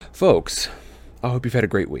Folks, I hope you've had a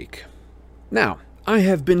great week. Now, I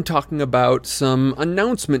have been talking about some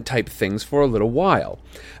announcement type things for a little while.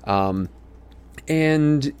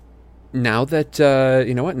 And now that,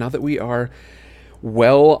 now that we are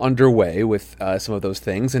well underway with some of those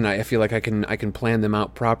things, and I feel like I can plan them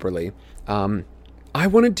out properly, I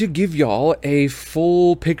wanted to give y'all a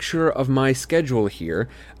full picture of my schedule here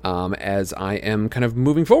as I am kind of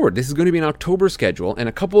moving forward. This is going to be an October schedule, and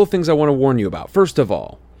a couple of things I want to warn you about. First of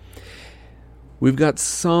all, we've got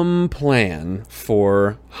some plan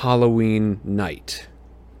for Halloween night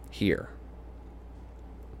here.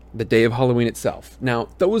 The day of Halloween itself. Now,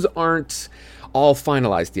 those aren't all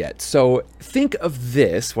finalized yet. So think of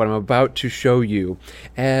this, what I'm about to show you,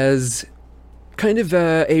 as kind of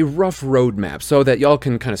a rough roadmap so that y'all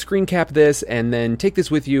can kind of screen cap this and then take this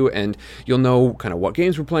with you, and you'll know kind of what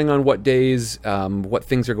games we're playing on what days, what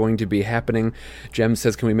things are going to be happening. Jem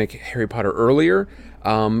says, can we make Harry Potter earlier?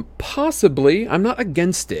 Possibly. I'm not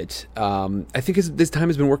against it. I think this time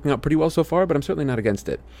has been working out pretty well so far, but I'm certainly not against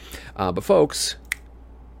it. But folks,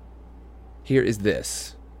 here is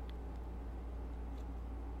this.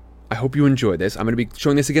 I hope you enjoy this. I'm going to be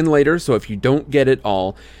showing this again later, so if you don't get it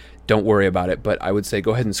all, don't worry about it, but I would say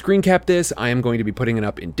go ahead and screen cap this. I am going to be putting it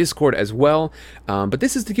up in Discord as well, but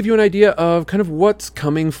this is to give you an idea of kind of what's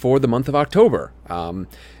coming for the month of October.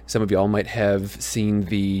 Some of y'all might have seen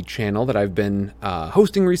the channel that I've been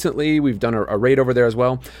hosting recently. We've done a raid over there as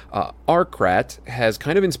well. Arcrat has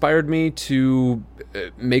kind of inspired me to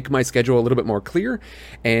make my schedule a little bit more clear,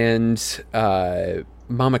 and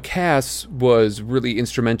Mama Cass was really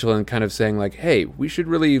instrumental in kind of saying, like, hey, we should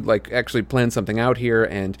really actually plan something out here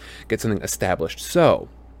and get something established. So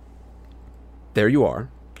there you are.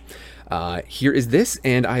 Here is this,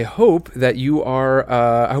 and I hope that you are.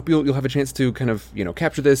 I hope you'll have a chance to kind of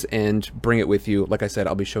capture this and bring it with you. Like I said,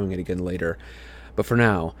 I'll be showing it again later. But for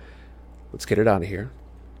now, let's get it out of here.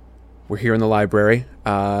 We're here in the library.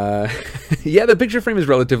 Yeah, the picture frame is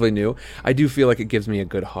relatively new. I do feel like it gives me a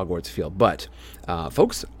good Hogwarts feel. But,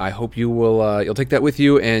 folks, I hope you'll take that with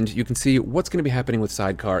you, and you can see what's going to be happening with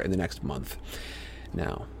Sidecar in the next month.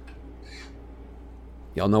 Now,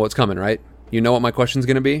 y'all know what's coming, right? You know what my question's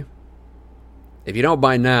going to be? If you don't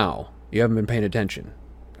by now, you haven't been paying attention.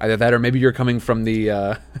 Either that, or maybe you're coming from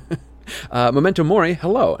the Memento Mori.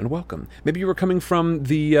 Hello and welcome. Maybe you were coming from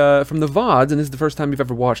the VODs, and this is the first time you've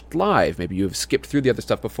ever watched live. Maybe you've skipped through the other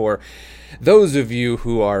stuff before. Those of you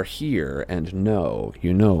who are here and know,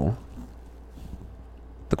 you know.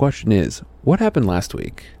 The question is, what happened last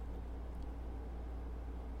week?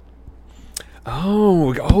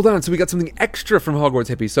 Oh, hold on. So we got something extra from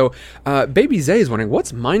Hogwarts Hippie. So Baby Zay is wondering,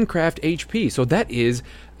 what's Minecraft HP? So that is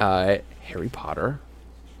Harry Potter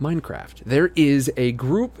Minecraft. There is a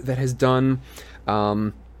group that has done,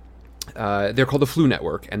 they're called the Flu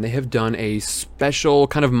Network, and they have done a special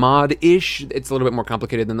kind of mod-ish. It's a little bit more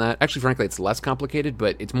complicated than that. Actually, frankly, it's less complicated,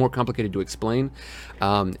 but it's more complicated to explain.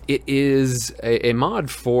 It is a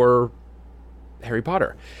mod for Harry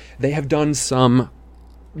Potter. They have done some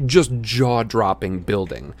just jaw-dropping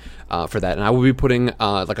building for that, and I will be putting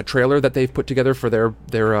like a trailer that they've put together for their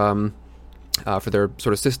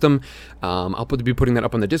sort of system. I'll be putting that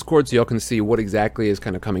up on the Discord so y'all can see what exactly is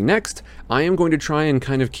kind of coming next. I am going to try and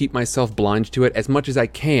kind of keep myself blind to it as much as I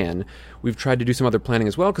can. We've tried to do some other planning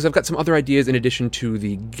as well, because I've got some other ideas in addition to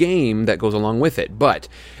the game that goes along with it. But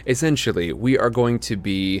essentially, we are going to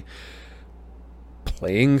be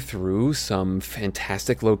playing through some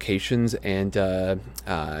fantastic locations and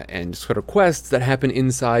sort of quests that happen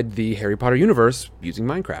inside the Harry Potter universe using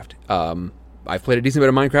Minecraft. I've played a decent bit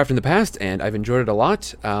of Minecraft in the past, and I've enjoyed it a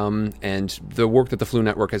lot, and the work that the Flu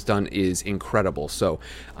Network has done is incredible, so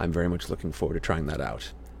I'm very much looking forward to trying that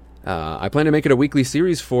out. I plan to make it a weekly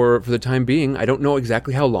series for the time being. I don't know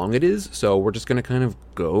exactly how long it is, so we're just going to kind of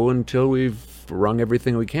go until we've wrung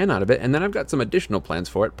everything we can out of it, and then I've got some additional plans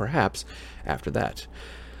for it, perhaps, after that.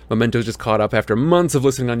 Memento's just caught up after months of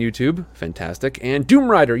listening on YouTube. Fantastic. And Doom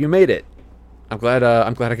Rider, you made it. I'm glad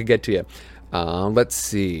I could get to you. Let's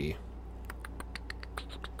see.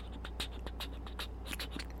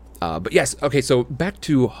 But yes, okay, so back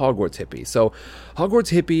to Hogwarts Hippie. So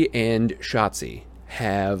Hogwarts Hippie and Shotzi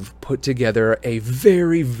have put together a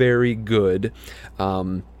very, very good,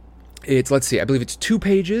 let's see, I believe it's 2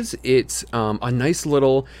 pages. It's a nice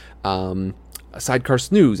little sidecar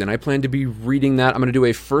snooze, and I plan to be reading that. I'm going to do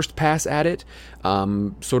a first pass at it,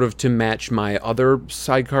 sort of to match my other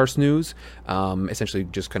sidecar snooze. Essentially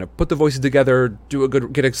just kind of put the voices together,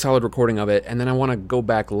 get a solid recording of it, and then I want to go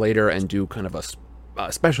back later and do kind of a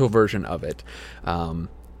special version of it,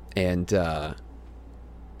 and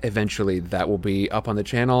eventually that will be up on the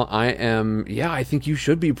channel. I think you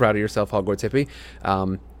should be proud of yourself, Hogwarts Hippie.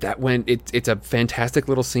 It's a fantastic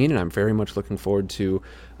little scene, and I'm very much looking forward to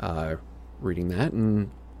reading that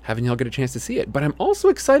and having y'all get a chance to see it. But I'm also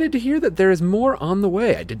excited to hear that there is more on the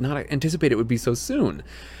way. I did not anticipate it would be so soon.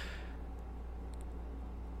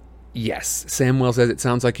 Yes, Samwell says it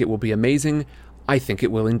sounds like it will be amazing. I think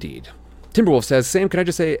it will indeed. Timberwolf says, Sam, can I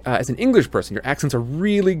just say, as an English person, your accents are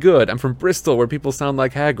really good. I'm from Bristol, where people sound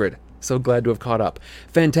like Hagrid. So glad to have caught up.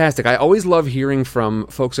 Fantastic. I always love hearing from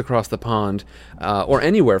folks across the pond, or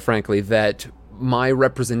anywhere, frankly, that my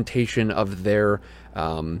representation of their,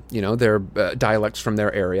 their dialects from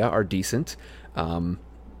their area are decent.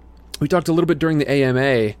 We talked a little bit during the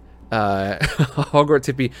AMA. Hogwarts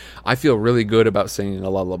Hippie, I feel really good about singing a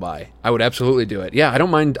lullaby. I would absolutely do it. Yeah, I don't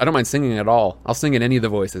mind singing at all. I'll sing in any of the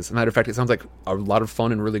voices. As a matter of fact, it sounds like a lot of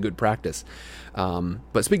fun and really good practice.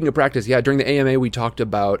 But speaking of practice, yeah, during the AMA we talked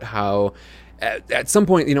about how at some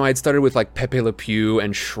point, I'd started with like Pepe Le Pew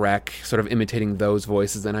and Shrek, sort of imitating those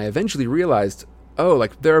voices, and I eventually realized,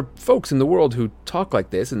 there are folks in the world who talk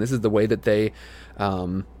like this, and this is the way that they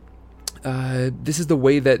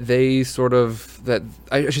sort of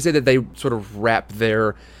wrap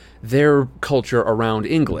their culture around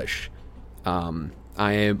English.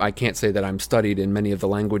 I can't say that I'm studied in many of the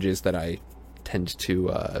languages that I tend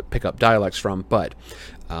to pick up dialects from, but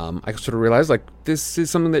I sort of realized this is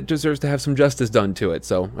something that deserves to have some justice done to it.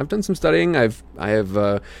 So I've done some studying. I have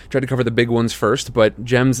tried to cover the big ones first, but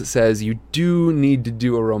Gems says you do need to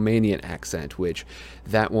do a Romanian accent, which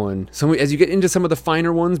that one, as you get into some of the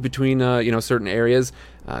finer ones between certain areas,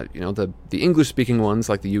 the English speaking ones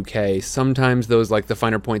like the UK, sometimes those like the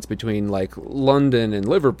finer points between like London and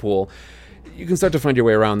Liverpool, you can start to find your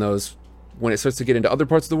way around those. When it starts to get into other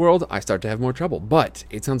parts of the world, I start to have more trouble. But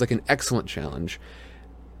it sounds like an excellent challenge,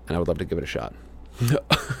 and I would love to give it a shot.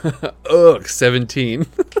 Ugh, 17.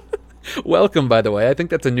 Welcome, by the way. I think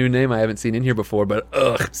that's a new name I haven't seen in here before,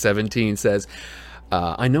 but 17 says,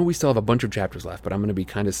 I know we still have a bunch of chapters left, but I'm going to be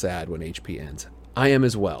kind of sad when HP ends. I am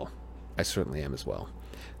as well. I certainly am as well.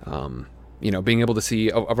 Being able to see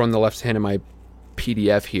over on the left hand of my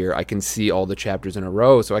PDF here, I can see all the chapters in a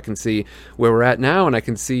row, so I can see where we're at now, and I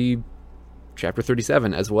can see Chapter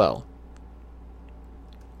 37 as well.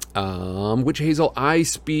 Witch Hazel, I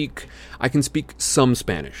can speak some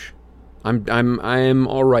Spanish. I'm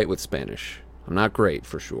all right with Spanish. I'm not great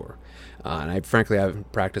for sure, and I frankly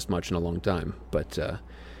haven't practiced much in a long time. But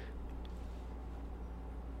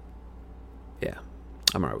yeah,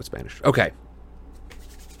 I'm all right with Spanish. Okay.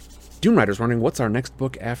 Doom Rider's wondering, what's our next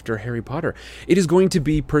book after Harry Potter? It is going to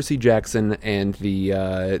be Percy Jackson and the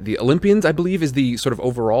Olympians, I believe, is the sort of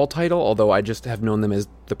overall title, although I just have known them as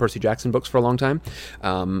the Percy Jackson books for a long time.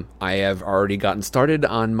 I have already gotten started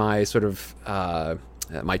on my sort of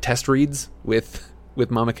my test reads with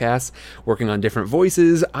Mama Cass, working on different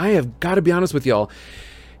voices. I have got to be honest with y'all.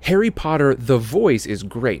 Harry Potter, the voice is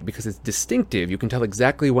great because it's distinctive. You can tell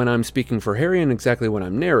exactly when I'm speaking for Harry and exactly when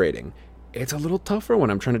I'm narrating. It's a little tougher when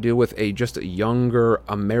I'm trying to deal with just a younger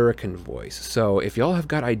American voice. So if y'all have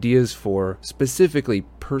got ideas for specifically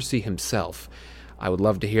Percy himself, I would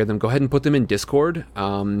love to hear them. Go ahead and put them in Discord.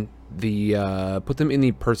 Put them in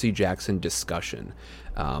the Percy Jackson discussion.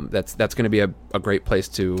 That's going to be a great place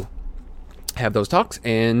to have those talks,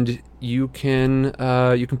 and you can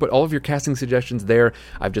put all of your casting suggestions there.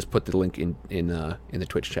 I've just put the link in the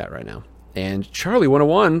Twitch chat right now. And Charlie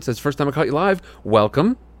 101 says, first time I caught you live.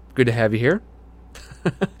 Welcome. Good to have you here.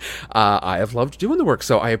 I have loved doing the work,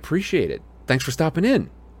 so I appreciate it. Thanks for stopping in.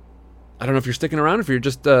 I don't know if you're sticking around, if you're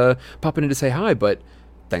just popping in to say hi, but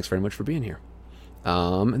thanks very much for being here.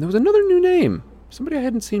 And there was another new name. Somebody I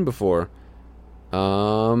hadn't seen before.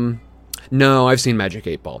 No, I've seen Magic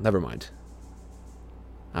 8 Ball. Never mind.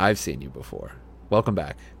 I've seen you before. Welcome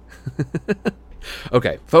back.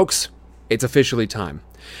 Okay, folks, it's officially time.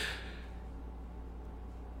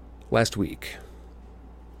 Last week,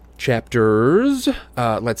 chapters,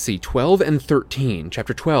 12 and 13.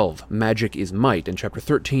 Chapter 12, Magic is Might, and Chapter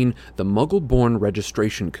 13, The Muggle-Born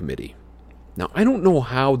Registration Committee. Now, I don't know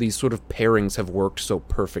how these sort of pairings have worked so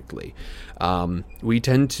perfectly. We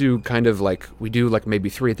tend to kind of we do maybe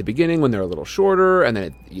 3 at the beginning when they're a little shorter, and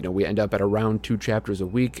then, we end up at around 2 chapters a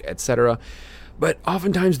week, etc. But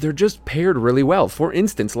oftentimes they're just paired really well. For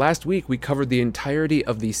instance, last week we covered the entirety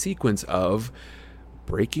of the sequence of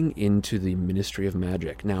breaking into the Ministry of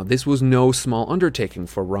Magic. Now, this was no small undertaking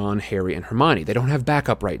for Ron, Harry, and Hermione. They don't have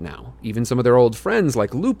backup right now. Even some of their old friends,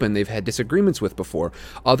 like Lupin, they've had disagreements with before.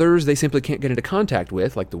 Others they simply can't get into contact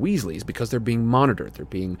with, like the Weasleys, because they're being monitored. They're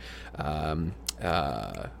being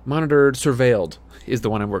monitored, surveilled is the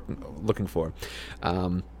one I'm looking for.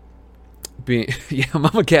 Yeah,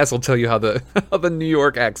 Mama Cass will tell you how the New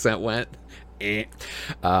York accent went.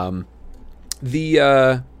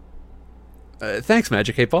 Thanks,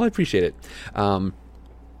 Magic Cape Paul. I appreciate it.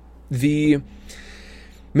 The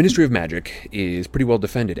Ministry of Magic is pretty well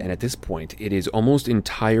defended, and at this point, it is almost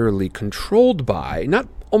entirely controlled by, not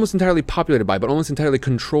almost entirely populated by, but almost entirely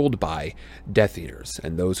controlled by Death Eaters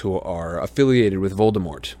and those who are affiliated with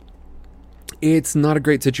Voldemort. It's not a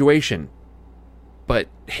great situation, but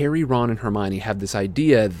Harry, Ron, and Hermione have this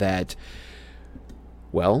idea that,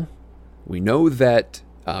 well, we know that,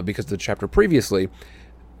 because of the chapter previously,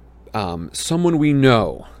 someone we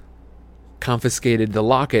know confiscated the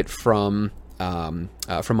locket from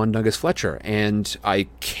Mundungus Fletcher, and I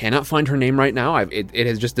cannot find her name right now. It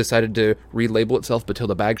has just decided to relabel itself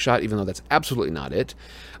Bathilda Bagshot, even though that's absolutely not it.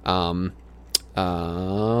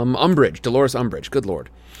 Umbridge, Dolores Umbridge, good lord.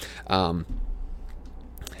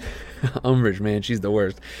 Umbridge, man, she's the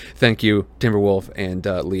worst. Thank you, Timberwolf and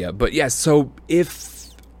Leah. But yes, so if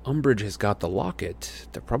Umbridge has got the locket,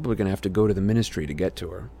 they're probably going to have to go to the Ministry to get to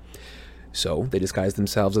her. So they disguise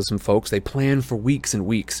themselves as some folks. They plan for weeks and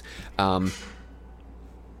weeks. You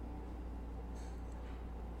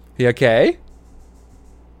okay?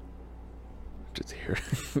 Just here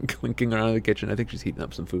clinking around the kitchen. I think she's heating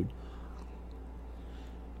up some food.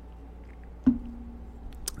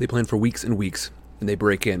 They plan for weeks and weeks, and they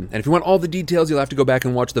break in. And if you want all the details, you'll have to go back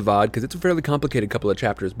and watch the VOD, because it's a fairly complicated couple of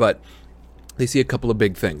chapters, but they see a couple of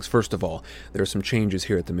big things. First of all, there are some changes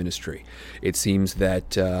here at the Ministry. It seems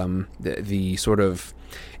that the sort of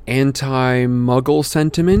anti-Muggle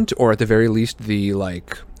sentiment, or at the very least the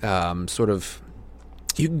sort of,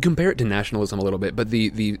 you can compare it to nationalism a little bit, but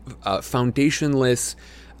the foundationless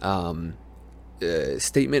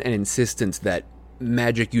statement and insistence that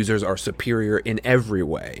magic users are superior in every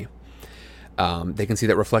way. They can see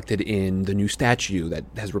that reflected in the new statue that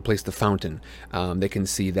has replaced the fountain. They can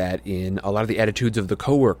see that in a lot of the attitudes of the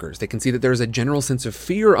co-workers. They can see that there's a general sense of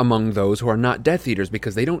fear among those who are not Death Eaters,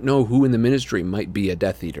 because they don't know who in the Ministry might be a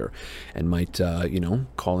Death Eater and might,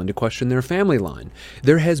 call into question their family line.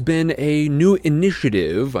 There has been a new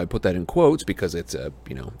initiative, I put that in quotes because it's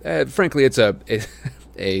frankly, it's a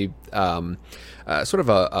sort of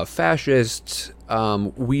a fascist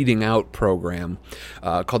weeding out program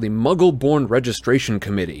called the Muggle-Born Registration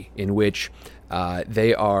Committee, in which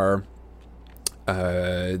they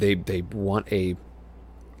want a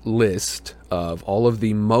list of all of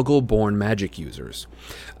the Muggle-born magic users.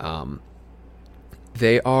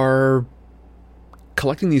 They are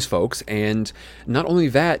collecting these folks, and not only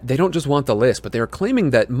that, they don't just want the list, but they are claiming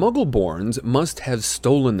that Muggle-borns must have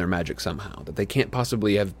stolen their magic somehow, that they can't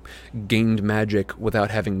possibly have gained magic without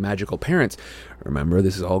having magical parents. Remember,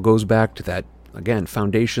 this all goes back to that, again,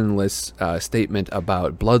 foundationless statement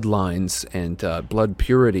about bloodlines and blood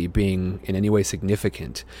purity being in any way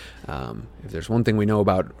significant. If there's one thing we know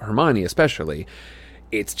about Hermione especially,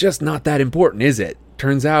 it's just not that important, is it?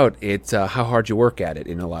 Turns out it's how hard you work at it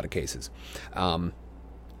in a lot of cases.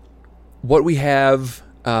 What we have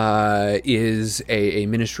is a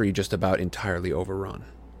ministry just about entirely overrun.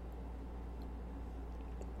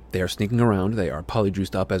 They are sneaking around. They are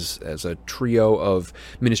polyjuiced up as a trio of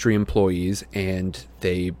ministry employees, and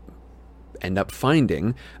they end up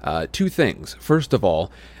finding two things. First of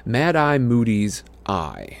all, Mad Eye Moody's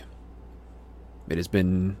eye. It has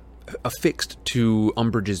been affixed to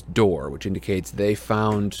Umbridge's door, which indicates they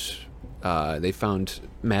found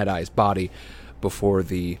Mad Eye's body before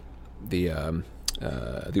the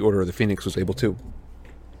Order of the Phoenix was able to.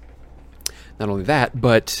 Not only that,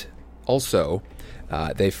 but also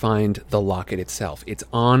they find the locket itself. It's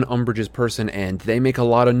on Umbridge's person, and they make a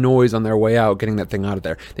lot of noise on their way out, getting that thing out of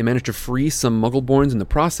there. They manage to free some Muggleborns in the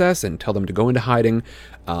process and tell them to go into hiding.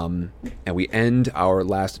 And we end our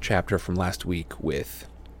last chapter from last week with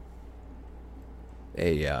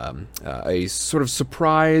a sort of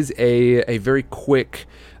surprise, a very quick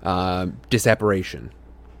disapparition.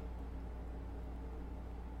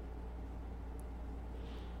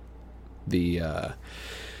 The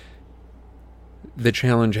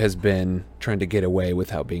challenge has been trying to get away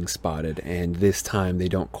without being spotted, and this time they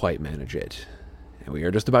don't quite manage it. And we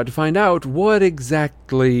are just about to find out what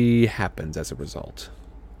exactly happens as a result.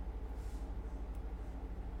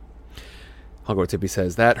 Hogwarts Hippie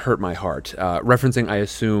says, that hurt my heart. Referencing, I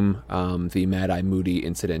assume, the Mad Eye Moody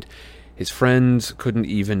incident. His friends couldn't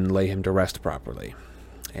even lay him to rest properly.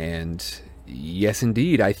 And yes,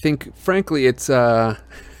 indeed. I think, frankly, it's...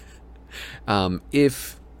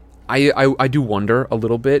 if I do wonder a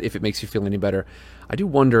little bit, if it makes you feel any better, I do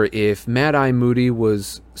wonder if Mad Eye Moody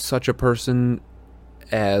was such a person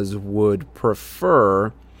as would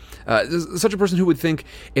prefer... such a person who would think,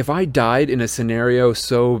 if I died in a scenario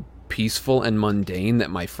so peaceful and mundane that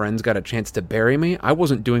my friends got a chance to bury me, I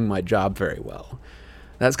wasn't doing my job very well.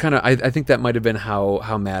 That's kind of, I think that might have been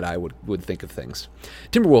how mad I would think of things.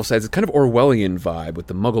 Timberwolf says, it's kind of Orwellian vibe with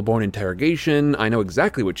the muggle-born interrogation. I know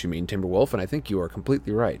exactly what you mean, Timberwolf, and I think you are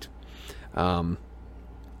completely right.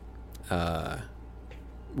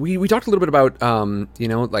 We talked a little bit about,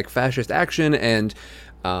 like fascist action and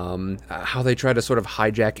how they try to sort of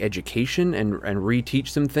hijack education and reteach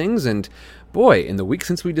some things. And boy, in the week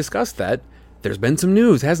since we discussed that, there's been some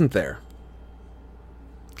news, hasn't there?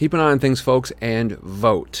 Keep an eye on things, folks, and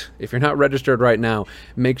vote. If you're not registered right now,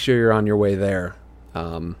 make sure you're on your way there.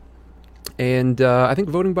 I think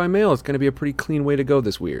voting by mail is going to be a pretty clean way to go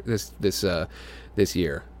this year.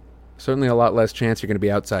 Certainly a lot less chance you're going to be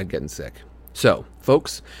outside getting sick. So,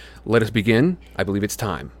 folks, let us begin. I believe it's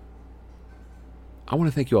time. I want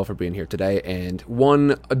to thank you all for being here today, and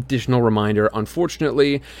one additional reminder,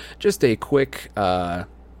 unfortunately, just a quick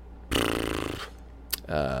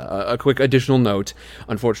additional note.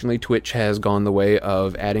 Unfortunately, Twitch has gone the way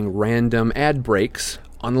of adding random ad breaks,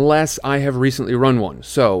 unless I have recently run one.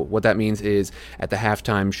 So what that means is at the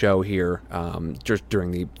halftime show here, just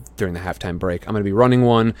during the halftime break, I'm going to be running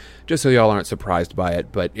one, just so y'all aren't surprised by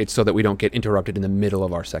it, but it's so that we don't get interrupted in the middle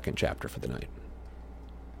of our second chapter for the night.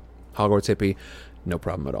 Hogwarts Hippie, no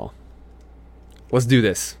problem at all. Let's do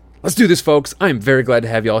this. Let's do this, folks. I'm very glad to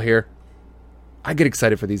have y'all here. I get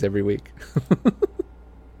excited for these every week.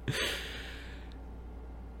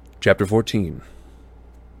 Chapter 14.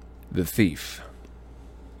 The Thief.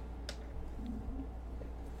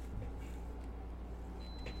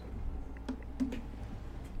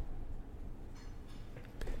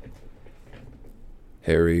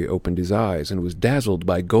 Harry opened his eyes and was dazzled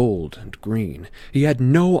by gold and green. He had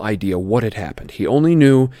no idea what had happened. He only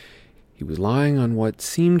knew he was lying on what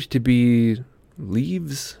seemed to be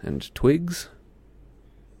leaves and twigs.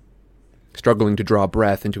 Struggling to draw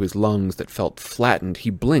breath into his lungs that felt flattened, he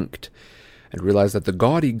blinked and realized that the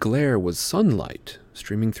gaudy glare was sunlight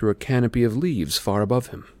streaming through a canopy of leaves far above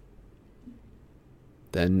him.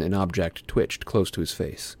 Then an object twitched close to his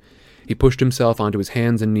face. He pushed himself onto his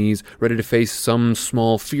hands and knees, ready to face some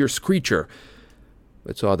small, fierce creature,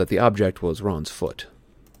 but saw that the object was Ron's foot.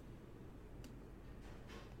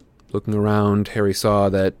 Looking around, Harry saw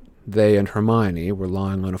that they and Hermione were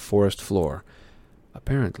lying on a forest floor,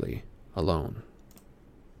 apparently alone.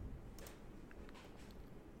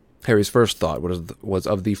 Harry's first thought was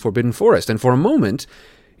of the Forbidden Forest, and for a moment,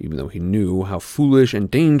 even though he knew how foolish and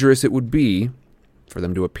dangerous it would be for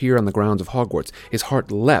them to appear on the grounds of Hogwarts, his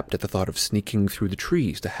heart leapt at the thought of sneaking through the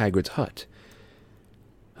trees to Hagrid's hut.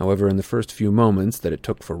 However, in the first few moments that it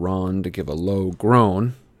took for Ron to give a low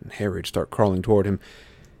groan and Harry to start crawling toward him,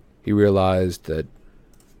 he realized that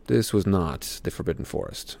this was not the Forbidden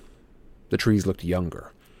Forest. The trees looked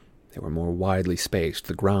younger. They were more widely spaced.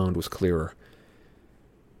 The ground was clearer.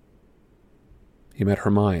 He met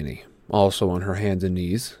Hermione, also on her hands and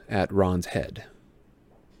knees, at Ron's head.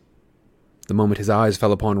 The moment his eyes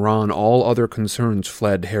fell upon Ron, all other concerns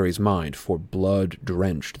fled Harry's mind, for blood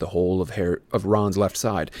drenched the whole of Ron's left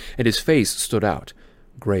side, and his face stood out,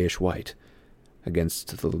 grayish-white,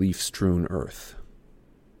 against the leaf-strewn earth.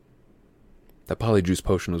 The polyjuice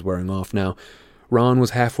potion was wearing off now. Ron was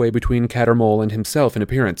halfway between Cattermole and himself in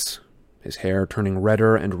appearance, his hair turning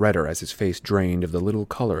redder and redder as his face drained of the little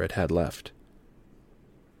color it had left.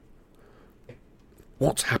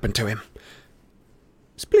 "What's happened to him?"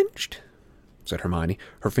 "Splinched," said Hermione,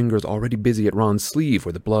 her fingers already busy at Ron's sleeve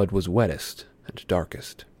where the blood was wettest and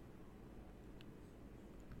darkest.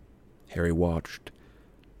 Harry watched,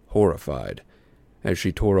 horrified, as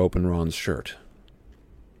she tore open Ron's shirt.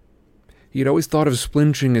 He had always thought of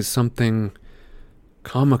splinching as something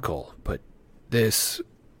comical, but this...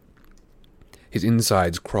 His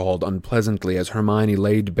insides crawled unpleasantly as Hermione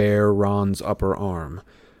laid bare Ron's upper arm,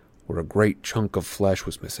 where a great chunk of flesh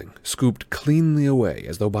was missing, scooped cleanly away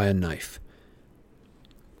as though by a knife.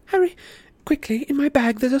 "Harry, quickly, in my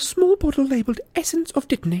bag there's a small bottle labelled Essence of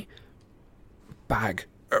Dittany." "Bag,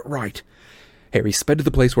 right." Harry sped to the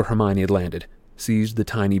place where Hermione had landed, seized the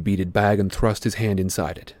tiny beaded bag and thrust his hand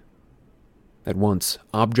inside it. At once,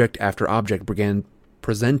 object after object began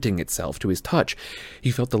presenting itself to his touch.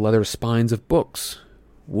 He felt the leather spines of books,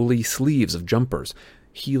 woolly sleeves of jumpers,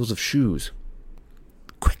 heels of shoes.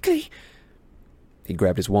 "Quickly!" He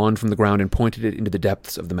grabbed his wand from the ground and pointed it into the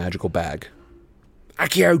depths of the magical bag.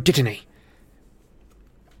 "Accio Dittany!"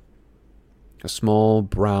 A small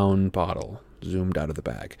brown bottle zoomed out of the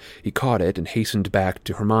bag. He caught it and hastened back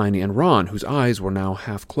to Hermione and Ron, whose eyes were now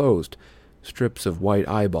half closed, strips of white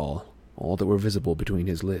eyeball, all that were visible between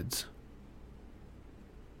his lids.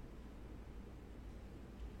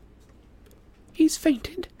 "He's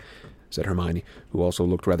fainted," said Hermione, who also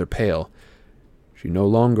looked rather pale. She no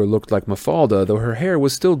longer looked like Mafalda, though her hair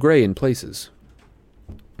was still grey in places.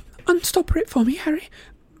 "Unstopper it for me, Harry.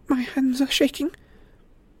 My hands are shaking."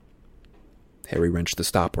 Harry wrenched the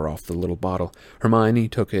stopper off the little bottle. Hermione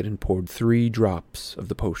took it and poured 3 drops of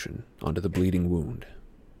the potion onto the bleeding wound.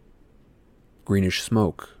 Greenish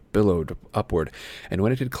smoke billowed upward, and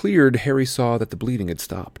when it had cleared, Harry saw that the bleeding had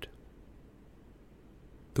stopped.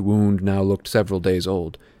 The wound now looked several days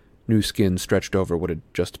old. New skin stretched over what had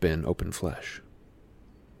just been open flesh.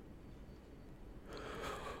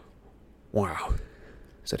 "Wow,"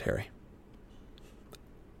 said Harry.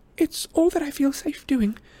 "It's all that I feel safe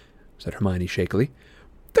doing," said Hermione shakily.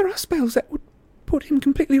 "There are spells that would put him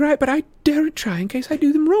completely right, but I daren't try in case I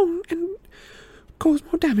do them wrong and cause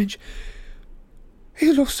more damage.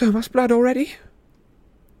 He's lost so much blood already."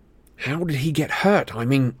 "How did he get hurt? I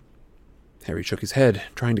mean..." Harry shook his head,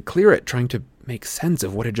 trying to clear it, trying to make sense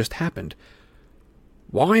of what had just happened.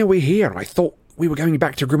 "Why are we here? I thought we were going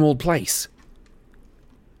back to Grimmauld Place."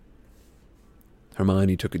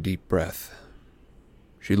 Hermione took a deep breath.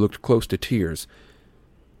 She looked close to tears.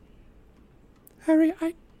 "Harry,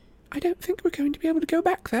 I don't think we're going to be able to go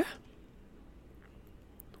back there."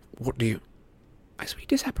 "What do you..." "As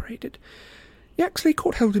we separated, Yaxley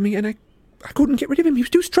caught hold of me, and I couldn't get rid of him. He was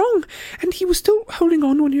too strong, and he was still holding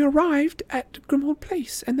on when we arrived at Grimmauld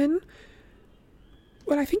Place. And then,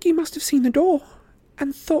 well, I think he must have seen the door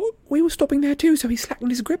and thought we were stopping there too, so he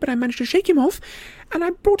slackened his grip, and I managed to shake him off, and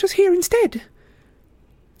I brought us here instead."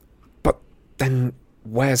 "But then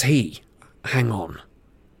where's he? Hang on.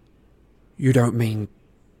 You don't mean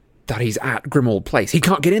that he's at Grimmauld Place? He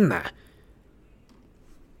can't get in there."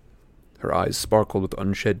 Her eyes sparkled with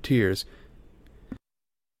unshed tears,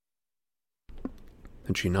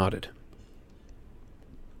 and she nodded.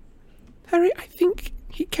 "Harry, I think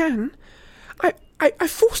he can. I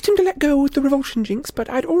forced him to let go with the revulsion jinx, but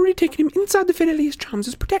I'd already taken him inside the Fenellius charms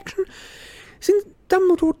as protection. Since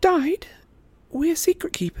Dumbledore died, we're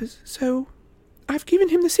secret keepers, so I've given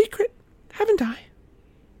him the secret, haven't I?"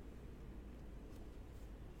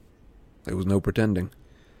 There was no pretending.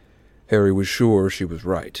 Harry was sure she was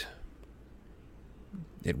right.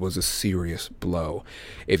 It was a serious blow.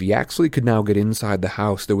 If Yaxley could now get inside the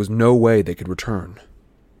house, there was no way they could return.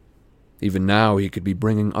 Even now he could be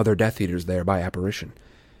bringing other Death Eaters there by apparition.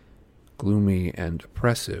 Gloomy and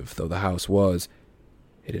oppressive though the house was,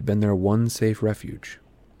 it had been their one safe refuge.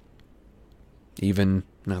 Even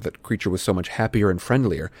now that Creature was so much happier and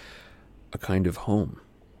friendlier, a kind of home.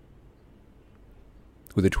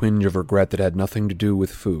 With a twinge of regret that had nothing to do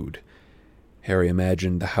with food, Harry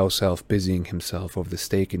imagined the house elf busying himself over the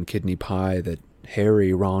steak and kidney pie that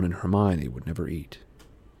Harry, Ron, and Hermione would never eat.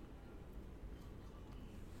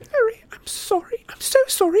 "Harry, I'm sorry. I'm so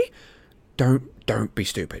sorry." Don't be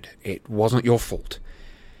stupid. It wasn't your fault.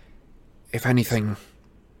 If anything,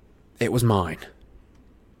 it was mine."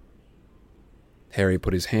 Harry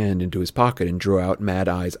put his hand into his pocket and drew out Mad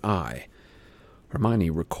Eye's eye. Hermione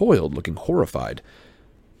recoiled, looking horrified.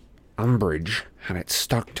 "Umbridge had it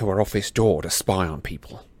stuck to her office door to spy on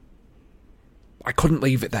people. I couldn't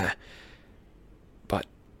leave it there. But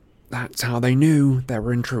that's how they knew there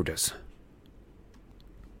were intruders."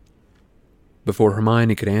 Before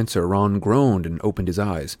Hermione could answer, Ron groaned and opened his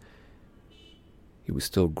eyes. He was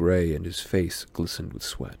still gray, and his face glistened with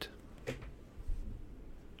sweat.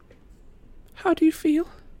 "How do you feel?"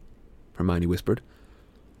 Hermione whispered.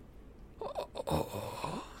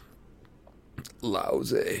 "Oh,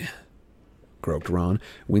 lousy," croaked Ron,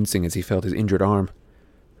 wincing as he felt his injured arm.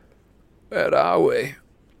 "Where are we?"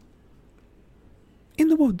 "In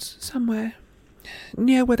the woods, somewhere.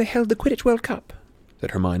 Near where they held the Quidditch World Cup,"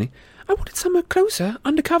 said Hermione. "I wanted somewhere closer,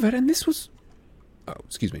 undercover, and this was..." "Oh,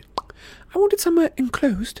 excuse me." "I wanted somewhere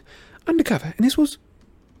enclosed, undercover, and this was..."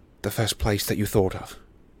 "The first place that you thought of,"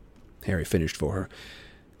 Harry finished for her,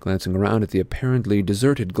 glancing around at the apparently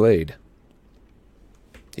deserted glade.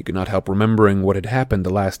 He could not help remembering what had happened the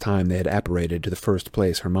last time they had apparated to the first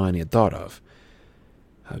place Hermione had thought of.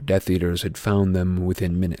 How Death Eaters had found them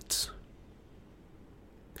within minutes.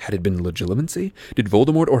 Had it been legilimency? Did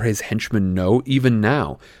Voldemort or his henchmen know, even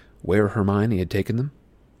now, where Hermione had taken them?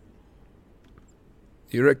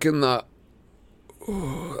 "You reckon that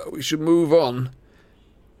we should move on?"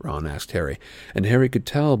 Ron asked Harry, and Harry could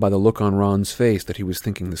tell by the look on Ron's face that he was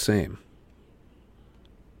thinking the same.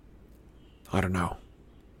 "I don't know."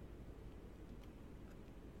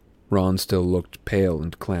 Ron still looked pale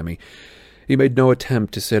and clammy. He made no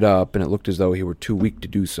attempt to sit up, and it looked as though he were too weak to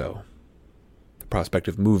do so. prospect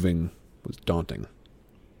of moving was daunting.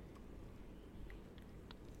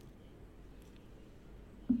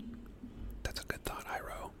 That's a good thought,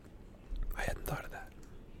 Iroh. I hadn't thought of that.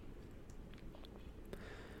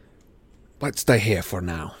 Let's stay here for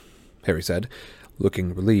now, Harry said.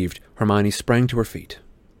 Looking relieved, Hermione sprang to her feet.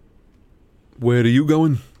 Where are you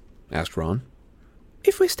going? Asked Ron.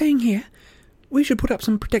 If we're staying here, we should put up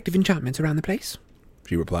some protective enchantments around the place,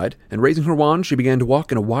 she replied, and raising her wand, she began to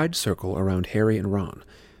walk in a wide circle around Harry and Ron,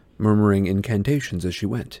 murmuring incantations as she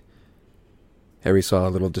went. Harry saw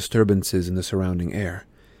little disturbances in the surrounding air.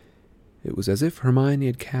 It was as if Hermione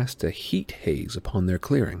had cast a heat haze upon their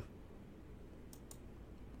clearing.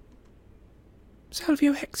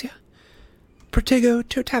 Salvio Hexia, Protego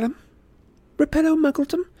Totalum, Repello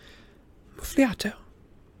Muggletum, Muffliato.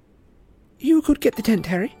 You could get the tent,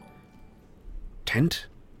 Harry. Tent?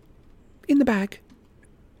 In the bag.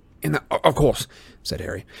 Of course, said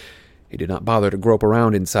Harry. He did not bother to grope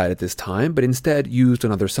around inside at this time, but instead used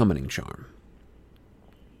another summoning charm.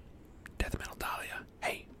 Death Metal Dahlia.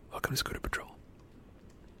 Hey, welcome to Scooter Patrol.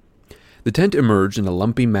 The tent emerged in a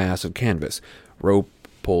lumpy mass of canvas. Rope,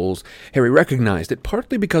 poles. Harry recognized it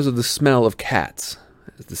partly because of the smell of cats.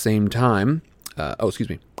 At the same time,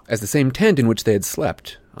 as the same tent in which they had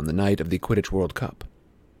slept on the night of the Quidditch World Cup.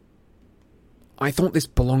 I thought this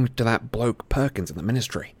belonged to that bloke Perkins in the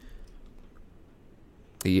Ministry.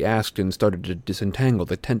 He asked and started to disentangle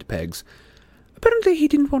the tent pegs. Apparently he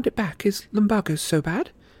didn't want it back. His lumbago's so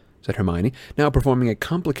bad, said Hermione, now performing a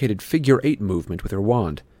complicated figure-8 movement with her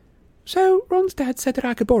wand. So Ron's dad said that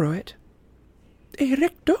I could borrow it.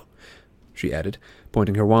 Erecto, she added,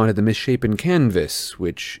 pointing her wand at the misshapen canvas,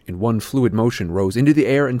 which, in one fluid motion, rose into the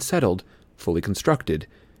air and settled, fully constructed,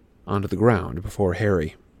 onto the ground before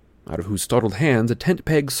Harry, out of whose startled hands a tent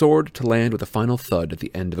peg soared to land with a final thud at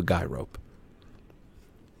the end of a guy rope.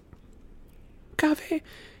 Cave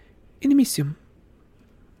inimicium,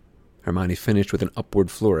 Hermione finished with an upward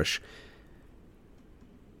flourish.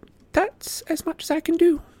 That's as much as I can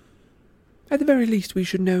do. At the very least, we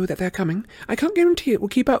should know that they're coming. I can't guarantee it will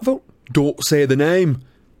keep out Don't say the name!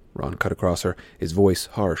 Ron cut across her, his voice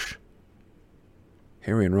harsh.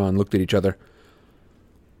 Harry and Ron looked at each other.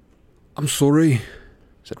 I'm sorry,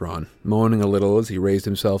 said Ron, moaning a little as he raised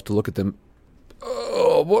himself to look at them.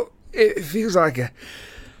 Oh, what? It feels like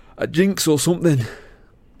a jinx or something.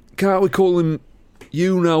 Can't we call him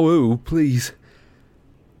you-know-who, please?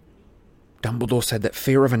 Dumbledore said that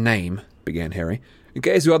fear of a name, began Harry. In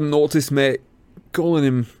case you hadn't noticed, mate, calling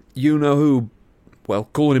him you-know-who, well,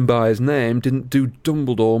 calling him by his name didn't do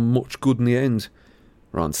Dumbledore much good in the end,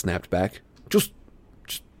 Ron snapped back. Just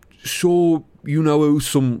show you-know-who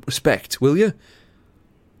some respect, will you?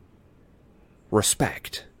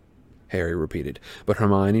 Respect, Harry repeated, but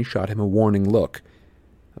Hermione shot him a warning look.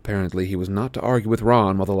 Apparently he was not to argue with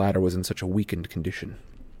Ron while the latter was in such a weakened condition.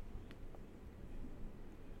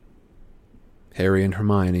 Harry and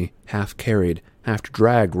Hermione half-carried,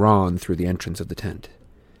 half-dragged Ron through the entrance of the tent.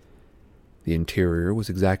 The interior was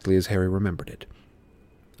exactly as Harry remembered it.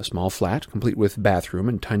 A small flat, complete with bathroom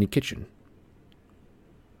and tiny kitchen.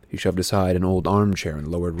 He shoved aside an old armchair and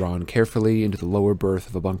lowered Ron carefully into the lower berth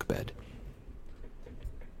of a bunk bed.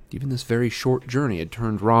 Even this very short journey had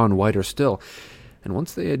turned Ron whiter still, and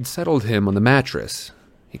once they had settled him on the mattress,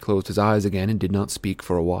 he closed his eyes again and did not speak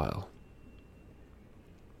for a while.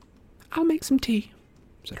 I'll make some tea,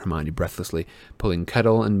 said Hermione breathlessly, pulling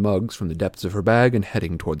kettle and mugs from the depths of her bag and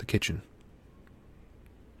heading toward the kitchen.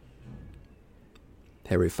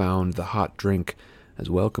 Harry found the hot drink as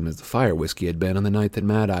welcome as the fire whiskey had been on the night that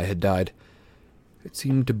Mad-Eye had died. It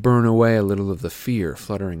seemed to burn away a little of the fear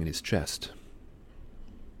fluttering in his chest.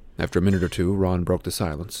 After a minute or two, Ron broke the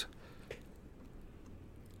silence.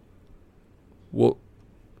 What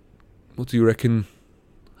do you reckon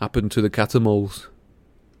happened to the Catamoles?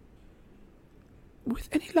 With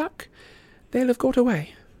any luck, they'll have got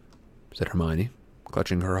away, said Hermione,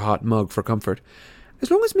 clutching her hot mug for comfort.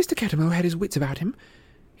 As long as Mr. Catamole had his wits about him,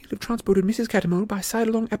 he'll have transported Mrs. Catamole by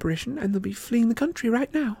sidelong apparition, and they'll be fleeing the country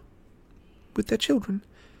right now, with their children.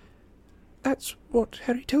 That's what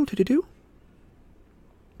Harry told her to do.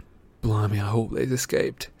 Blimey, I hope they've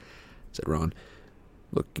escaped, said Ron,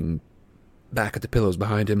 looking back at the pillows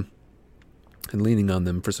behind him and leaning on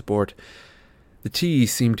them for support. The tea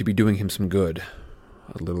seemed to be doing him some good.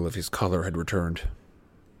 A little of his colour had returned.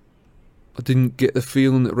 I didn't get the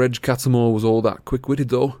feeling that Reg Catamore was all that quick-witted,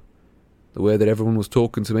 though. The way that everyone was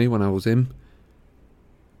talking to me when I was him.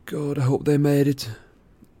 God, I hope they made it.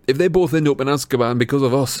 If they both end up in Azkaban because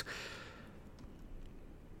of us...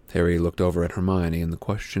 Harry looked over at Hermione and the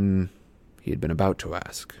question he had been about to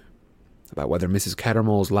ask. about whether Mrs.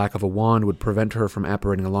 Cattermole's lack of a wand would prevent her from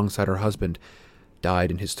apparating alongside her husband,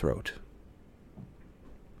 died in his throat.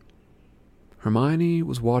 Hermione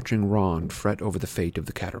was watching Ron fret over the fate of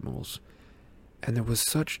the Cattermoles, and there was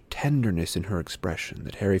such tenderness in her expression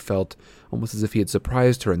that Harry felt almost as if he had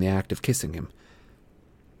surprised her in the act of kissing him.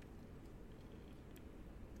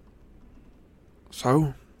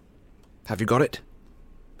 "So, have you got it?"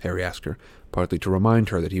 Harry asked her, partly to remind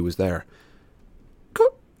her that he was there.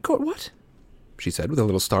 Got what?" she said with a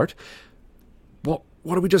little start. What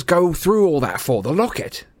did we just go through all that for? The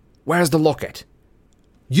locket? Where's the locket?"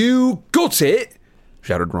 "You got it?"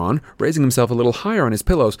 shouted Ron, raising himself a little higher on his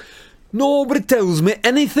pillows. "Nobody tells me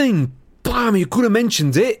anything. Blimey, you could have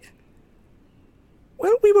mentioned it."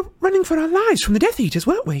 "Well, we were running for our lives from the Death Eaters,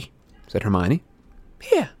 weren't we?" said Hermione.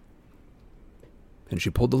 "Here." And she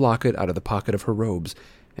pulled the locket out of the pocket of her robes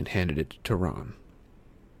and handed it to Ron.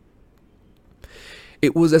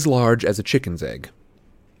 It was as large as a chicken's egg.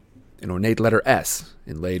 An ornate letter S,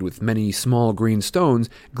 inlaid with many small green stones,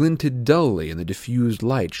 glinted dully in the diffused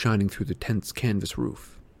light shining through the tent's canvas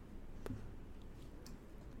roof.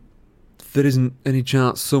 "There isn't any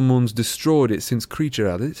chance someone's destroyed it since Creature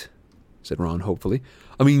had it?" said Ron hopefully.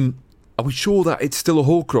 "I mean, are we sure that it's still a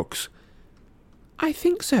Horcrux?" "I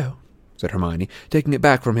think so," said Hermione, taking it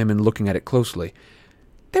back from him and looking at it closely.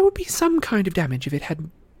 "There would be some kind of damage if it had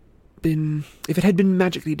been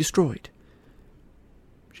magically destroyed."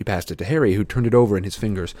 She passed it to Harry, who turned it over in his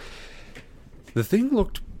fingers. The thing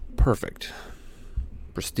looked perfect,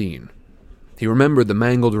 pristine. He remembered the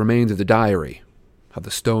mangled remains of the diary, how the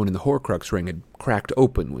stone in the Horcrux ring had cracked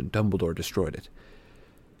open when Dumbledore destroyed it.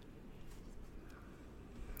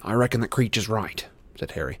 "I reckon that Creature's right,"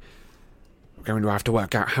 said Harry. "We're going to have to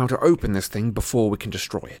work out how to open this thing before we can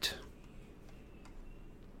destroy it."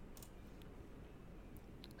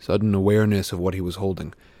 Sudden awareness of what he was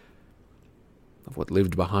holding, of what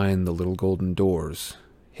lived behind the little golden doors,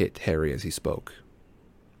 hit Harry as he spoke.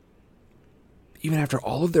 Even after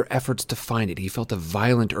all of their efforts to find it, he felt a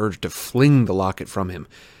violent urge to fling the locket from him.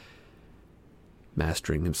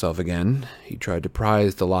 Mastering himself again, he tried to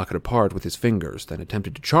prise the locket apart with his fingers, then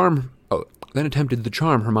attempted the charm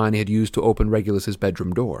Hermione had used to open Regulus's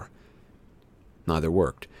bedroom door. Neither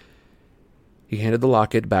worked. He handed the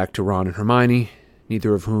locket back to Ron and Hermione,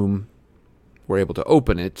 neither of whom were able to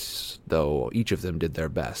open it, though each of them did their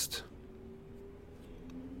best.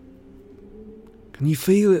 "Can you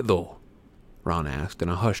feel it, though?" Ron asked in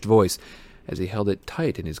a hushed voice as he held it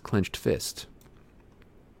tight in his clenched fist.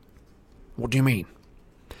 "What do you mean?"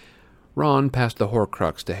 Ron passed the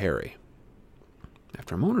Horcrux to Harry.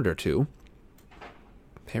 After a moment or two,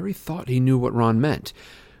 Harry thought he knew what Ron meant.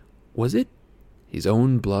 Was it his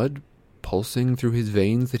own blood pulsing through his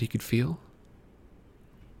veins that he could feel?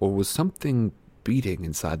 Or was something beating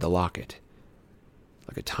inside the locket,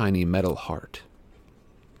 like a tiny metal heart?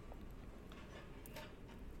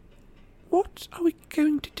 "What are we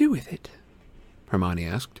going to do with it?" Hermione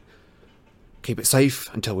asked. "Keep it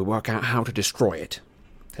safe until we work out how to destroy it,"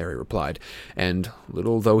 Harry replied, and,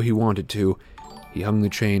 little though he wanted to, he hung the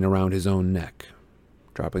chain around his own neck,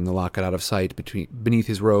 dropping the locket out of sight beneath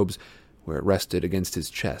his robes, where it rested against his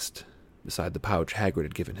chest, beside the pouch Hagrid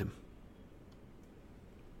had given him.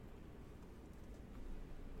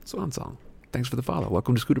 Swan Song. Thanks for the follow.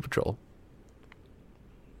 Welcome to Scooter Patrol.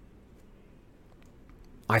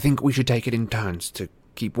 "I think we should take it in turns to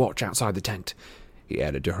keep watch outside the tent," he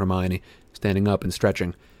added to Hermione, standing up and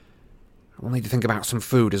stretching. "We'll need to think about some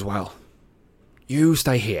food as well. You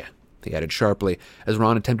stay here," he added sharply, as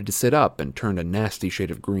Ron attempted to sit up and turned a nasty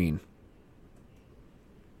shade of green.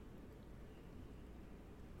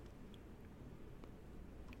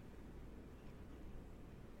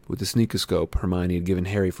 With the sneakoscope Hermione had given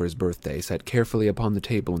Harry for his birthday set carefully upon the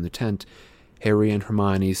table in the tent, Harry and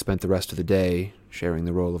Hermione spent the rest of the day sharing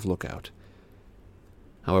the role of lookout.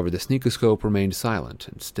 However, the sneakoscope remained silent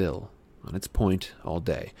and still, on its point all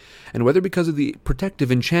day, and whether because of the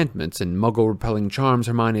protective enchantments and muggle-repelling charms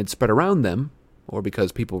Hermione had spread around them, or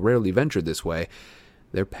because people rarely ventured this way,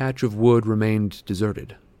 their patch of wood remained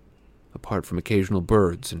deserted, apart from occasional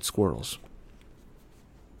birds and squirrels.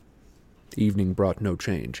 Evening brought no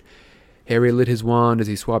change. Harry lit his wand as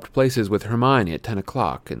he swapped places with Hermione at 10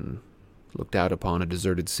 o'clock and looked out upon a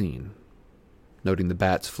deserted scene, noting the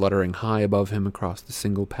bats fluttering high above him across the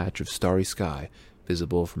single patch of starry sky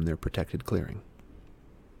visible from their protected clearing.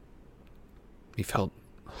 He felt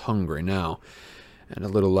hungry now, and a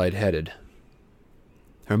little lightheaded.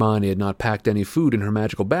 Hermione had not packed any food in her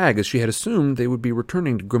magical bag, as she had assumed they would be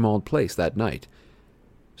returning to Grimmauld Place that night,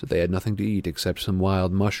 so they had nothing to eat except some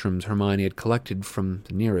wild mushrooms Hermione had collected from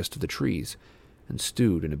the nearest of the trees and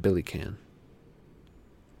stewed in a billy can.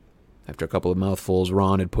 After a couple of mouthfuls,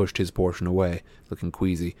 Ron had pushed his portion away, looking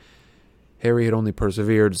queasy. Harry had only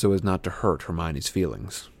persevered so as not to hurt Hermione's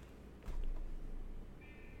feelings.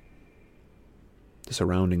 The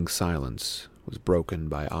surrounding silence was broken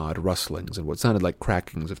by odd rustlings and what sounded like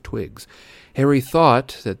crackings of twigs. Harry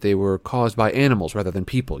thought that they were caused by animals rather than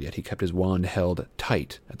people, yet he kept his wand held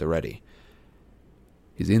tight at the ready.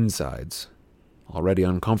 His insides, already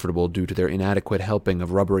uncomfortable due to their inadequate helping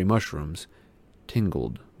of rubbery mushrooms,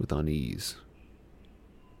 tingled with unease.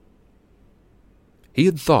 He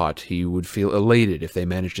had thought he would feel elated if they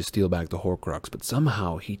managed to steal back the Horcrux, but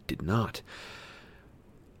somehow he did not.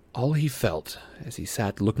 All he felt, as he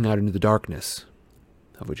sat looking out into the darkness,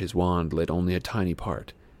 of which his wand lit only a tiny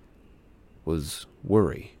part, was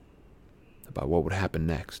worry about what would happen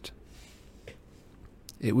next.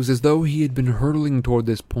 It was as though he had been hurtling toward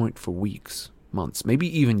this point for weeks, months,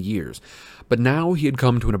 maybe even years, but now he had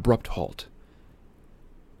come to an abrupt halt.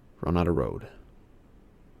 Run out of road.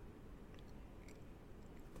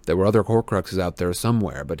 There were other Horcruxes out there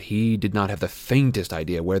somewhere, but he did not have the faintest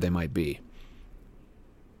idea where they might be.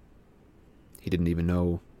 He didn't even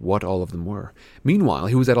know what all of them were. Meanwhile,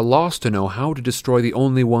 he was at a loss to know how to destroy the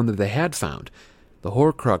only one that they had found, the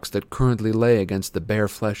Horcrux that currently lay against the bare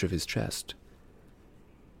flesh of his chest.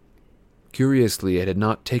 Curiously, it had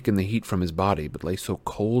not taken the heat from his body, but lay so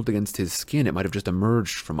cold against his skin it might have just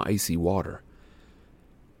emerged from icy water.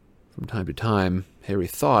 From time to time, Harry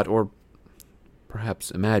thought, or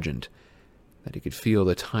perhaps imagined, that he could feel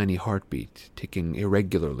the tiny heartbeat ticking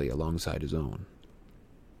irregularly alongside his own.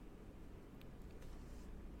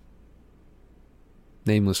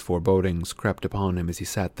 Nameless forebodings crept upon him as he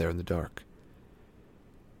sat there in the dark.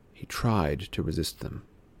 He tried to resist them,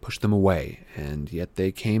 push them away, and yet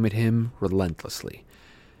they came at him relentlessly.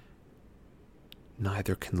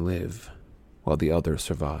 Neither can live while the other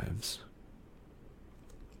survives.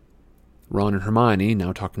 Ron and Hermione,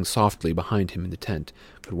 now talking softly behind him in the tent,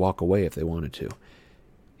 could walk away if they wanted to.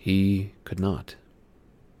 He could not.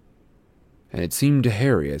 And it seemed to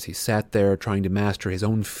Harry, as he sat there trying to master his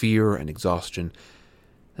own fear and exhaustion,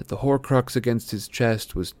 that the Horcrux against his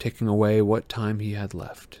chest was ticking away what time he had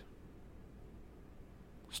left.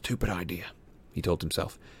 Stupid idea, he told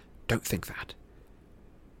himself. Don't think that.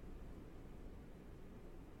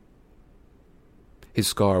 His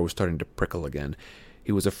scar was starting to prickle again.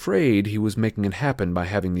 He was afraid he was making it happen by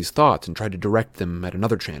having these thoughts and tried to direct them at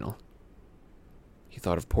another channel. He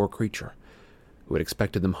thought of poor Creature, who had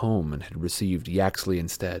expected them home and had received Yaxley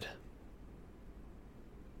instead.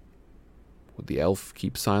 Would the elf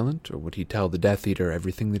keep silent, or would he tell the Death Eater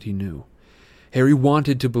everything that he knew? Harry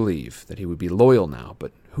wanted to believe that he would be loyal now,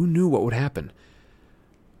 but who knew what would happen?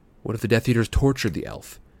 What if the Death Eaters tortured the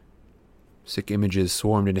elf? Sick images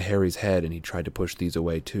swarmed into Harry's head, and he tried to push these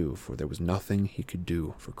away too, for there was nothing he could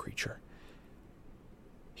do for Creature.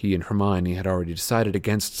 He and Hermione had already decided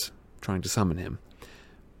against trying to summon him.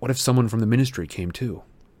 What if someone from the Ministry came too?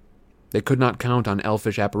 They could not count on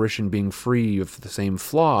elfish apparition being free of the same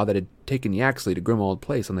flaw that had taken Yaxley to Grimmauld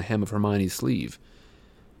Place on the hem of Hermione's sleeve.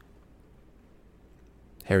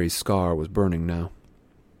 Harry's scar was burning now.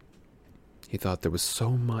 He thought there was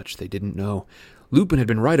so much they didn't know. Lupin had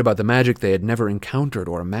been right about the magic they had never encountered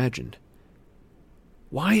or imagined.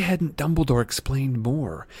 Why hadn't Dumbledore explained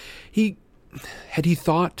more? Had he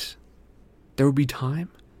thought there would be time?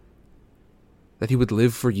 That he would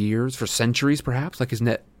live for years, for centuries perhaps, like his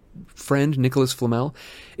friend Nicholas Flamel?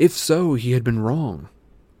 If so, he had been wrong.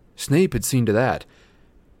 Snape had seen to that.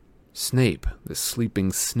 Snape, the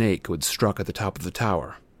sleeping snake who had struck at the top of the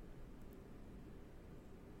tower.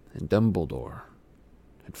 And Dumbledore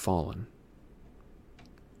had fallen.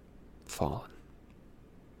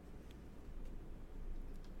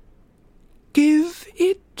 Give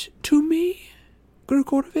it to me,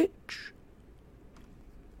 Grigorovich.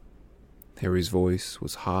 Harry's voice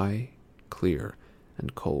was high, clear,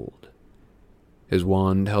 and cold. His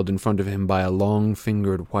wand held in front of him by a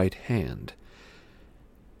long-fingered white hand.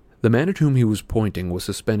 The man at whom he was pointing was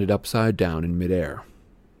suspended upside down in midair.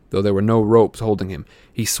 Though there were no ropes holding him,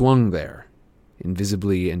 he swung there,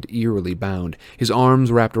 invisibly and eerily bound, his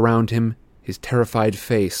arms wrapped around him, his terrified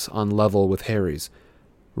face on level with Harry's,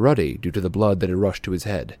 ruddy due to the blood that had rushed to his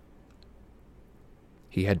head.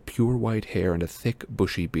 He had pure white hair and a thick,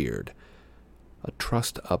 bushy beard, a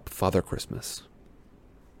trussed-up Father Christmas.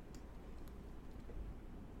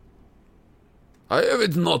 I have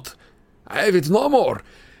it not. I have it no more.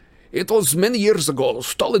 It was many years ago,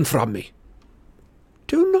 stolen from me.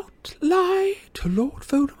 Do not lie to Lord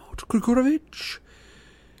Voldemort, Grigorovich.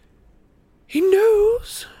 He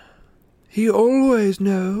knows. He always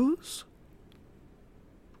knows.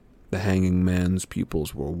 The hanging man's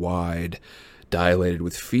pupils were wide, dilated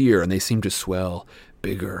with fear, and they seemed to swell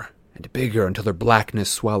bigger and bigger until their blackness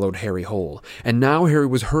swallowed Harry whole. And now Harry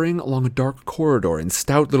was hurrying along a dark corridor in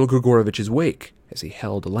stout little Grigorovich's wake as he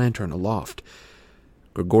held a lantern aloft.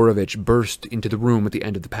 Grigorovich burst into the room at the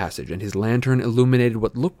end of the passage, and his lantern illuminated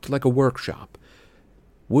what looked like a workshop.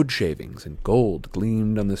 Wood shavings and gold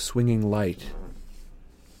gleamed on the swinging light.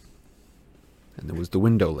 And there was the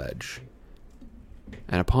window ledge.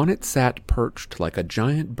 And upon it sat, perched like a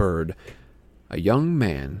giant bird, a young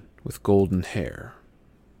man with golden hair.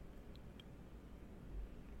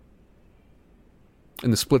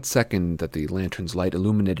 In the split second that the lantern's light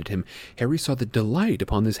illuminated him, Harry saw the delight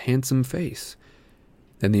upon this handsome face.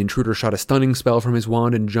 Then the intruder shot a stunning spell from his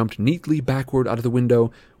wand and jumped neatly backward out of the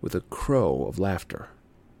window with a crow of laughter.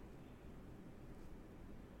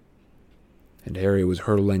 And Harry was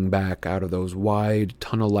hurtling back out of those wide,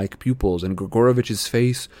 tunnel-like pupils, and Grigorovich's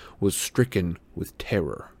face was stricken with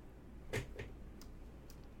terror.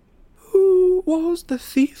 "Who was the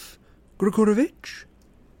thief, Grigorovich?"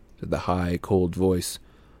 said the high, cold voice.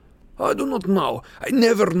 "I do not know. I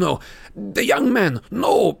never know. The young man.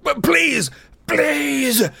 No, please,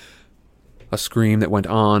 please!" A scream that went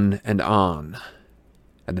on, and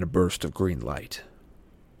then a burst of green light.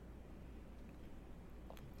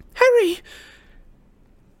 "Harry!"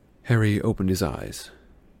 Harry opened his eyes,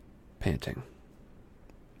 panting,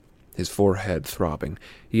 his forehead throbbing.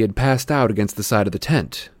 He had passed out against the side of the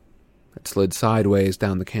tent that slid sideways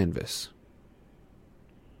down the canvas.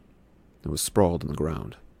 It was sprawled on the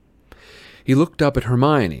ground. He looked up at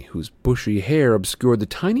Hermione, whose bushy hair obscured the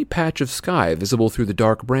tiny patch of sky visible through the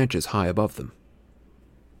dark branches high above them.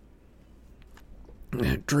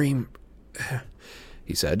 "Dream,"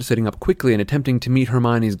 he said, sitting up quickly and attempting to meet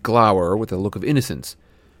Hermione's glower with a look of innocence.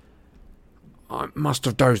 "I must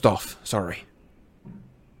have dozed off. Sorry."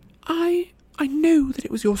 I know that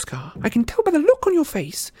it was your scar. I can tell by the look on your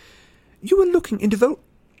face. You were looking into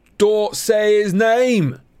 "Don't say his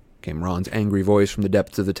name!" came Ron's angry voice from the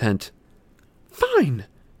depths of the tent. "Fine,"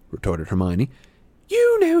 retorted Hermione.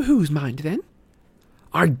 "You know whose mind, then?"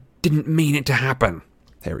 "I didn't mean it to happen,"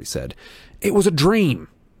 Harry said. "It was a dream.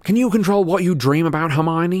 Can you control what you dream about,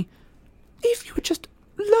 Hermione?" "If you had just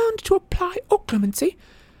learned to apply occlumency."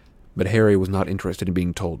 But Harry was not interested in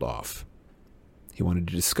being told off. He wanted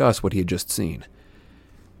to discuss what he had just seen.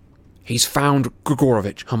 "He's found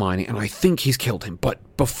Grigorovich, Hermione, and I think he's killed him. But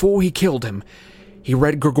before he killed him, he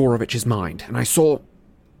read Grigorovich's mind, and I saw—"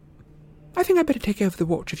 "I think I'd better take over the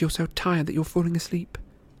watch if you're so tired that you're falling asleep,"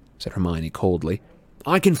 said Hermione coldly.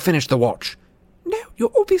 "I can finish the watch." "No,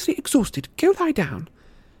 you're obviously exhausted. Go lie down."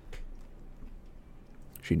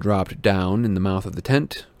 She dropped down in the mouth of the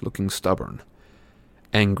tent, looking stubborn.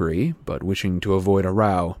 Angry, but wishing to avoid a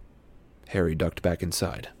row, Harry ducked back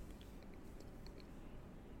inside.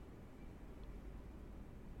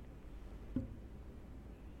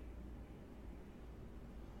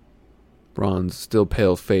 Ron's still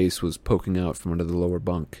pale face was poking out from under the lower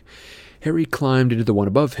bunk. Harry climbed into the one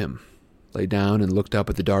above him, lay down and looked up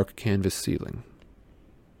at the dark canvas ceiling.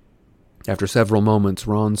 After several moments,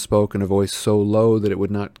 Ron spoke in a voice so low that it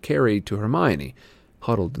would not carry to Hermione,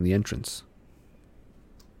 huddled in the entrance.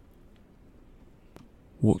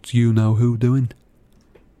 "What's you know who doing?"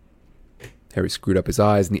 Harry screwed up his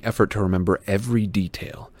eyes in the effort to remember every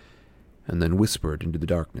detail, and then whispered into the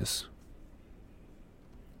darkness.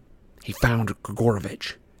 "He found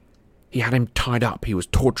Grigorovich. He had him tied up. He was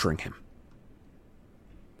torturing him."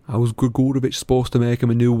 "How was Grigorovich supposed to make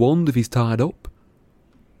him a new wand if he's tied up?"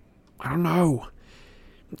 "I don't know.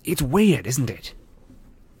 It's weird, isn't it?"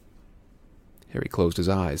 Harry closed his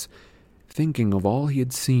eyes, thinking of all he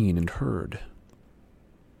had seen and heard.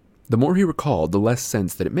 The more he recalled, the less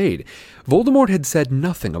sense that it made. Voldemort had said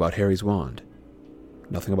nothing about Harry's wand.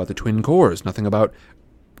 Nothing about the twin cores, nothing about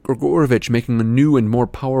Grigorovich making a new and more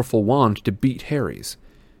powerful wand to beat Harry's.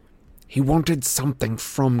 "He wanted something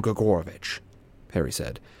from Grigorovich," Harry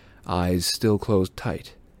said, eyes still closed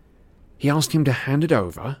tight. "He asked him to hand it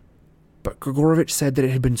over, but Grigorovich said that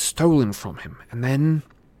it had been stolen from him, and then...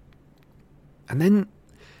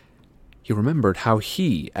 He remembered how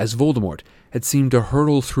he, as Voldemort, had seemed to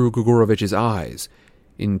hurtle through Grigorovich's eyes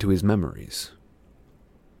into his memories.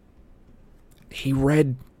 He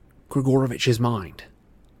read Grigorovich's mind.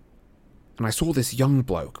 And I saw this young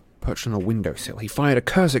bloke perched on a windowsill. He fired a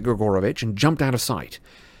curse at Grigorovich and jumped out of sight.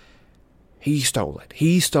 He stole it.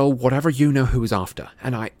 He stole whatever you know who was after.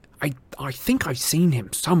 And I think I've seen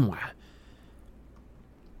him somewhere."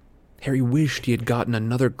 Harry wished he had gotten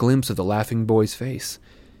another glimpse of the laughing boy's face.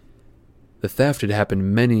 The theft had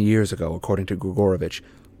happened many years ago, according to Grigorovich.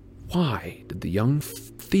 Why did the young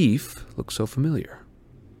thief look so familiar?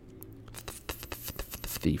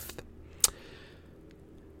 Thief.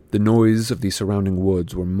 The noise of the surrounding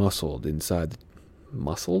woods were muffled inside.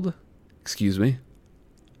 Muffled? Excuse me?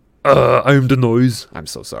 I'm the noise. I'm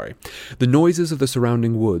so sorry. The noises of the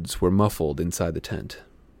surrounding woods were muffled inside the tent.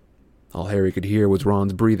 All Harry could hear was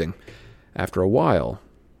Ron's breathing. After a while,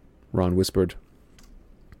 Ron whispered,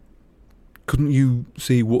 "Couldn't you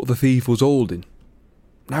see what the thief was holding?"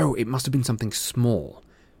 "No, it must have been something small."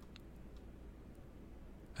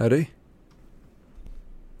 "Harry?"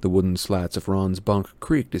 The wooden slats of Ron's bunk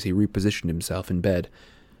creaked as he repositioned himself in bed.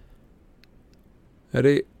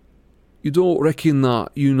 "Harry, you don't reckon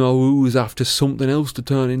that you know who's after something else to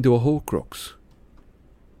turn into a Horcrux?"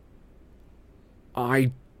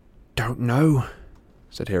 "I don't know,"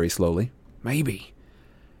 said Harry slowly. "Maybe.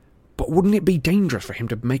 But wouldn't it be dangerous for him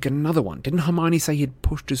to make another one? Didn't Hermione say he'd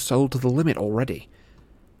pushed his soul to the limit already?"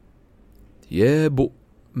 "Yeah, but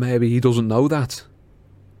maybe he doesn't know that."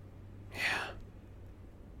 "Yeah,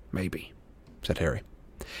 maybe," said Harry.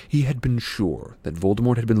 He had been sure that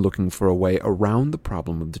Voldemort had been looking for a way around the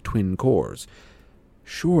problem of the twin cores.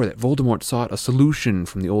 Sure that Voldemort sought a solution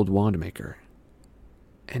from the old Wandmaker.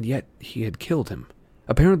 And yet he had killed him,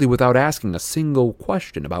 apparently without asking a single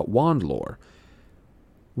question about wand lore.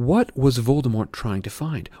 What was Voldemort trying to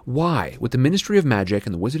find? Why, with the Ministry of Magic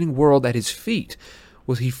and the Wizarding World at his feet,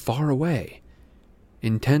 was he far away,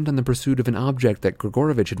 intent on the pursuit of an object that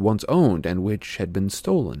Grigorovich had once owned and which had been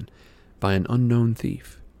stolen by an unknown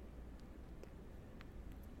thief?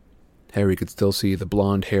 Harry could still see the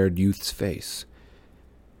blonde-haired youth's face.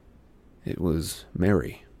 It was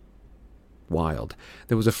merry, wild.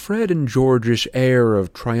 There was a Fred and George-ish air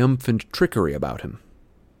of triumphant trickery about him.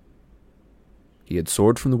 He had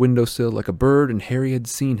soared from the windowsill like a bird, and Harry had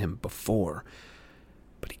seen him before,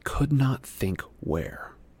 but he could not think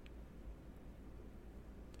where.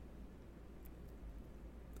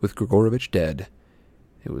 With Grigorovich dead,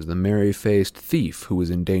 it was the merry-faced thief who was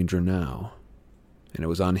in danger now, and it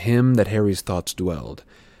was on him that Harry's thoughts dwelled,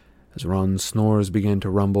 as Ron's snores began to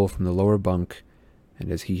rumble from the lower bunk,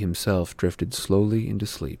 and as he himself drifted slowly into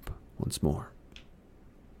sleep once more.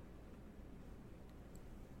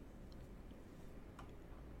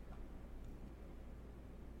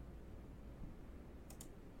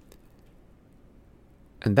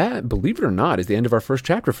 And that, believe it or not, is the end of our first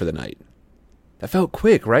chapter for the night. That felt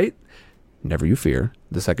quick, right? Never you fear.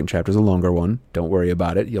 The second chapter is a longer one. Don't worry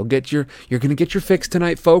about it. You're going to get your fix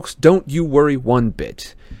tonight, folks. Don't you worry one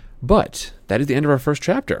bit. But that is the end of our first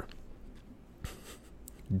chapter.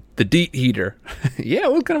 The Deet Heater. Yeah,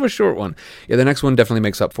 it was kind of a short one. Yeah, the next one definitely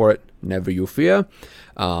makes up for it. Never you fear.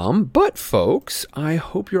 But folks, I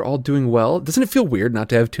hope you're all doing well. Doesn't it feel weird not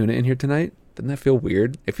to have Tuna in here tonight? Doesn't that feel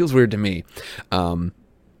weird? It feels weird to me.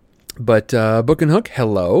 But Book and Hook,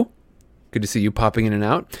 hello. Good to see you popping in and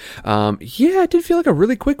out. Yeah, it did feel like a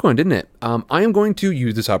really quick one, didn't it? I am going to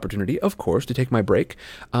use this opportunity, of course, to take my break.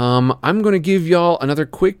 I'm going to give y'all another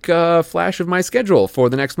quick flash of my schedule for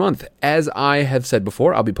the next month. As I have said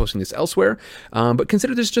before, I'll be posting this elsewhere, but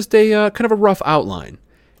consider this just a kind of a rough outline.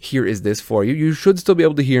 Here is this for you. You should still be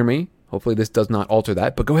able to hear me. Hopefully this does not alter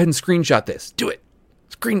that, but go ahead and screenshot this. Do it.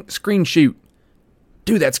 Screen shoot.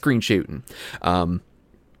 Do that screen shooting.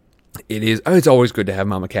 It's always good to have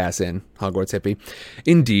Mama Cass in, Hogwarts Hippie.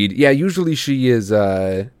 Indeed. Yeah, usually she's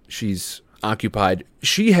occupied.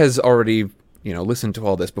 She has already, listened to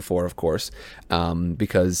all this before, of course,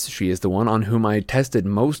 because she is the one on whom I tested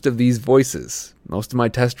most of these voices. Most of my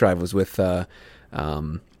test drive was with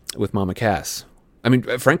Mama Cass. I mean,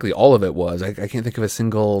 frankly, all of it was. I can't think of a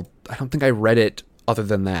single, I don't think I read it other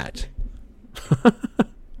than that.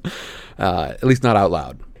 At least not out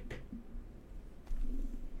loud.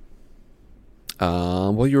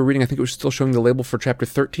 While you were reading, I think it was still showing the label for chapter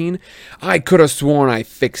 13. I could have sworn I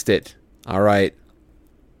fixed it. All right.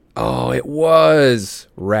 Oh, it was.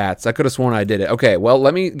 Rats. I could have sworn I did it. Okay, well,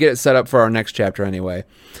 let me get it set up for our next chapter anyway,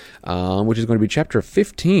 which is going to be chapter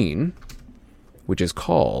 15, which is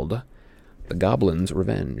called The Goblin's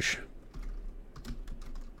Revenge.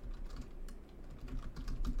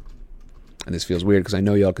 And this feels weird because I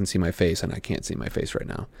know y'all can see my face, and I can't see my face right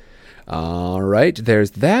now. All right, there's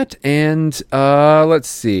that, and let's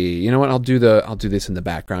see. You know what? I'll do this in the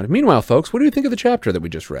background. Meanwhile, folks, what do you think of the chapter that we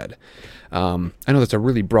just read? I know that's a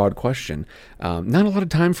really broad question. Not a lot of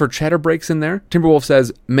time for chatter breaks in there. Timberwolf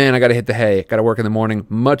says, "Man, I gotta hit the hay. Gotta work in the morning.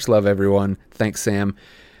 Much love, everyone. Thanks, Sam.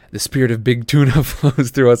 The spirit of Big Tuna flows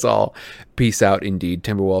through us all. Peace out, indeed.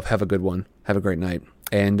 Timberwolf, have a good one. Have a great night."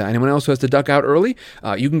 And anyone else who has to duck out early,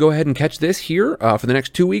 you can go ahead and catch this here for the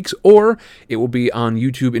next 2 weeks, or it will be on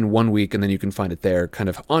YouTube in 1 week, and then you can find it there kind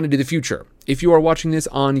of on into the future. If you are watching this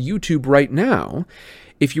on YouTube right now,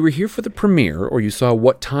 if you were here for the premiere, or you saw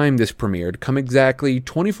what time this premiered, come exactly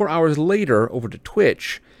 24 hours later over to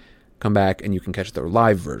Twitch, come back, and you can catch the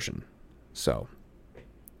live version. So,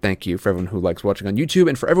 thank you for everyone who likes watching on YouTube,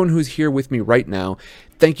 and for everyone who's here with me right now,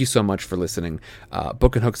 thank you so much for listening.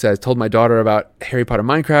 Book and Hook says, told my daughter about Harry Potter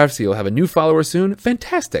Minecraft, so you'll have a new follower soon.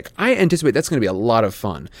 Fantastic. I anticipate that's going to be a lot of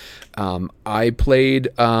fun. I played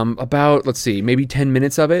about, maybe 10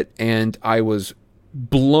 minutes of it, and I was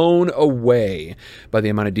blown away by the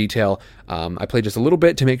amount of detail. I played just a little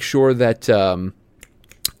bit to make sure that... it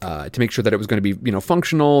was going to be,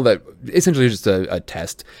 functional, that essentially just a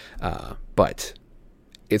test. But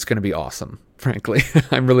it's going to be awesome, frankly.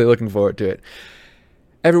 I'm really looking forward to it.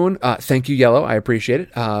 Everyone, thank you, Yellow. I appreciate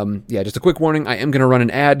it. Just a quick warning. I am going to run an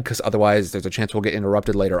ad because otherwise there's a chance we'll get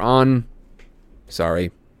interrupted later on.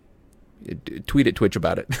 Sorry. Tweet at Twitch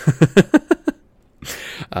about it.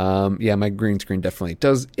 My green screen definitely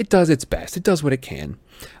does its best. It does what it can.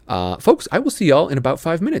 Folks, I will see y'all in about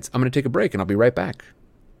 5 minutes. I'm going to take a break and I'll be right back.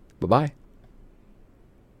 Bye-bye.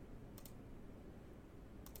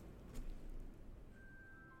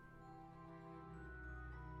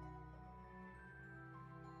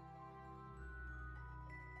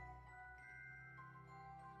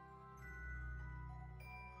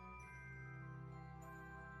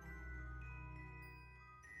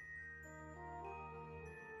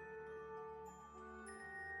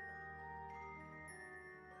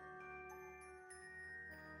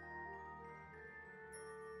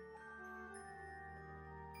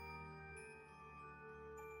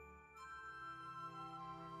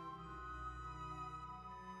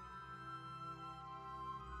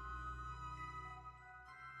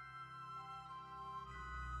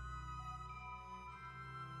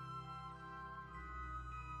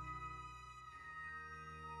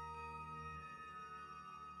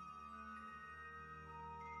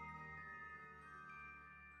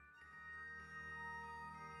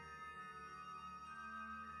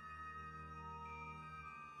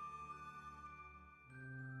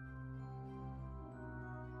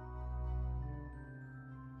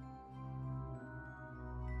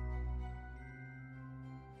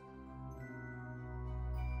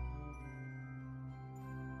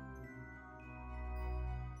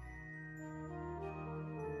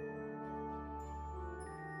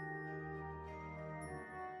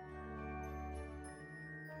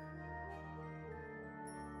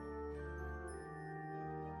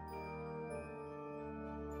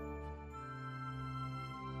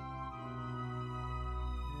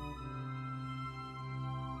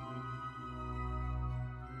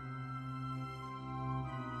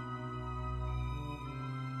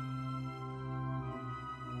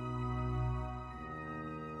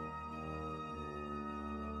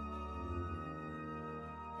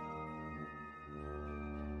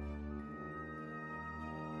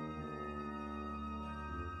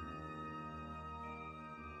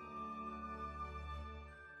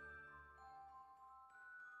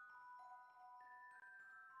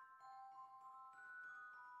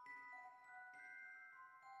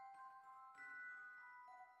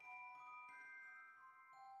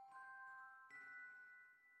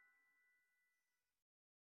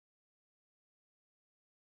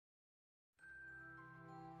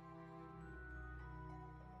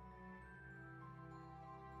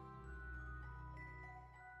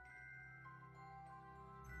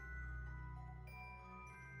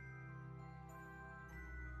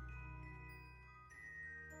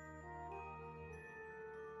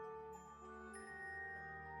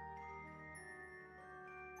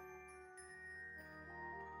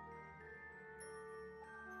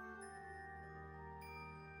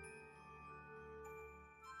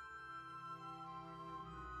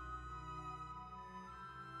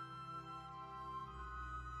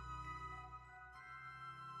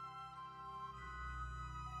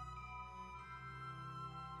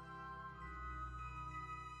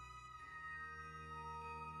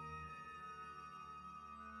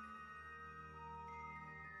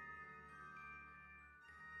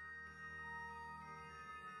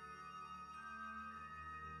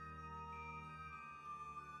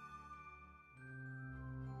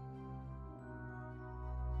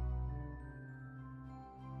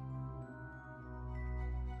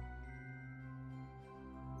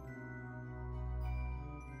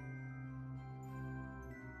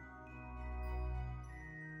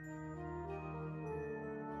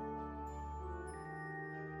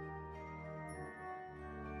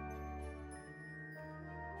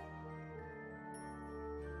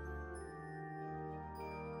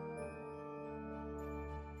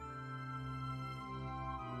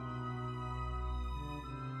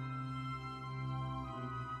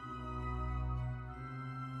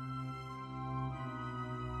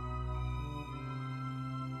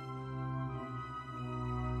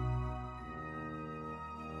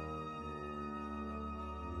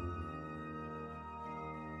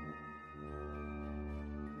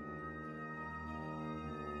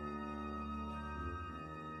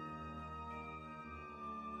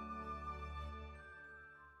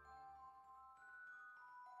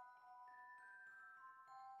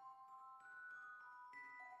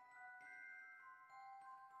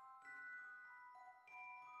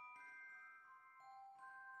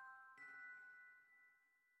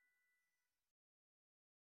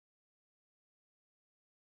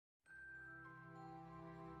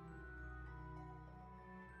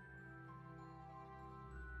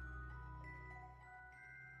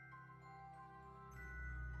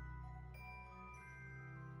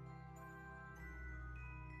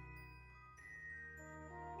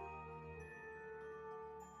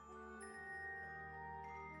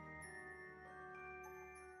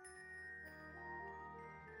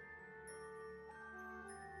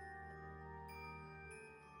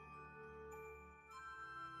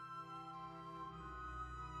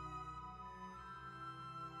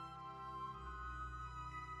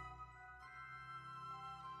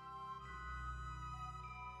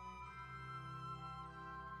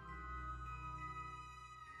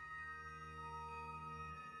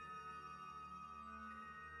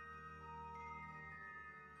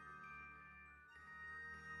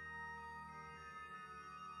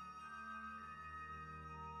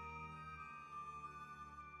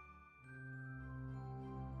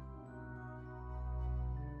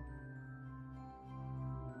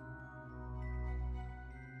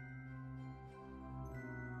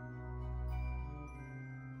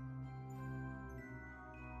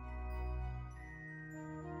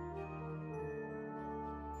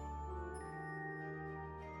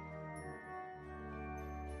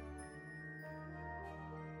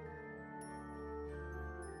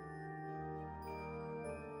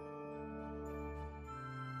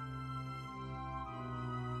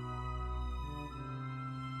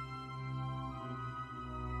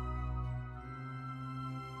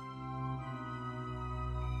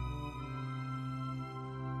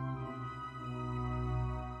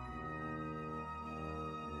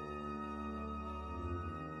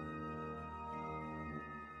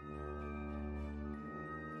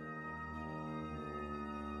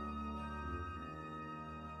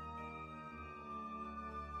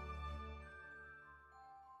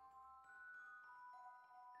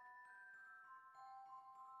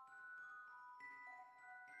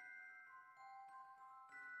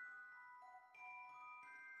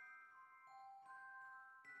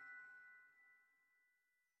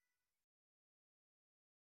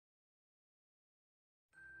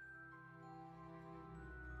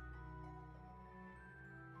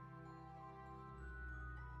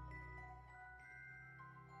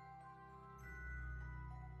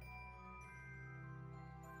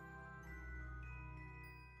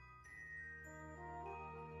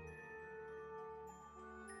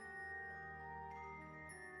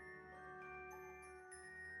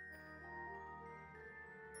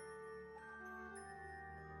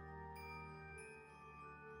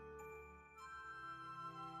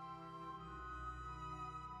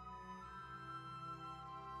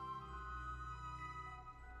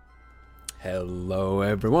 Hello,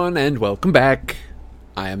 everyone, and welcome back.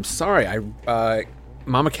 I am sorry.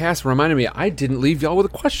 Mama Cass reminded me I didn't leave y'all with a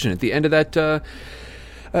question at the end of that, or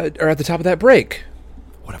at the top of that break.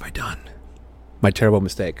 What have I done? My terrible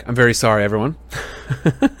mistake. I'm very sorry, everyone.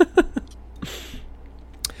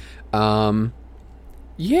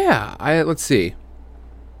 Yeah. Let's see.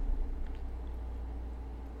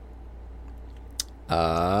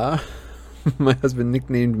 My husband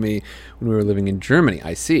nicknamed me when we were living in Germany.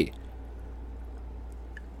 I see.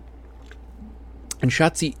 And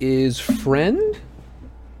Shotzi is friend,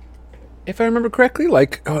 if I remember correctly,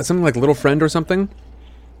 like something like little friend or something.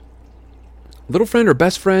 Little friend or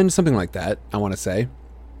best friend, something like that. I want to say.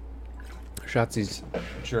 Shotzi's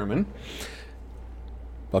German.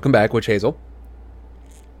 Welcome back, Witch Hazel.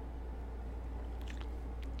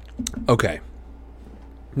 Okay.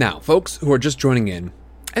 Now, folks who are just joining in,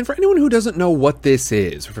 and for anyone who doesn't know what this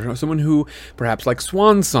is, for someone who perhaps likes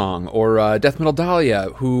Swan Song or Death Metal Dahlia,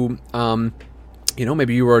 who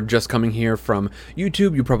maybe you are just coming here from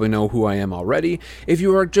YouTube. You probably know who I am already. If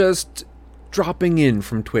you are just dropping in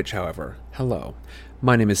from Twitch, however, hello.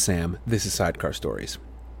 My name is Sam. This is Sidecar Stories.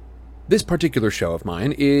 This particular show of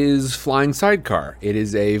mine is Flying Sidecar. It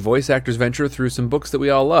is a voice actor's venture through some books that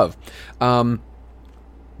we all love.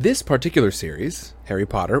 This particular series, Harry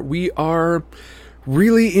Potter, we are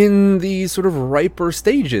really in the sort of riper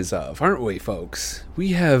stages of, aren't we, folks? We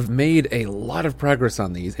have made a lot of progress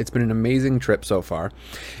on these. It's been an amazing trip so far,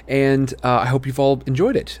 and I hope you've all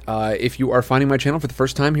enjoyed it. If you are finding my channel for the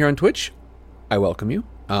first time here on Twitch, I welcome you.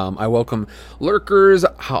 I welcome lurkers,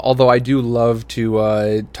 although I do love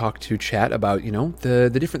to talk to chat about,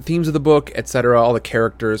 the different themes of the book, etc., all the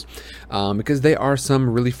characters, because they are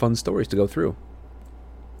some really fun stories to go through.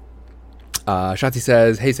 Shotzi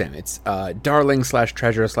says, hey Sam, it's darling /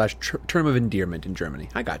 treasure / term of endearment in Germany.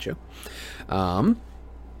 I got you.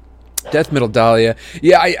 Death Metal Dahlia.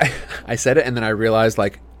 Yeah, I said it and then I realized,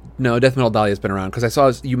 no, Death Metal Dahlia has been around because I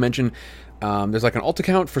saw you mention there's an alt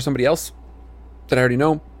account for somebody else that I already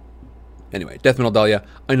know. Anyway, Death Metal Dahlia,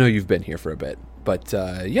 I know you've been here for a bit. But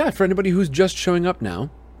for anybody who's just showing up now,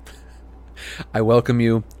 I welcome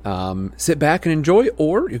you. Sit back and enjoy,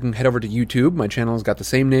 or you can head over to YouTube. My channel has got the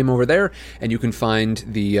same name over there, and you can find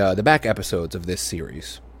the back episodes of this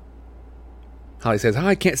series. Holly says, hi,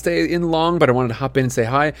 I can't stay in long, but I wanted to hop in and say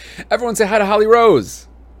hi. Everyone say hi to Holly Rose.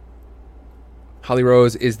 Holly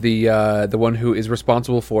Rose is the one who is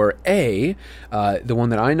responsible for the one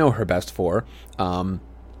that I know her best for,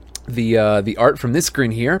 the art from this screen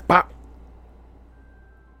here. Pop.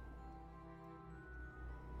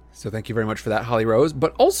 So thank you very much for that, Holly Rose.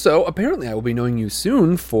 But also, apparently, I will be knowing you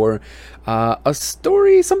soon for a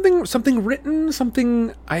story, something written,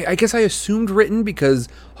 something. I guess I assumed written because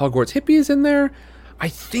Hogwarts Hippie is in there. I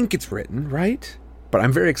think it's written, right? But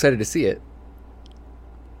I'm very excited to see it.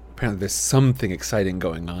 Apparently, there's something exciting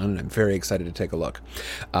going on, and I'm very excited to take a look.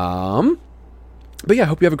 But yeah, I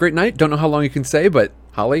hope you have a great night. Don't know how long you can stay, but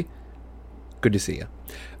Holly, good to see you.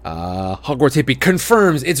 Hogwarts Hippie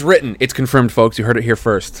confirms it's written. It's confirmed, folks. You heard it here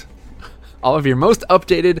first. All of your most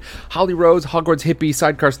updated Holly Rose, Hogwarts Hippie,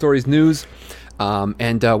 Sidecar Stories news.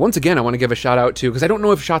 And once again, I want to give a shout out to, because I don't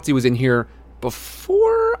know if Shotzi was in here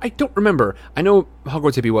before. I don't remember. I know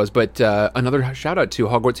Hogwarts Hippie was, but another shout out to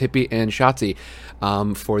Hogwarts Hippie and Shotzi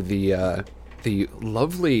for the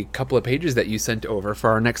lovely couple of pages that you sent over for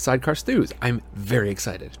our next Sidecar Stews. I'm very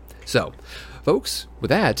excited. So, folks, with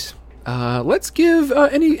that, let's give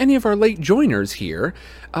any of our late joiners here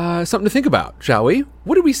something to think about, shall we?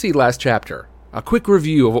 What did we see last chapter? A quick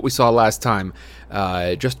review of what we saw last time,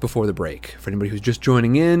 just before the break. For anybody who's just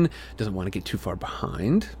joining in, doesn't want to get too far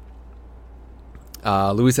behind.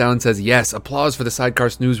 Louis Allen says, yes, applause for the Sidecar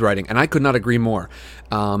Snooze writing, and I could not agree more.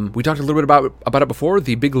 We talked a little bit about it before.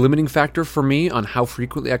 The big limiting factor for me on how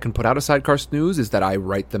frequently I can put out a Sidecar Snooze is that I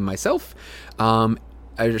write them myself.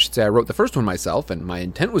 I should say I wrote the first one myself, and my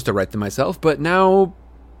intent was to write them myself, but now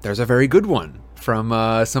there's a very good one from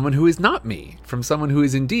someone who is not me, from someone who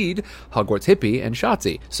is indeed Hogwarts Hippie and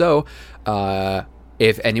Shotzi. So,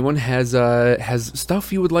 if anyone has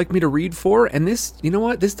stuff you would like me to read for, and this, you know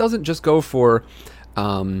what, this doesn't just go for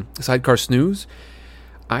Sidecar Snooze.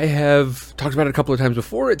 I have talked about it a couple of times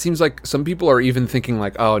before. It seems like some people are even thinking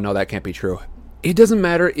like, oh, no, that can't be true. It doesn't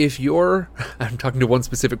matter if you're, I'm talking to one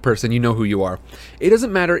specific person, you know who you are. It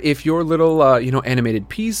doesn't matter if your little, animated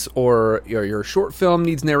piece or your short film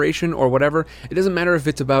needs narration or whatever. It doesn't matter if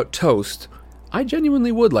it's about toast. I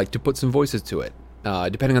genuinely would like to put some voices to it.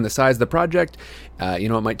 Depending on the size of the project, it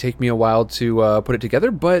might take me a while to put it together,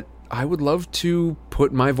 but I would love to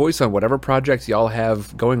put my voice on whatever projects y'all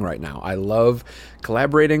have going right now. I love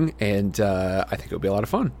collaborating, and I think it would be a lot of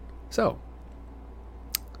fun. So,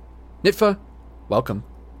 Nitfa, welcome.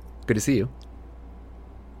 Good to see you.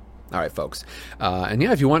 All right, folks. And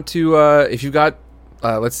yeah, if you want to, if you've got,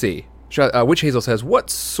 let's see. Witch Hazel says, what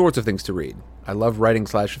sorts of things to read? I love writing /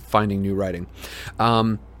 finding new writing.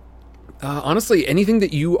 Honestly, anything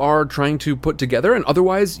that you are trying to put together, and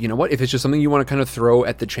otherwise, you know what, if it's just something you want to kind of throw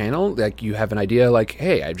at the channel, like you have an idea like,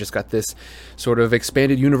 hey, I've just got this sort of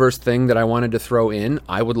expanded universe thing that I wanted to throw in,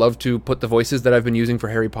 I would love to put the voices that I've been using for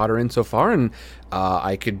Harry Potter in so far, and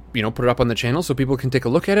I could, put it up on the channel so people can take a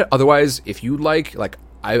look at it. Otherwise, if you'd like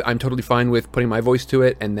I'm totally fine with putting my voice to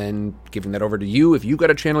it and then giving that over to you. If you've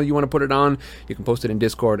got a channel you want to put it on, you can post it in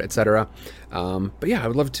Discord, etc. But yeah, I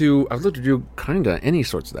would love to do kind of any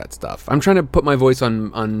sorts of that stuff. I'm trying to put my voice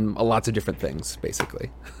on lots of different things,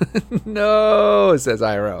 basically. No, says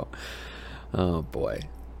Iro. Oh boy.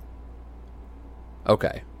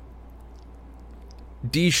 Okay.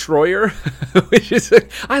 D. Schroyer, which is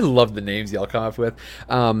I love the names y'all come up with.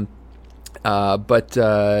 But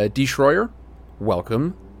D. Schroyer,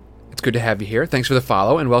 welcome. It's good to have you here. Thanks for the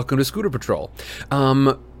follow, and welcome to Scooter Patrol.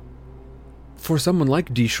 For someone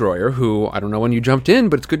like D. Schroyer, who, I don't know when you jumped in,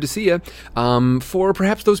 but it's good to see you, for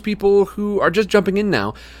perhaps those people who are just jumping in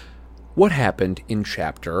now, what happened in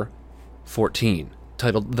Chapter 14,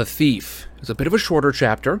 titled The Thief? It's a bit of a shorter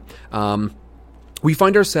chapter. We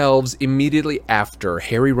find ourselves immediately after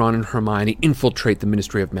Harry, Ron, and Hermione infiltrate the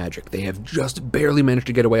Ministry of Magic. They have just barely managed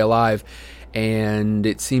to get away alive, and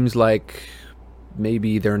it seems like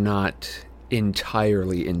maybe they're not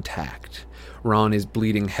entirely intact. Ron is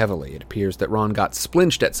bleeding heavily. It appears that Ron got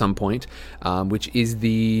splinched at some point, which is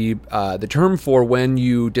the term for when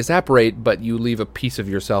you disapparate, but you leave a piece of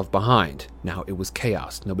yourself behind. Now, it was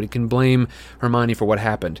chaos. Nobody can blame Hermione for what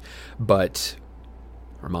happened, but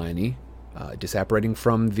Hermione, disapparating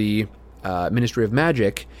from the Ministry of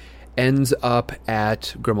Magic, ends up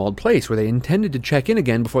at Grimmauld Place, where they intended to check in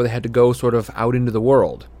again before they had to go sort of out into the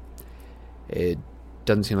world. It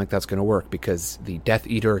doesn't seem like that's going to work, because the Death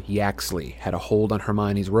Eater Yaxley had a hold on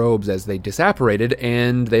Hermione's robes as they disapparated,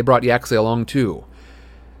 and they brought Yaxley along too.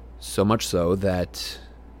 So much so that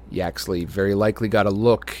Yaxley very likely got a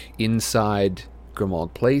look inside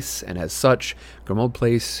Grimmauld Place, and as such, Grimmauld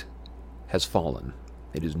Place has fallen.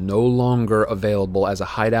 It is no longer available as a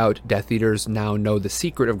hideout. Death Eaters now know the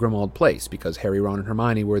secret of Grimmauld Place, because Harry, Ron, and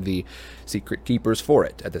Hermione were the secret keepers for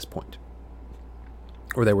it at this point.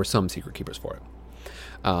 Or there were some secret keepers for it.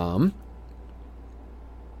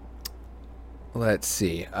 Let's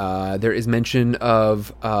see. There is mention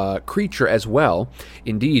of Creature as well.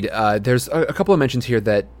 Indeed, there's a couple of mentions here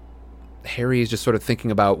that Harry is just sort of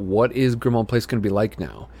thinking about what is Grimmauld Place going to be like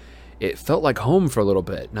now. It felt like home for a little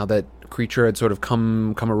bit, now that Creature had sort of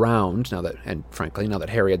come around, and frankly, now that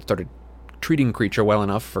Harry had started treating Creature well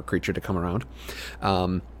enough for Creature to come around.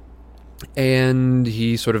 And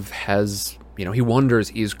he sort of has, he wonders,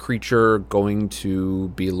 is Creature going to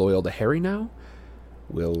be loyal to Harry now?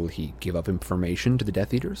 Will he give up information to the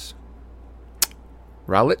Death Eaters?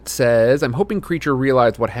 Rowlett says, I'm hoping Creature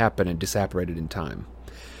realized what happened and disapparated in time.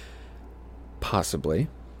 Possibly.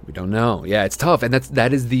 We don't know. Yeah, it's tough, and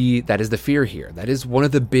that is the fear here. That is one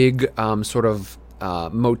of the big motifs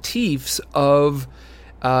of,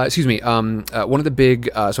 one of the big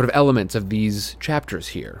sort of elements of these chapters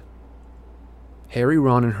here. Harry,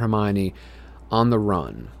 Ron, and Hermione on the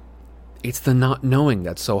run. It's the not knowing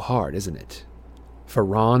that's so hard, isn't it? For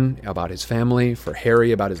Ron, about his family. For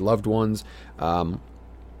Harry, about his loved ones.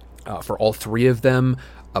 For all three of them,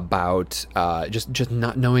 about just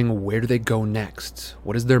not knowing where do they go next.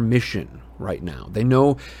 What is their mission right now? They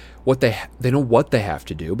know what they have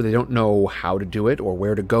to do, but they don't know how to do it or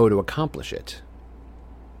where to go to accomplish it.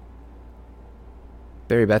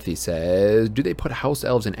 Barry Bethy says, do they put house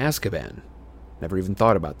elves in Azkaban? Never even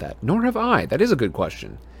thought about that. Nor have I. That is a good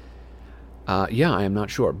question. Yeah, I am not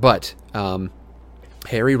sure. But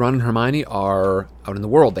Harry, Ron, and Hermione are out in the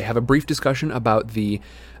world. They have a brief discussion about the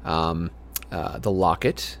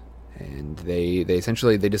locket, and they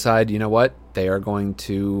essentially decide, you know what, they are going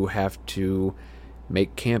to have to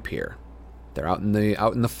make camp here. They're out in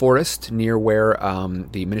the forest near where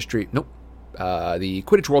the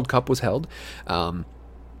Quidditch World Cup was held,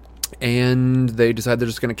 and they decide they're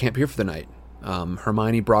just going to camp here for the night.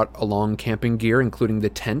 Hermione brought along camping gear, including the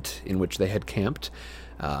tent in which they had camped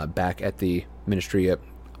back at the Ministry.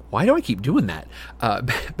 Why do I keep doing that?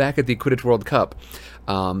 Back at the Quidditch World Cup.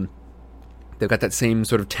 They've got that same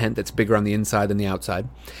sort of tent that's bigger on the inside than the outside.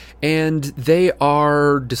 And they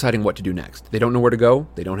are deciding what to do next. They don't know where to go,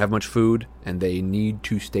 they don't have much food, and they need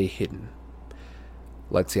to stay hidden.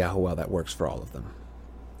 Let's see how well that works for all of them.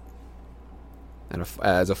 And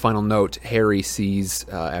as a final note, Harry sees,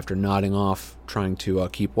 after nodding off, trying to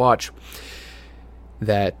keep watch,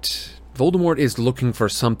 that Voldemort is looking for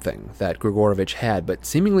something that Grigorovich had, but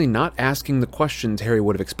seemingly not asking the questions Harry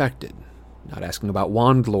would have expected. Not asking about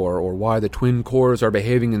wand lore or why the twin cores are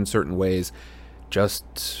behaving in certain ways,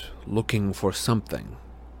 just looking for something.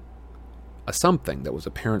 A something that was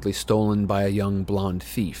apparently stolen by a young blonde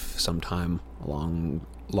thief sometime long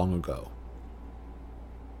ago.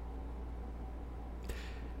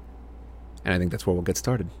 And I think that's where we'll get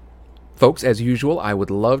started. Folks, as usual, I would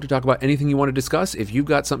love to talk about anything you want to discuss. If you've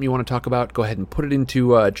got something you want to talk about, go ahead and put it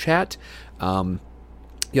into chat.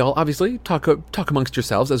 Y'all obviously talk amongst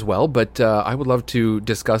yourselves as well, but I would love to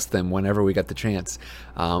discuss them whenever we get the chance.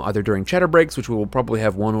 Either during chatter breaks, which we will probably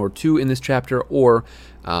have 1 or 2 in this chapter, or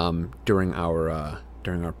during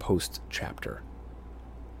our post chapter.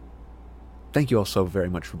 Thank you all so very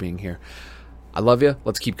much for being here. I love you.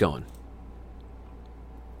 Let's keep going.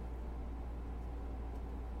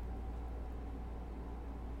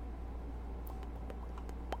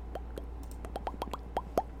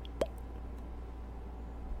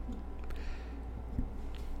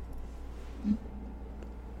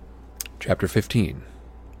 Chapter 15,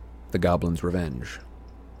 The Goblin's Revenge.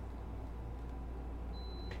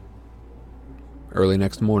 Early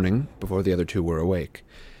next morning, before the other two were awake,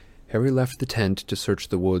 Harry left the tent to search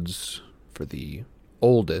the woods for the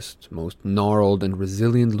oldest, most gnarled and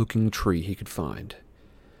resilient-looking tree he could find.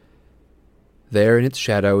 There in its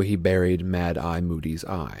shadow he buried Mad-Eye Moody's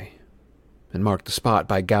eye, and marked the spot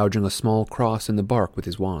by gouging a small cross in the bark with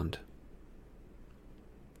his wand.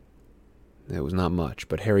 It was not much,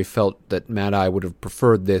 but Harry felt that Mad-Eye would have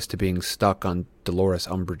preferred this to being stuck on Dolores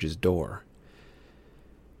Umbridge's door.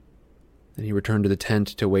 Then he returned to the tent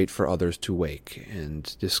to wait for others to wake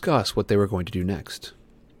and discuss what they were going to do next.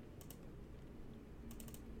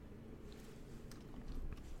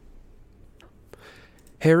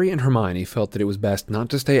 Harry and Hermione felt that it was best not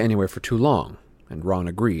to stay anywhere for too long, and Ron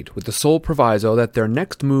agreed, with the sole proviso that their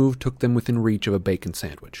next move took them within reach of a bacon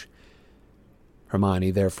sandwich.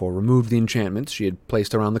 Hermione therefore removed the enchantments she had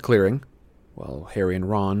placed around the clearing, while Harry and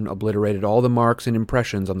Ron obliterated all the marks and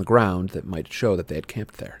impressions on the ground that might show that they had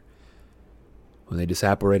camped there, when they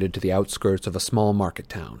disapparated to the outskirts of a small market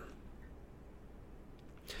town.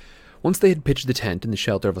 Once they had pitched the tent in the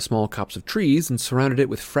shelter of a small copse of trees and surrounded it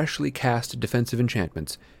with freshly cast defensive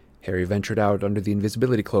enchantments, Harry ventured out under the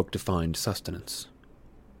invisibility cloak to find sustenance.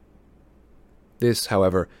 This,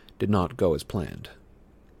 however, did not go as planned.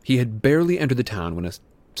 He had barely entered the town when a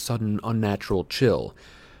sudden unnatural chill,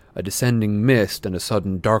 a descending mist, and a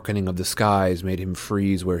sudden darkening of the skies made him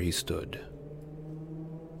freeze where he stood.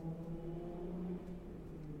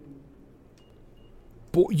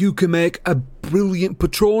 "But you can make a brilliant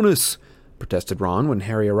Patronus," protested Ron when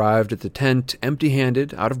Harry arrived at the tent,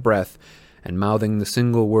 empty-handed, out of breath, and mouthing the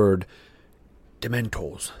single word,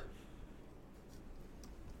 "Dementors."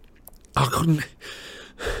 "I couldn't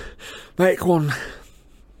make one."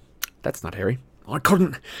 "That's not Harry." "I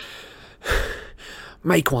couldn't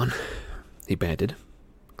make one," he panted,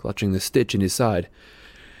 clutching the stitch in his side.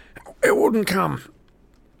 "It wouldn't come."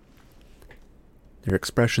 Their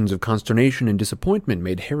expressions of consternation and disappointment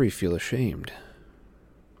made Harry feel ashamed.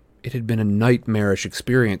 It had been a nightmarish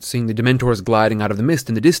experience seeing the Dementors gliding out of the mist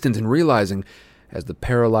in the distance and realizing, as the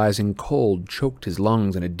paralyzing cold choked his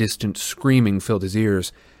lungs and a distant screaming filled his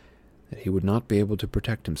ears, that he would not be able to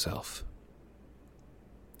protect himself.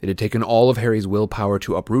 It had taken all of Harry's willpower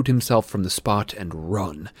to uproot himself from the spot and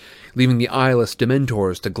run, leaving the eyeless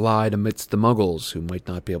Dementors to glide amidst the Muggles, who might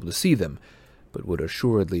not be able to see them, but would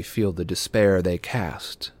assuredly feel the despair they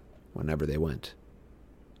cast whenever they went.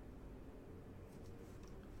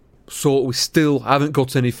 "So we still haven't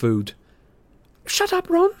got any food." "Shut up,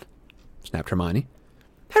 Ron," snapped Hermione.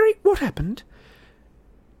 "Harry, what happened?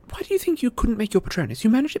 Why do you think you couldn't make your Patronus? You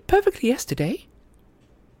managed it perfectly yesterday."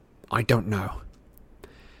 "I don't know."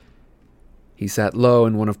 He sat low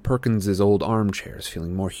in one of Perkins's old armchairs,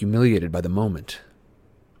 feeling more humiliated by the moment.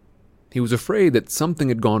 He was afraid that something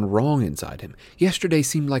had gone wrong inside him. Yesterday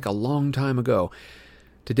seemed like a long time ago.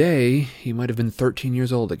 Today, he might have been 13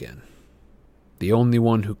 years old again. The only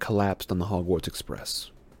one who collapsed on the Hogwarts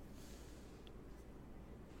Express.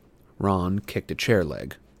 Ron kicked a chair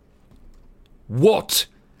leg. "What?"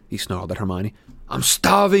 he snarled at Hermione. "I'm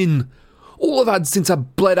starving. All I've had since I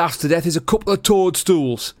bled ass to death is a couple of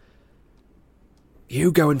toadstools."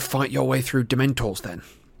 "You go and fight your way through Dementors, then,"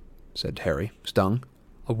 said Harry, stung.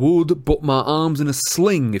 "I would, but my arm's in a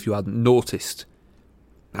sling, if you hadn't noticed."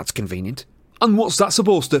 "That's convenient." "And what's that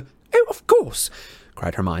supposed to—" "Oh, of course,"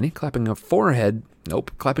 cried Hermione, clapping a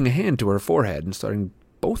hand to her forehead and starting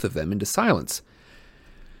both of them into silence.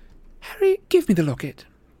 Harry, give me the locket.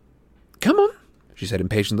 Come on, she said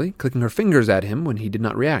impatiently, clicking her fingers at him when he did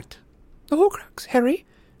not react. The Horcrux, Harry.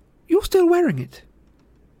 You're still wearing it.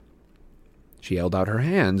 She held out her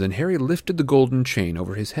hands, and Harry lifted the golden chain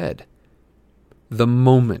over his head. The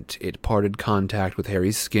moment it parted contact with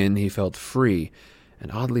Harry's skin, he felt free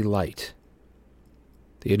and oddly light.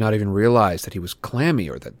 He had not even realized that he was clammy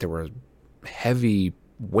or that there were heavy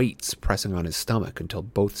weights pressing on his stomach until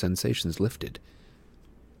both sensations lifted.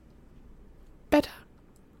 Better?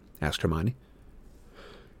 Asked Hermione.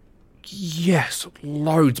 Yes,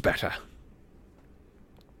 loads better.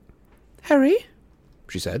 Harry?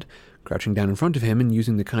 She said, crouching down in front of him and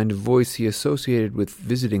using the kind of voice he associated with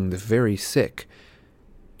visiting the very sick.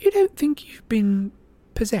 You don't think you've been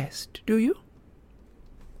possessed, do you?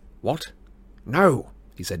 What? No,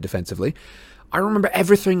 he said defensively. I remember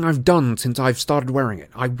everything I've done since I've started wearing it.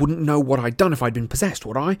 I wouldn't know what I'd done if I'd been possessed,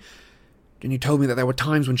 would I? Then you told me that there were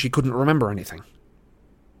times when she couldn't remember anything.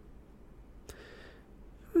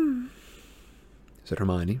 Said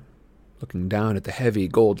Hermione, looking down at the heavy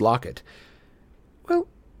gold locket. Well,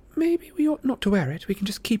 maybe we ought not to wear it. We can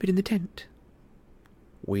just keep it in the tent.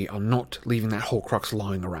 We are not leaving that Horcrux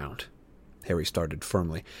lying around, Harry started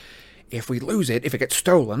firmly. If we lose it, if it gets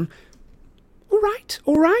stolen...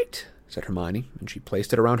 All right, said Hermione, and she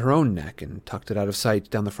placed it around her own neck and tucked it out of sight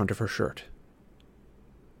down the front of her shirt.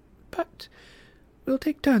 But we'll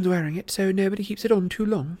take turns wearing it so nobody keeps it on too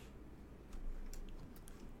long.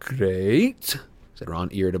 Great, said Ron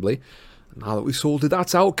irritably. Now that we've sorted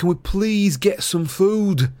that out, can we please get some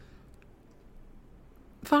food?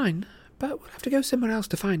 Fine, but we'll have to go somewhere else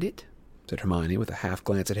to find it, said Hermione with a half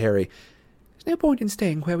glance at Harry. There's no point in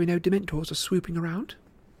staying where we know Dementors are swooping around.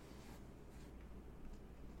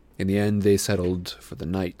 In the end, they settled for the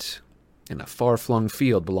night in a far-flung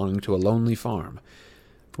field belonging to a lonely farm,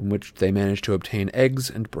 from which they managed to obtain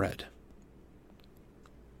eggs and bread.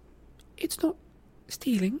 It's not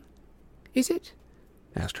stealing, is it?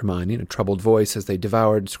 Asked Hermione in a troubled voice as they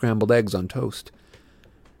devoured scrambled eggs on toast.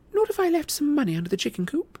 Not if I left some money under the chicken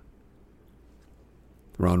coop.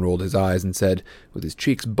 Ron rolled his eyes and said, with his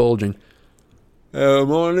cheeks bulging,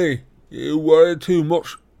 Hermione, you worry too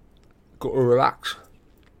much. Got to relax.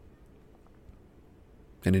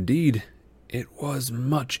 And indeed, it was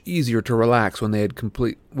much easier to relax when they had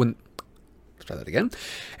Let's try that again.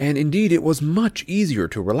 And indeed, it was much easier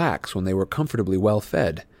to relax when they were comfortably well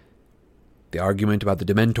fed. The argument about the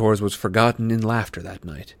Dementors was forgotten in laughter that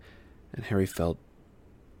night, and Harry felt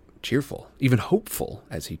cheerful, even hopeful,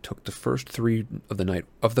 as he took the first three of the night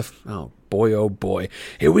of the... Oh boy,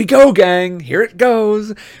 here we go, gang! Here it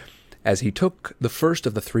goes! As he took the first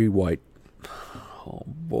of the three white... Oh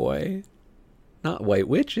boy... Not white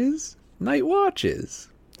witches, night watches.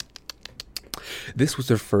 This was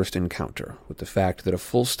their first encounter with the fact that a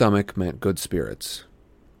full stomach meant good spirits.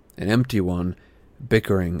 An empty one,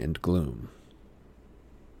 bickering and gloom.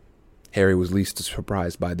 Harry was least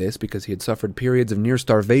surprised by this because he had suffered periods of near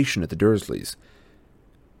starvation at the Dursleys.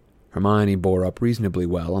 Hermione bore up reasonably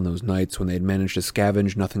well on those nights when they had managed to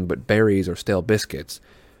scavenge nothing but berries or stale biscuits.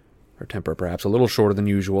 Her temper perhaps a little shorter than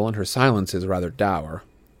usual, and her silences rather dour.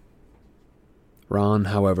 Ron,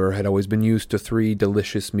 however, had always been used to 3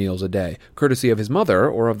 delicious meals a day, courtesy of his mother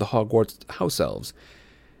or of the Hogwarts house elves,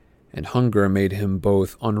 and hunger made him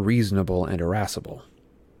both unreasonable and irascible.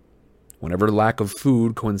 Whenever lack of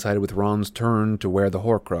food coincided with Ron's turn to wear the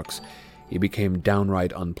Horcrux, he became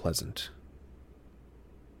downright unpleasant.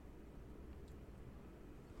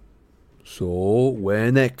 So,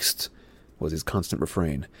 where next? Was his constant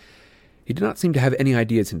refrain. He did not seem to have any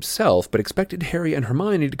ideas himself, but expected Harry and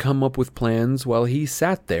Hermione to come up with plans while he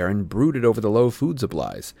sat there and brooded over the low food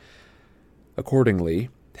supplies. Accordingly,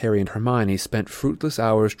 Harry and Hermione spent fruitless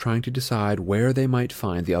hours trying to decide where they might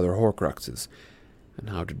find the other Horcruxes,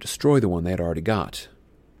 and how to destroy the one they had already got.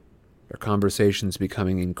 Their conversations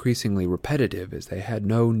becoming increasingly repetitive as they had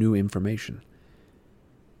no new information.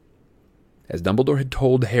 As Dumbledore had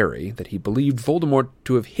told Harry that he believed Voldemort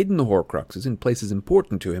to have hidden the Horcruxes in places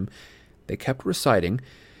important to him, they kept reciting,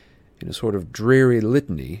 in a sort of dreary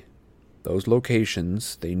litany, those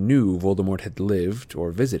locations they knew Voldemort had lived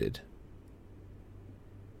or visited.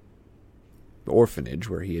 The orphanage,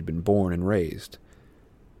 where he had been born and raised.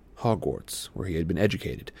 Hogwarts, where he had been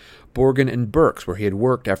educated. Borgin and Berks, where he had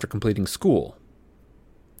worked after completing school.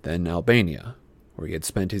 Then Albania, where he had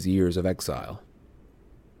spent his years of exile.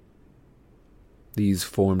 These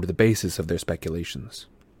formed the basis of their speculations.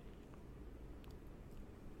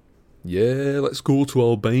 Yeah, let's go to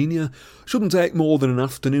Albania. Shouldn't take more than an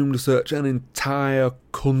afternoon to search an entire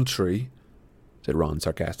country, said Ron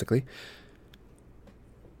sarcastically.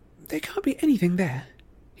 There can't be anything there,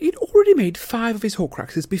 He'd already made 5 of his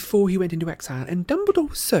Horcruxes before he went into exile, and Dumbledore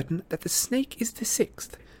was certain that the snake is the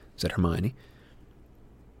 6th, said Hermione.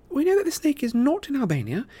 We know that the snake is not in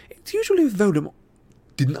Albania. It's usually with Voldemort.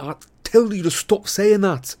 Didn't I tell you to stop saying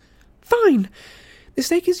that? Fine. The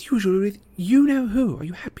snake is usually with you-know-who. Are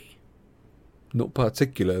you happy? Not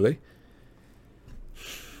particularly.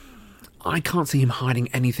 I can't see him hiding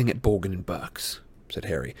anything at Borgin and Burke's, said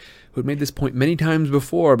Harry, who had made this point many times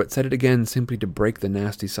before, but said it again simply to break the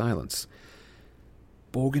nasty silence.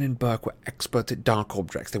 Borgin and Burke were experts at dark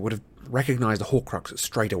objects. They would have recognized the Horcrux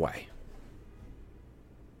straight away.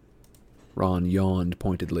 Ron yawned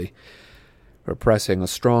pointedly. Repressing a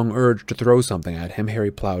strong urge to throw something at him,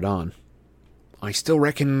 Harry plowed on. I still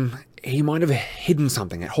reckon he might have hidden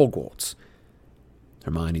something at Hogwarts.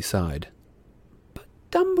 Hermione sighed. But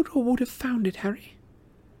Dumbledore would have found it, Harry.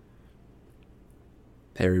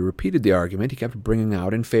 Harry repeated the argument he kept bringing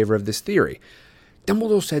out in favor of this theory.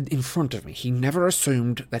 Dumbledore said in front of me he never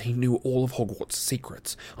assumed that he knew all of Hogwarts'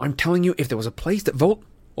 secrets. I'm telling you, if there was a place that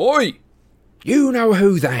Oi! You know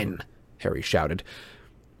who, then? Harry shouted,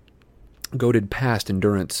 goaded past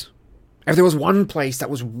endurance. If there was one place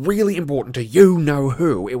that was really important to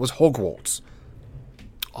you-know-who, it was Hogwarts.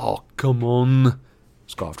 Oh, come on,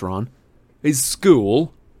 scoffed Ron. His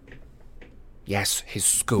school? Yes, his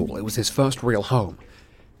school. It was his first real home.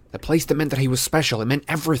 The place that meant that he was special. It meant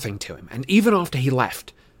everything to him, and even after he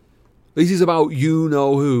left. This is about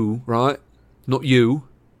you-know-who, right? Not you,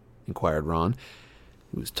 inquired Ron,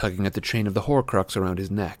 who was tugging at the chain of the Horcrux around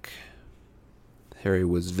his neck. Harry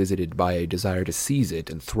was visited by a desire to seize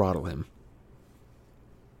it and throttle him.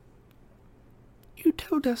 You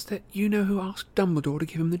told us that you-know-who asked Dumbledore to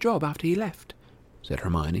give him the job after he left, said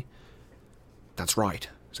Hermione. That's right,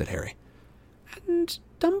 said Harry. And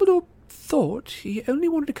Dumbledore thought he only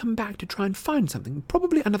wanted to come back to try and find something,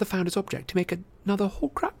 probably another Founder's object, to make another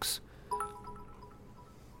Horcrux?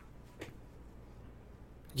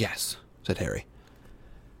 Yes, said Harry.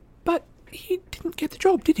 But he didn't get the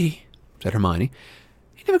job, did he? Said Hermione.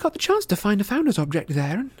 He never got the chance to find a Founder's object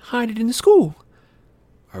there and hide it in the school.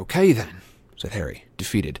 Okay, then, said Harry,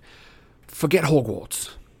 defeated. Forget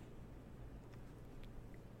Hogwarts.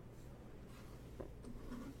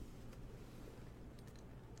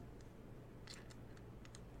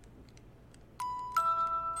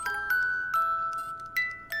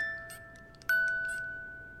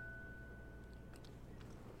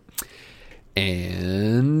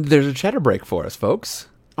 And there's a chatter break for us, folks.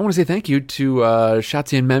 I want to say thank you to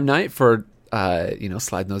Shotzi and Memnite for,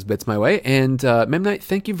 sliding those bits my way. And Memnite,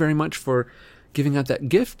 thank you very much for giving out that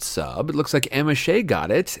gift sub. It looks like Emma Shea got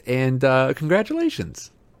it. And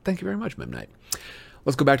congratulations. Thank you very much, Memnite.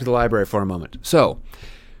 Let's go back to the library for a moment. So,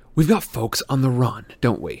 we've got folks on the run,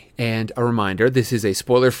 don't we? And a reminder, this is a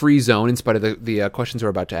spoiler-free zone in spite of the questions we're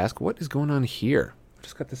about to ask. What is going on here? I've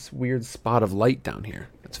just got this weird spot of light down here.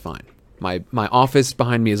 That's fine. My office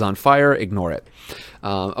behind me is on fire. Ignore it.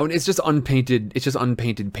 And it's just unpainted. It's just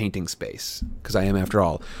unpainted painting space because I am, after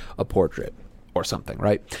all, a portrait or something,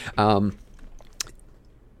 right?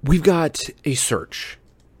 We've got a search,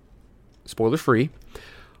 spoiler free.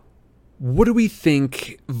 What do we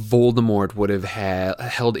think Voldemort would have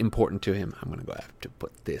held important to him? I'm going to have to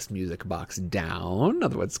put this music box down,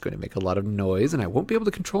 otherwise it's going to make a lot of noise, and I won't be able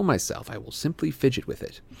to control myself. I will simply fidget with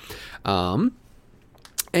it.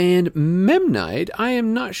 And Memnite, I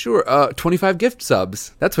am not sure. 25 gift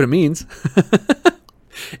subs. That's what it means.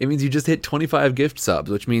 It means you just hit 25 gift subs,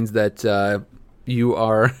 which means that you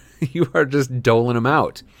are just doling them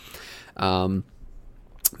out.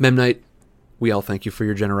 Memnite, we all thank you for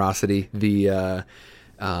your generosity. For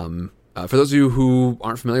those of you who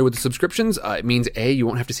aren't familiar with the subscriptions, it means A, you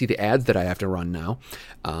won't have to see the ads that I have to run now,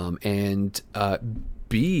 and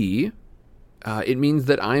B, it means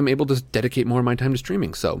that I'm able to dedicate more of my time to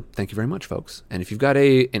streaming. So thank you very much, folks. And if you've got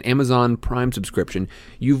an Amazon Prime subscription,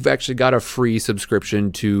 you've actually got a free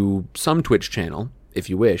subscription to some Twitch channel,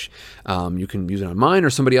 if you wish. You can use it on mine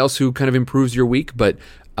or somebody else who kind of improves your week, but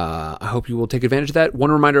I hope you will take advantage of that.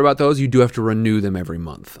 One reminder about those, you do have to renew them every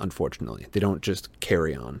month, unfortunately. They don't just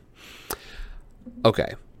carry on.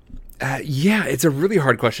 Okay. Yeah, it's a really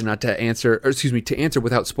hard question to answer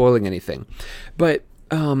without spoiling anything. But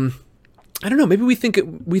I don't know. Maybe we think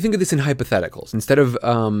of this in hypotheticals instead of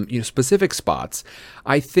specific spots.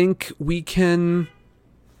 I think we can.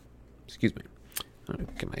 Excuse me. I'll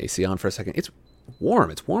get my AC on for a second. It's warm.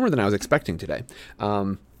 It's warmer than I was expecting today.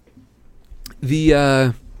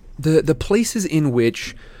 The places in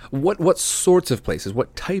which what sorts of places,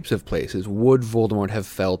 what types of places would Voldemort have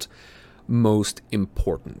felt most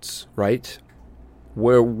importance, right?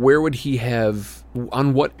 Where would he have,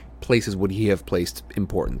 on what places would he have placed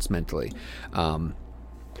importance mentally?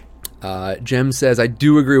 Jem says, I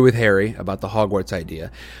do agree with Harry about the Hogwarts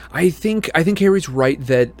idea. I think Harry's right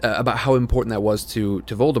that about how important that was to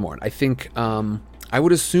Voldemort. I think I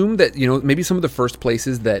would assume that, maybe some of the first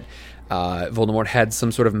places that Voldemort had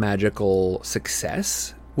some sort of magical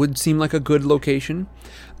success would seem like a good location.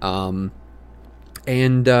 And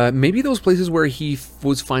maybe those places where he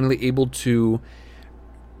was finally able to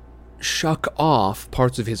shuck off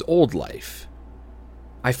parts of his old life.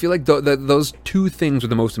 I feel like those two things are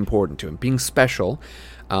the most important to him. Being special,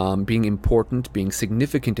 being important, being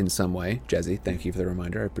significant in some way. Jezzy, thank you for the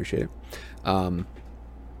reminder. I appreciate it.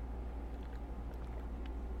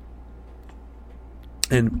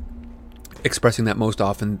 And expressing that most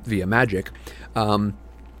often via magic. And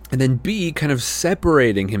then B, kind of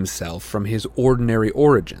separating himself from his ordinary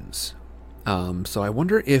origins. So I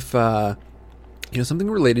wonder if,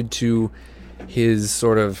 something related to his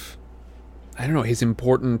sort of, I don't know, his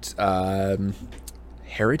important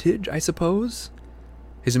heritage, I suppose?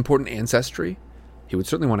 His important ancestry? He would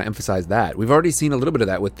certainly want to emphasize that. We've already seen a little bit of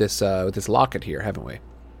that with this locket here, haven't we?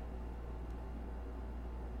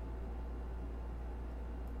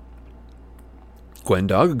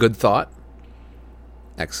 Gwendog, a good thought.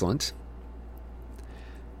 Excellent.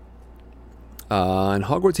 And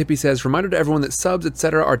Hogwarts Hippie says, reminder to everyone that subs,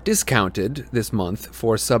 etc., are discounted this month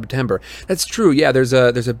for September. That's true. Yeah, there's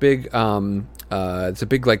a big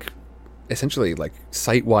like essentially like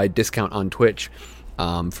site-wide discount on Twitch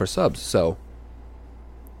for subs. So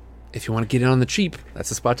if you want to get in on the cheap, that's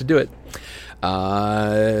the spot to do it.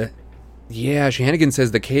 Yeah, Shahanigan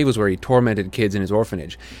says the cave was where he tormented kids in his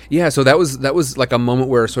orphanage. Yeah, so that was like a moment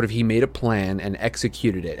where sort of he made a plan and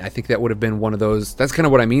executed it. I think that would have been one of those. That's kind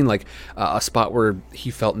of what I mean, like a spot where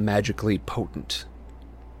he felt magically potent.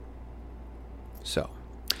 So,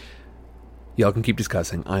 y'all can keep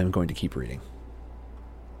discussing. I am going to keep reading.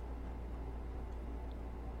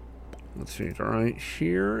 Let's see, right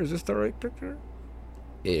here. Is this the right picture?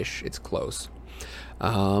 Ish. It's close.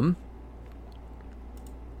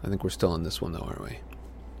 I think we're still on this one, though, aren't we?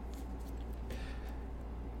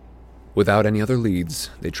 Without any other leads,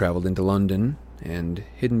 they traveled into London and,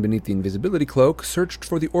 hidden beneath the invisibility cloak, searched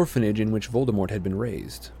for the orphanage in which Voldemort had been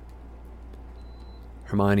raised.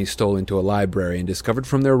 Hermione stole into a library and discovered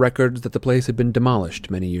from their records that the place had been demolished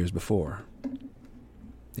many years before.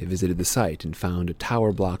 They visited the site and found a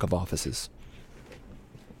tower block of offices.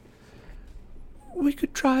 We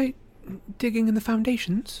could try digging in the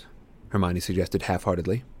foundations, Hermione suggested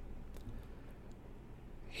half-heartedly.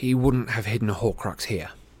 He wouldn't have hidden a Horcrux here,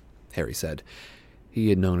 Harry said. He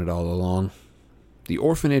had known it all along. The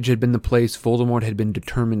orphanage had been the place Voldemort had been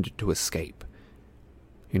determined to escape.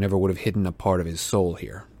 He never would have hidden a part of his soul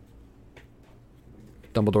here.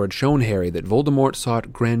 Dumbledore had shown Harry that Voldemort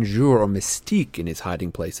sought grandeur or mystique in his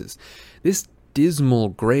hiding places. This dismal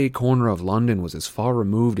grey corner of London was as far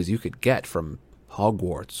removed as you could get from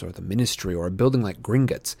Hogwarts or the Ministry or a building like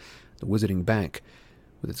Gringotts, the Wizarding Bank,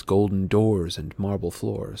 with its golden doors and marble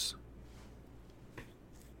floors.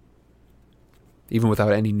 Even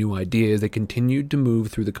without any new ideas, they continued to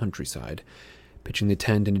move through the countryside, pitching the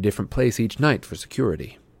tent in a different place each night for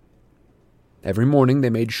security. Every morning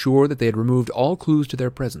they made sure that they had removed all clues to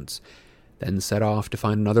their presence, then set off to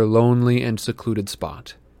find another lonely and secluded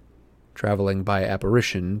spot, traveling by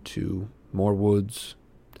apparition to more woods,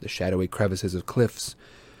 to the shadowy crevices of cliffs,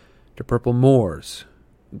 to purple moors,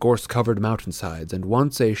 gorse-covered mountainsides, and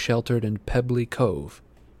once a sheltered and pebbly cove.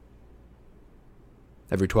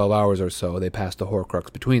 Every 12 hours or so they passed the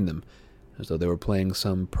Horcrux between them, as though they were playing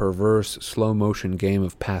some perverse, slow-motion game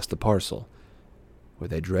of pass the parcel, where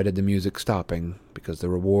they dreaded the music stopping because the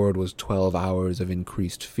reward was 12 hours of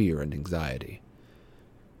increased fear and anxiety.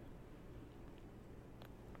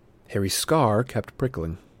 Harry's scar kept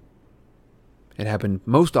prickling. It happened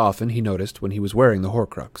most often, he noticed, when he was wearing the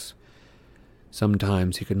Horcrux.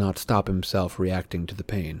 Sometimes he could not stop himself reacting to the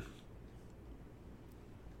pain.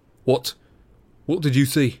 What did you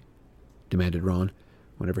see?" demanded Ron,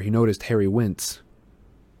 whenever he noticed Harry wince.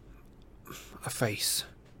 "A face,"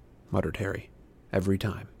 muttered Harry, every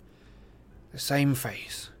time. "The same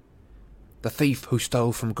face. The thief who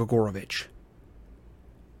stole from Gregorovitch."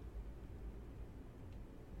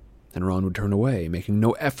 And Ron would turn away, making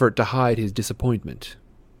no effort to hide his disappointment.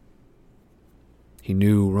 He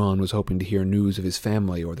knew Ron was hoping to hear news of his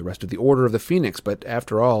family or the rest of the Order of the Phoenix, but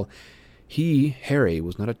after all, he, Harry,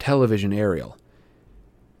 was not a television aerial.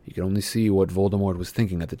 He could only see what Voldemort was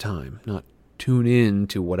thinking at the time, not tune in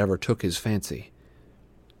to whatever took his fancy.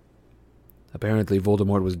 Apparently,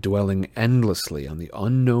 Voldemort was dwelling endlessly on the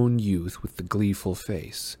unknown youth with the gleeful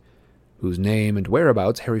face, whose name and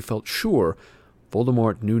whereabouts Harry felt sure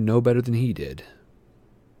Voldemort knew no better than he did.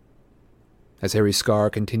 As Harry's scar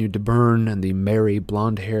continued to burn and the merry,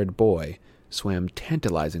 blonde-haired boy swam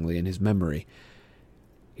tantalizingly in his memory,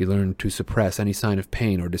 he learned to suppress any sign of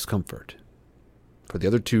pain or discomfort, for the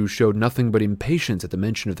other two showed nothing but impatience at the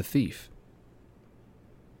mention of the thief.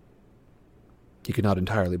 He could not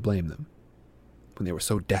entirely blame them, when they were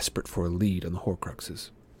so desperate for a lead on the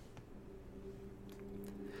Horcruxes.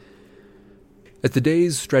 As the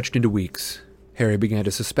days stretched into weeks, Harry began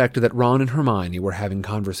to suspect that Ron and Hermione were having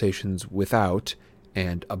conversations without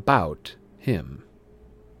and about him.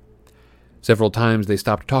 Several times they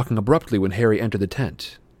stopped talking abruptly when Harry entered the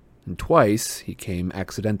tent, and twice he came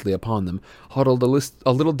accidentally upon them, huddled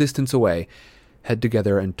a little distance away, head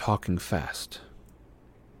together and talking fast.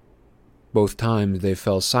 Both times they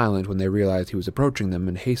fell silent when they realized he was approaching them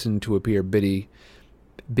and hastened to appear busy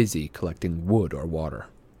collecting wood or water.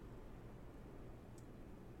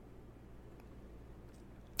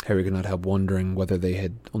 Harry could not help wondering whether they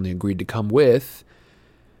had only agreed to come with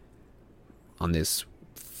on this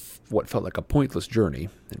what felt like a pointless journey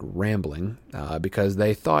and rambling because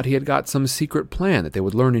they thought he had got some secret plan that they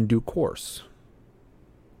would learn in due course.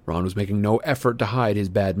 Ron was making no effort to hide his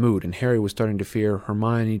bad mood, and Harry was starting to fear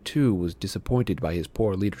Hermione, too, was disappointed by his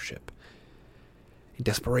poor leadership. In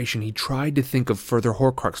desperation, he tried to think of further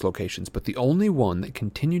Horcrux locations, but the only one that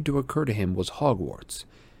continued to occur to him was Hogwarts,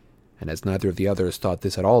 and as neither of the others thought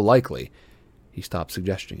this at all likely, he stopped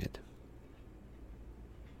suggesting it.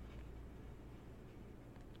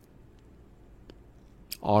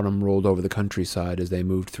 Autumn rolled over the countryside as they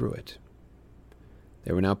moved through it.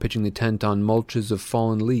 They were now pitching the tent on mulches of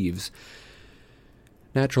fallen leaves.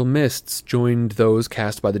 Natural mists joined those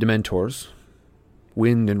cast by the Dementors.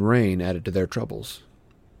 Wind and rain added to their troubles.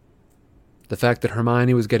 The fact that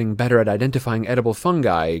Hermione was getting better at identifying edible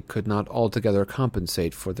fungi could not altogether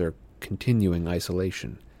compensate for their continuing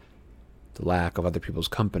isolation, the lack of other people's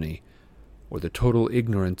company, or the total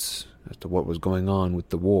ignorance as to what was going on with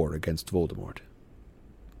the war against Voldemort.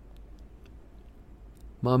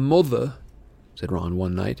 "My mother," said Ron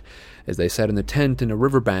one night, as they sat in the tent in a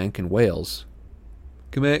riverbank in Wales,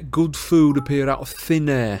 "can make good food appear out of thin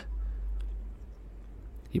air."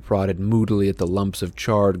 He prodded moodily at the lumps of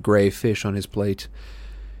charred grey fish on his plate.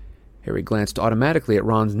 Harry glanced automatically at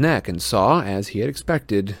Ron's neck and saw, as he had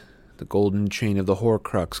expected, the golden chain of the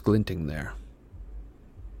Horcrux glinting there.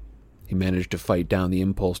 He managed to fight down the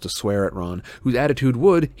impulse to swear at Ron, whose attitude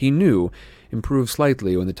would, he knew, improve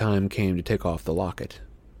slightly when the time came to take off the locket.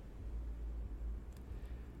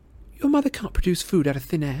 "Your mother can't produce food out of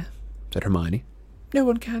thin air," said Hermione. "No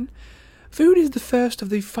one can. Food is the first of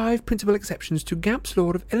the 5 principal exceptions to Gamp's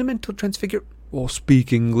law of elemental transfigure—" "Or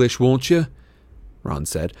speak English, won't you?" Ron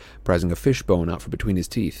said, prizing a fishbone out from between his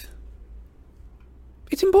teeth.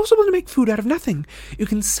 "It's impossible to make food out of nothing. You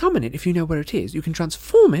can summon it if you know where it is. You can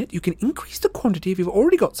transform it. You can increase the quantity if you've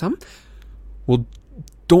already got some." "Well,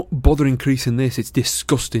 don't bother increasing this. It's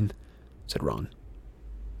disgusting," said Ron.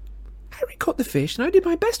 "Harry caught the fish, and I did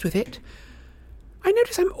my best with it. I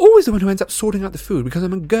notice I'm always the one who ends up sorting out the food because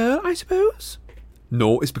I'm a girl, I suppose."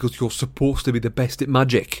 "No, it's because you're supposed to be the best at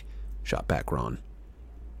magic," shot back Ron.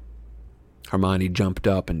 Hermione jumped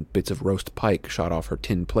up, and bits of roast pike shot off her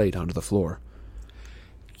tin plate onto the floor.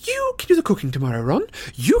 "You can do the cooking tomorrow, Ron.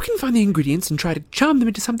 You can find the ingredients and try to charm them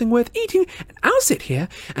into something worth eating, and I'll sit here,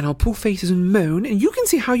 and I'll pull faces and moan, and you can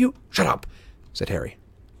see how you—" "Shut up," said Harry,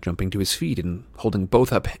 jumping to his feet and holding both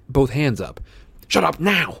hands up. "Shut up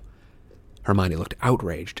now!" Hermione looked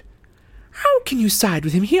outraged. "How can you side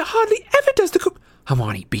with him? He hardly ever does the cook—"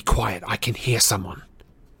 "Hermione, be quiet. I can hear someone."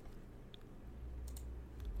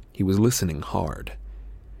 He was listening hard,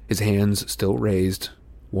 his hands still raised,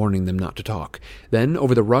 warning them not to talk. Then,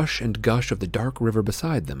 over the rush and gush of the dark river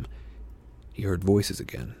beside them, he heard voices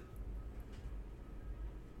again.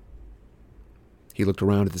 He looked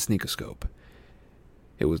around at the sneakoscope.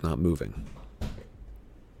 It was not moving.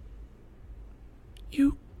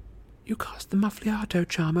 You cast the Muffliato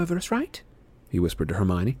charm over us, right?" he whispered to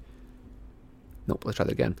Hermione. "Nope, let's try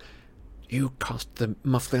that again. You cast the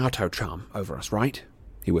Muffliato charm over us, right?"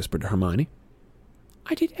 he whispered to Hermione.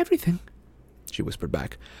 "I did everything," she whispered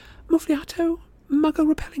back. "Muffliato,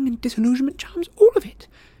 muggle-repelling and disillusionment charms, all of it.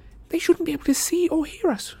 They shouldn't be able to see or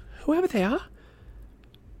hear us, whoever they are."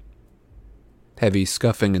 Heavy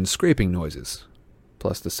scuffing and scraping noises,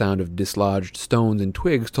 plus the sound of dislodged stones and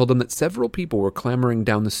twigs, told them that several people were clambering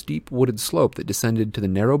down the steep wooded slope that descended to the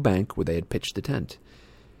narrow bank where they had pitched the tent.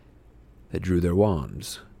 They drew their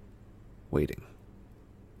wands, waiting.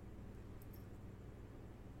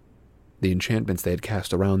 The enchantments they had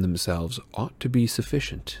cast around themselves ought to be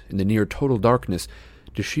sufficient, in the near total darkness,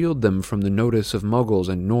 to shield them from the notice of muggles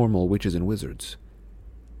and normal witches and wizards.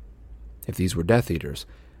 If these were Death Eaters,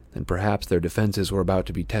 then perhaps their defenses were about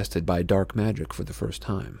to be tested by dark magic for the first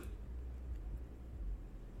time.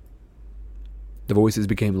 The voices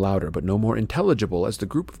became louder, but no more intelligible as the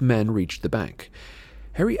group of men reached the bank.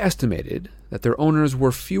 Harry estimated that their owners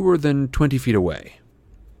were fewer than 20 feet away,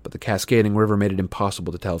 but the cascading river made it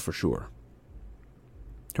impossible to tell for sure.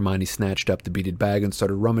 Hermione snatched up the beaded bag and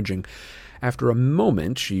started rummaging. After a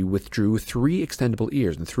moment, she withdrew 3 extendable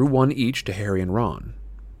ears and threw one each to Harry and Ron,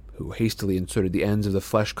 who hastily inserted the ends of the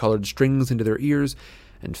flesh-colored strings into their ears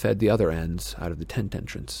and fed the other ends out of the tent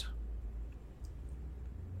entrance.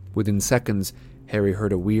 Within seconds, Harry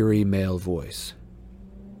heard a weary male voice.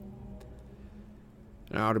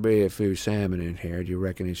 "There ought to be a few salmon in here. Do you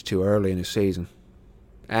reckon it's too early in the season?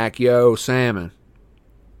 Accio salmon."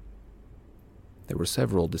 There were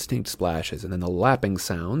several distinct splashes, and then the lapping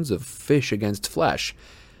sounds of fish against flesh.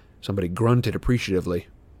 Somebody grunted appreciatively.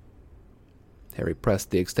 Harry pressed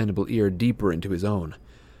the extendable ear deeper into his own.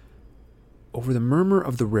 Over the murmur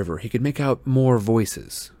of the river, he could make out more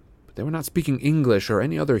voices, but they were not speaking English or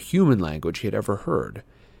any other human language he had ever heard.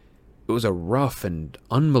 It was a rough and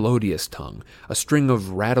unmelodious tongue, a string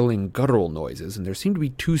of rattling guttural noises, and there seemed to be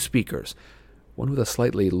 2 speakers, one with a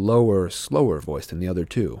slightly lower, slower voice than the other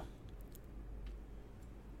 2.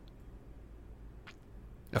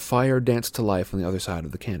 A fire danced to life on the other side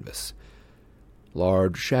of the canvas.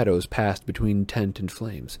 Large shadows passed between tent and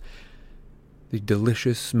flames. The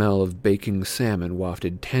delicious smell of baking salmon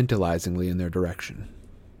wafted tantalizingly in their direction.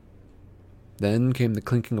 Then came the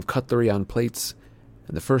clinking of cutlery on plates,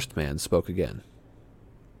 and the first man spoke again.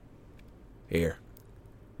 "Here,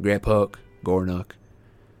 Grip Hook, Gornock."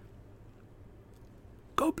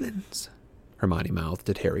 "Goblins," Hermione mouthed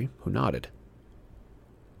at Harry, who nodded.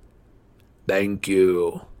 "Thank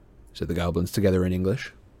you," said the goblins together in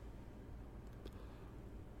English.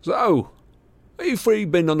 "So, you 3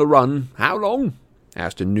 been on the run? How long?"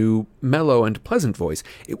 asked a new, mellow, and pleasant voice.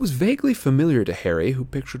 It was vaguely familiar to Harry, who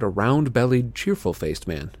pictured a round-bellied, cheerful-faced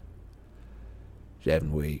man.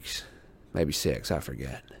 7 weeks. Maybe 6, I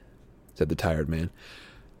forget," said the tired man.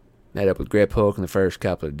 "Met up with Grip Hook in the first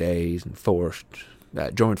couple of days and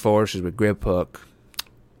joined forces with Grip Hook."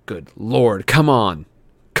 Good Lord, come on!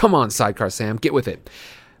 Come on, Sidecar Sam, get with it.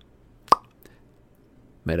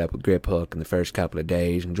 Met up with Grip Hook in the first couple of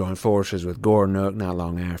days and joined forces with Gornook not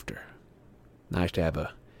long after. Nice to have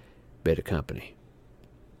a bit of company.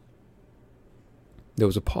 There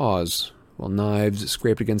was a pause, while knives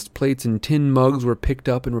scraped against plates and tin mugs were picked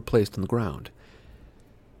up and replaced on the ground.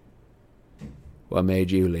 "What made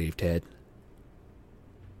you leave, Ted?"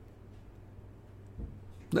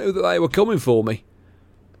 "Knew that they were coming for me,"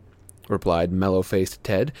 replied mellow-faced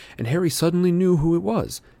Ted, and Harry suddenly knew who it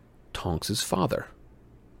was. Tonks's father.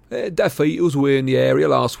 "Death Eaters were in the area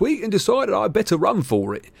last week and decided I'd better run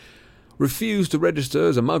for it. Refused to register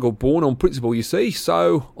as a Muggle born on principle, you see,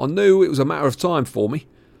 so I knew it was a matter of time for me.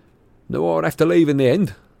 Knew I'd have to leave in the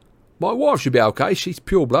end. My wife should be okay, she's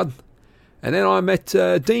pure blood. And then I met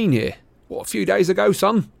Dean here, a few days ago,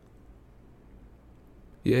 son?"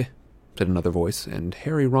 "Yeah," said another voice, and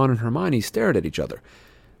Harry, Ron, and Hermione stared at each other,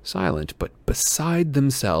 silent but beside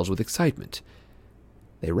themselves with excitement.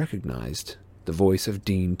 They recognized the voice of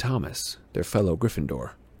Dean Thomas, their fellow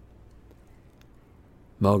Gryffindor.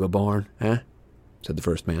 "Muggle born, eh?" said the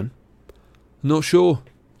first man. "Not sure,"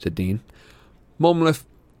 said Dean. My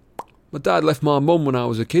dad left my mum when I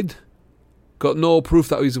was a kid. Got no proof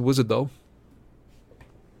that he's a wizard, though."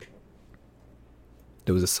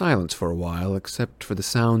 There was a silence for a while, except for the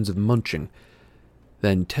sounds of munching.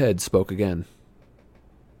 Then Ted spoke again.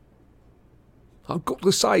 "I've got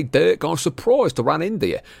to say, Dirk, I'm surprised to run into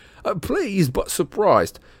you. Pleased, but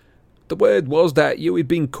surprised. The word was that you had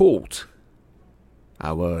been caught."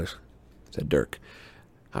 "I was," said Dirk.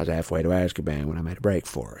 "I was halfway to Azkaban when I made a break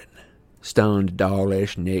for it. Stoned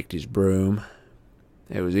Dawlish, nicked his broom.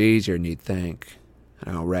 It was easier than you'd think.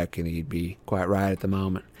 I don't reckon he'd be quite right at the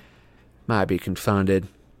moment. Might be confounded.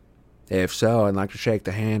 If so, I'd like to shake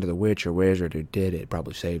the hand of the witch or wizard who did it.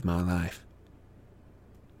 Probably saved my life."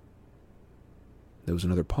 There was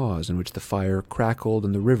another pause in which the fire crackled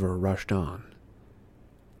and the river rushed on.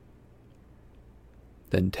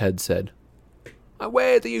 Then Ted said,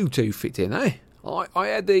 "Where do you 2 fit in, eh? I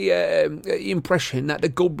had the impression that the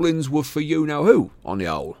goblins were for you-know-who on the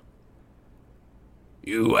whole."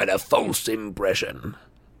 "You had a false impression,"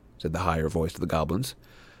 said the higher voice of the goblins.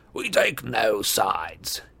 "We take no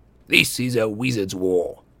sides. This is a wizard's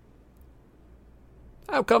war."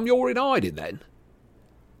 "How come you're in hiding, then?"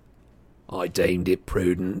 I deemed it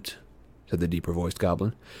prudent, said the deeper-voiced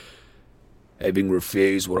goblin. Having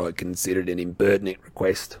refused what I considered an impertinent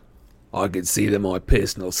request, I could see that my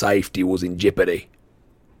personal safety was in jeopardy.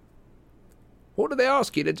 What did they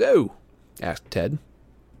ask you to do? Asked Ted.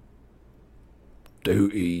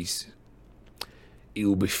 Duties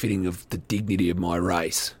ill-befitting of the dignity of my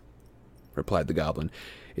race, replied the goblin,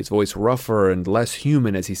 his voice rougher and less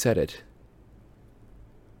human as he said it.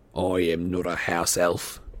 I am not a house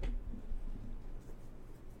elf.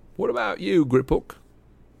 What about you, Griphook?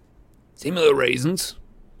 Similar reasons,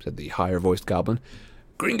 said the higher-voiced goblin.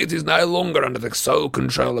 Gringotts is no longer under the sole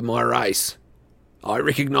control of my race. I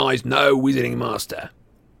recognise no wizarding master.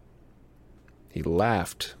 He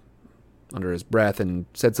laughed under his breath and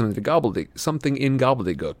said something in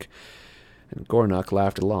gobbledygook, and Gornuk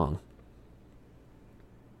laughed along.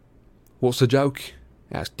 What's the joke?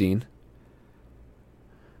 Asked Dean.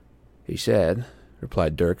 He said,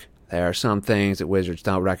 replied Dirk, there are some things that wizards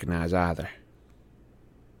don't recognise either.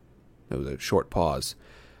 There was a short pause.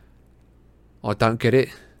 I don't get it,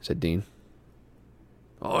 said Dean.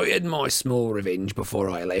 I had my small revenge before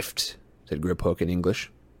I left, said Griphook in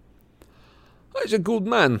English. He's a good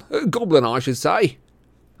man, a goblin I should say,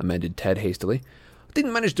 amended Ted hastily.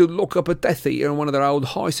 Didn't manage to lock up a Death Eater in one of their old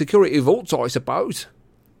high-security vaults, I suppose.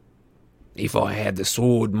 If I had, the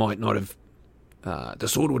sword would not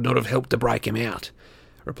have helped to break him out,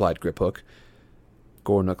 replied Griphook.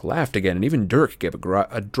 Gornuk laughed again, and even Dirk gave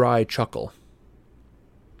a dry chuckle.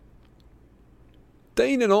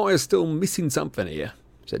 Dean and I are still missing something here,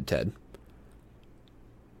 said Ted.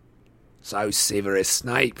 So Severus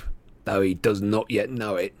Snape, though he does not yet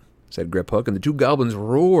know it, said Griphook, and the two goblins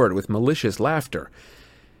roared with malicious laughter.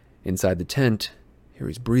 Inside the tent,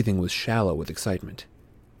 Harry's breathing was shallow with excitement.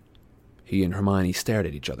 He and Hermione stared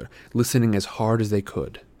at each other, listening as hard as they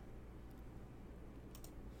could.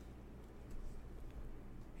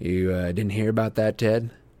 You didn't hear about that, Ted?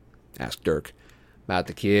 Asked Dirk. About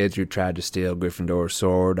the kids who tried to steal Gryffindor's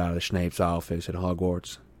sword out of Snape's office at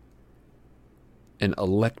Hogwarts. An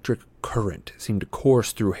electric current seemed to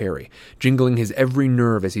course through Harry, jingling his every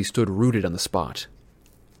nerve as he stood rooted on the spot.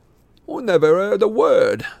 I never heard a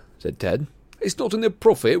word, said Ted. It's not in the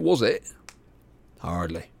Prophet, was it?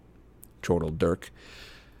 Hardly, chortled Dirk.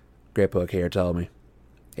 Griphook here told me.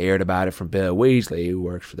 He heard about it from Bill Weasley, who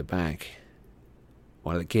works for the bank.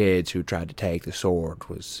 One of the kids who tried to take the sword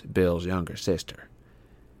was Bill's younger sister.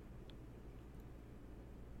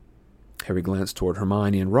 Harry glanced toward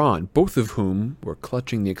Hermione and Ron, both of whom were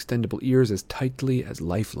clutching the extendable ears as tightly as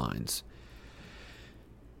lifelines.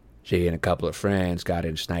 She and a couple of friends got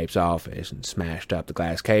into Snape's office and smashed up the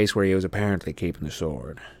glass case where he was apparently keeping the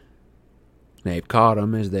sword. Snape caught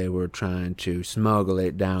them as they were trying to smuggle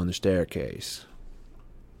it down the staircase.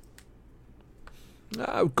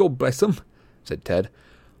 Oh, God bless them, said Ted.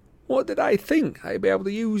 What did they think? They'd be able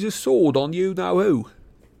to use a sword on you-know-who?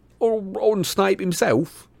 Or on Snape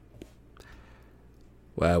himself?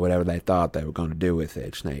 Well, whatever they thought they were going to do with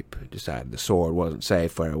it, Snape decided the sword wasn't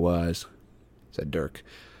safe where it was, said Dirk.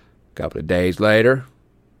 A couple of days later,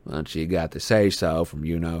 once he got the say-so from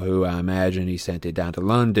you-know-who, I imagine he sent it down to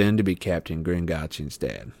London to be kept in Gringotts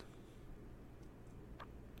instead.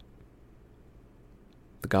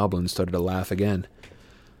 The goblins started to laugh again.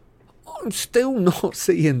 I'm still not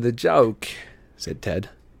seeing the joke, said Ted.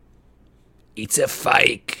 It's a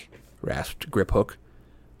fake, rasped Griphook.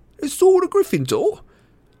 A sword of Gryffindor?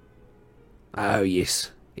 Oh,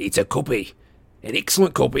 yes, it's a copy. An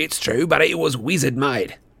excellent copy, it's true, but it was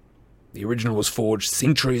wizard-made. The original was forged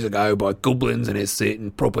centuries ago by goblins and has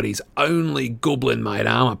certain properties only goblin-made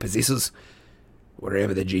armour possesses.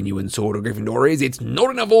 Wherever the genuine sword of Gryffindor is, it's not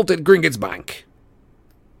in a vault at Gringotts Bank.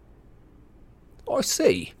 I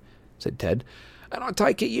see, said Ted, and I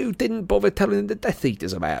take it you didn't bother telling the Death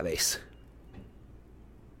Eaters about this.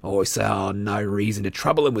 I saw no reason to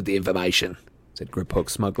trouble him with the information, said Griphook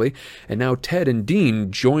smugly, and now Ted and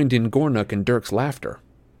Dean joined in Gornuk and Dirk's laughter.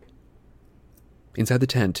 Inside the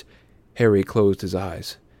tent, Harry closed his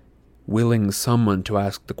eyes, willing someone to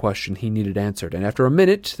ask the question he needed answered, and after a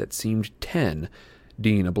minute that seemed 10,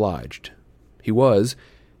 Dean obliged. He was,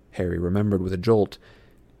 Harry remembered with a jolt,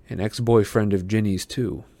 an ex-boyfriend of Ginny's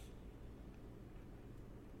too.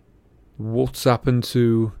 What's happened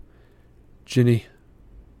to Ginny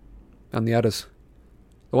and the others?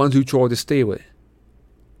 The ones who tried to steal it?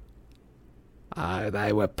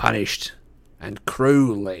 They were punished, and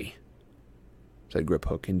cruelly, said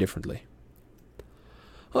Griphook indifferently.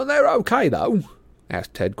 Oh, they're okay, though?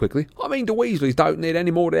 Asked Ted quickly. I mean, the Weasleys don't need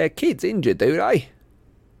any more of their kids injured, do they?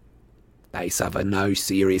 They suffer no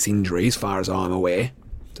serious injury, as far as I'm aware,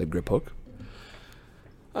 said Griphook.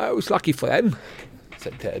 "Oh, it's lucky for them,"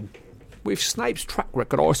 said Ted. "With Snape's track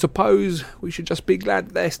record, I suppose we should just be glad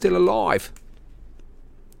that they're still alive."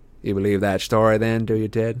 "You believe that story, then, do you,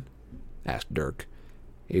 Ted?" asked Dirk.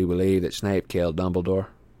 "You believe that Snape killed Dumbledore?"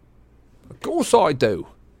 "Of course I do,"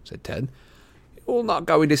 said Ted. "You're not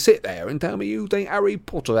going to sit there and tell me you think Harry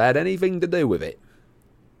Potter had anything to do with it."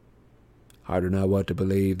 "I don't know what to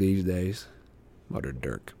believe these days," muttered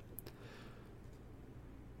Dirk.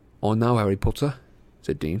 "I know Harry Potter,"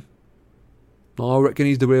 said Dean. "I reckon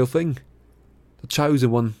he's the real thing. The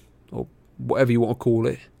chosen one, or whatever you want to call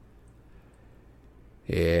it."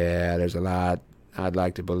 "Yeah, there's a lot I'd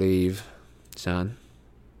like to believe, son,"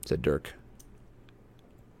 said Dirk.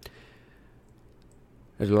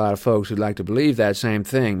 "There's a lot of folks who'd like to believe that same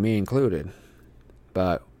thing, me included.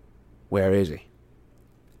 But where is he?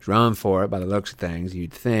 He's run for it by the looks of things.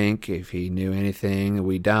 You'd think if he knew anything that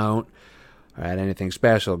we don't, or had anything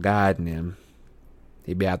special guiding him,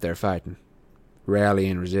 he'd be out there fighting,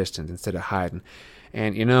 rallying resistance instead of hiding.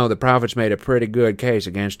 And, the Prophet's made a pretty good case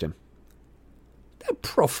against him." "The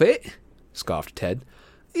Prophet?" scoffed Ted.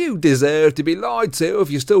 "You deserve to be lied to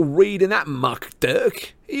if you're still reading that muck,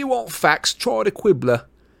 Dirk. You want facts, try the Quibbler."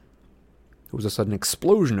 There was a sudden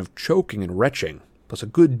explosion of choking and retching, plus a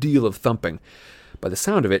good deal of thumping. By the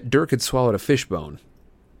sound of it, Dirk had swallowed a fishbone.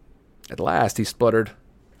 At last he spluttered,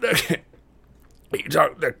 "You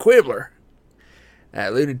talk the Quibbler?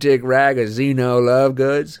 That lunatic rag of Zeno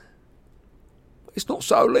Lovegoods?" "It's not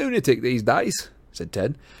so lunatic these days," said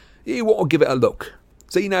Ted. "You want to give it a look.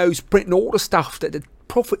 Zeno's printing all the stuff that the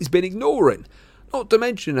Prophet has been ignoring. Not to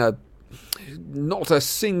mention not a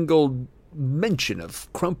single mention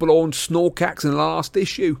of Crumple-on Snorkax in the last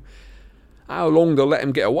issue. How long they'll let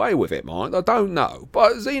him get away with it, mind, I don't know.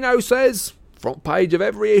 But Zeno says, front page of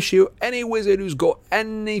every issue, any wizard who's got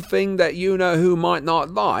anything that you-know-who might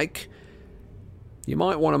not like, you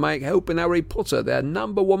might want to make helping Harry Potter their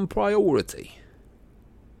 #1 priority."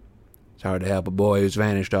 "It's hard to help a boy who's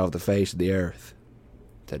vanished off the face of the earth,"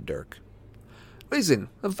 said Dirk. "Listen,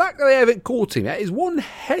 the fact that they haven't caught him yet is one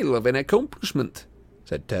hell of an accomplishment,"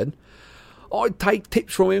 said Ted. "I'd take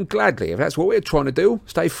tips from him gladly if that's what we're trying to do.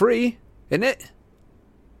 Stay free, isn't it?"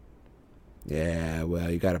 "Yeah,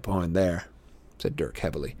 well, you got a point there," said Dirk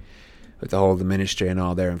heavily. "With the whole of the ministry and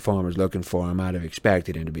all their informers looking for him, I'd have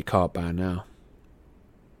expected him to be caught by now.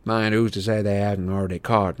 Mind, who's to say they haven't already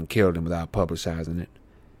caught and killed him without publicizing it?"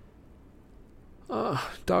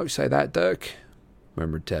 Don't say that, Dirk,"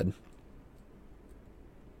 murmured Ted.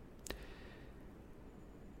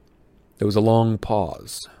 There was a long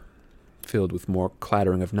pause, filled with more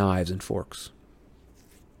clattering of knives and forks.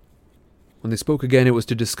 When they spoke again, it was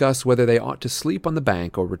to discuss whether they ought to sleep on the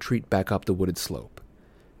bank or retreat back up the wooded slope.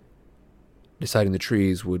 Deciding the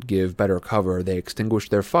trees would give better cover, they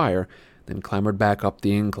extinguished their fire, then clambered back up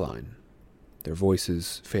the incline, their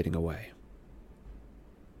voices fading away.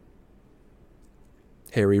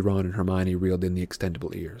 Harry, Ron, and Hermione reeled in the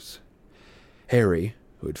extendable ears. Harry,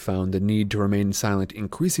 who had found the need to remain silent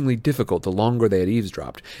increasingly difficult the longer they had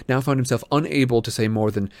eavesdropped, now found himself unable to say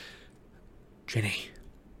more than, "Ginny,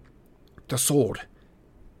 the sword."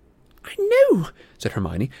 "I know," said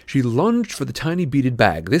Hermione. She lunged for the tiny beaded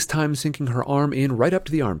bag, this time sinking her arm in right up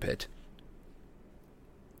to the armpit.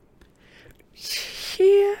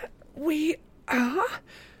 "Here we are,"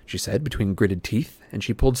 she said between gritted teeth, and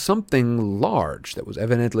she pulled something large that was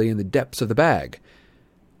evidently in the depths of the bag.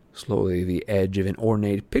 Slowly the edge of an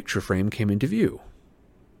ornate picture frame came into view.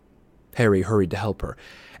 Harry hurried to help her.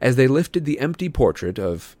 As they lifted the empty portrait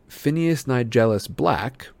of Phineas Nigellus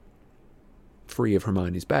Black, free of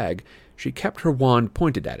Hermione's bag, she kept her wand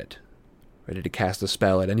pointed at it, ready to cast a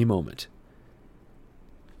spell at any moment.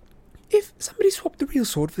 "If somebody swapped the real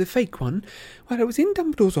sword for the fake one while I was in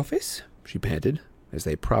Dumbledore's office," she panted, as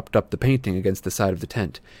they propped up the painting against the side of the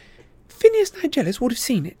tent, "Phineas Nigellus would have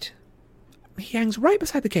seen it. He hangs right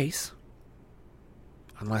beside the case."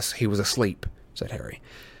 "Unless he was asleep," said Harry.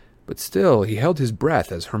 But still he held his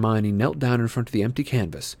breath as Hermione knelt down in front of the empty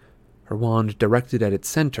canvas, her wand directed at its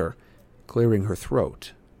center, clearing her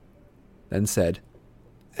throat, then said,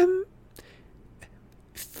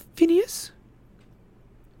 Phineas?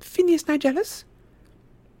 Phineas Nigellus?"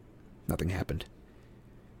 Nothing happened.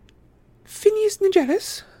 "Phineas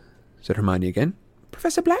Nigellus?" said Hermione again.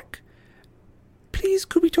 "Professor Black? Please,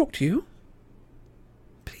 could we talk to you?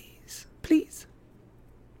 Please, please."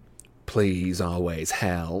 "Please always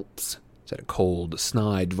helps," said a cold,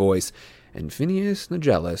 snide voice, and Phineas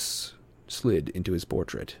Nigellus slid into his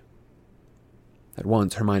portrait. At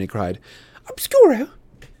once Hermione cried, "Obscuro!"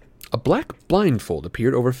 A black blindfold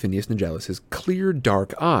appeared over Phineas Nigellus's clear,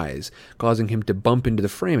 dark eyes, causing him to bump into the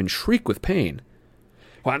frame and shriek with pain.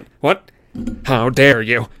 What? How dare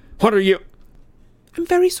you? What are you... I'm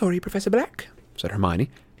very sorry, Professor Black, said Hermione.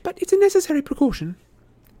 but it's a necessary precaution.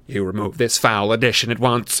 You remove this foul addition at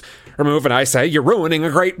once. Remove it, I say. You're ruining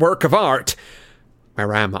a great work of art.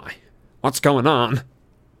 Where am I? What's going on?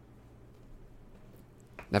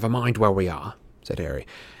 Never mind where we are, said Harry,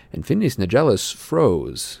 and Phineas Nigellus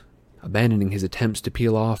froze, abandoning his attempts to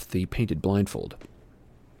peel off the painted blindfold.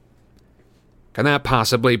 Can that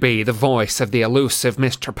possibly be the voice of the elusive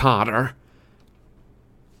Mr. Potter?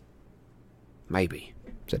 Maybe,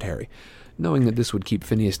 said Harry, knowing that this would keep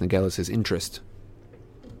Phineas Nigellus' interest.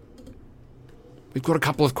 We've got a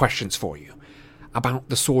couple of questions for you about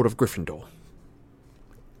the Sword of Gryffindor.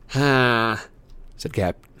 Said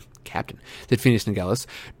said Phineas Nigellus,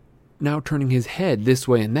 now turning his head this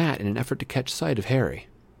way and that in an effort to catch sight of Harry.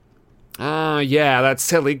 Yeah, that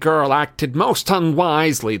silly girl acted most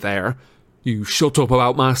unwisely there. You shut up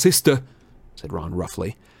about my sister, said Ron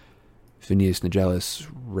roughly. Phineas Nigellus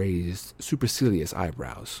raised supercilious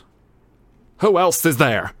eyebrows. Who else is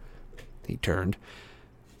there? He turned,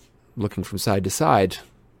 looking from side to side.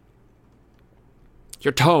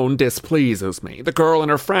 Your tone displeases me. The girl and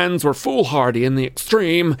her friends were foolhardy in the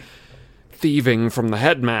extreme, thieving from the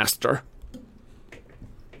headmaster.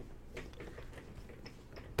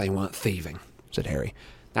 They weren't thieving, said Harry.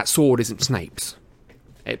 That sword isn't Snape's.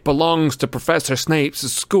 It belongs to Professor Snape's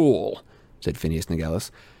school, said Phineas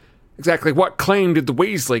Nigellus. Exactly what claim did the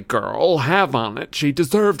Weasley girl have on it? She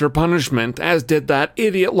deserved her punishment, as did that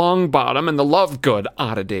idiot Longbottom and the Lovegood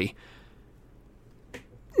oddity.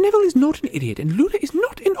 Neville is not an idiot, and Luna is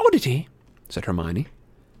not an oddity, said Hermione.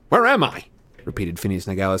 Where am I? Repeated Phineas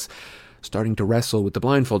Nigellus, starting to wrestle with the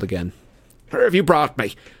blindfold again. Where have you brought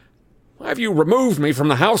me? Why have you removed me from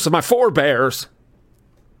the house of my forebears?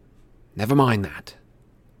 Never mind that.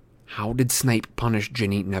 How did Snape punish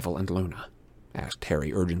Ginny, Neville, and Luna? Asked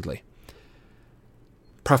Harry urgently.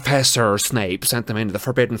 Professor Snape sent them into the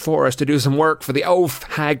Forbidden Forest to do some work for the oaf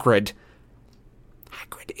Hagrid.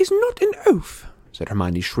 Hagrid is not an oaf, said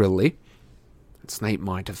Hermione shrilly. Snape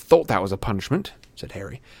might have thought that was a punishment, said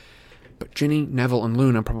Harry. But Ginny, Neville, and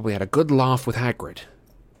Luna probably had a good laugh with Hagrid.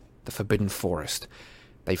 The Forbidden Forest.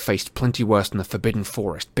 They faced plenty worse than the Forbidden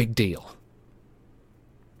Forest. Big deal.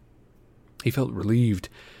 He felt relieved.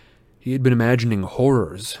 He had been imagining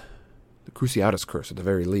horrors. The Cruciatus Curse, at the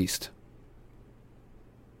very least.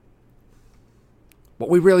 What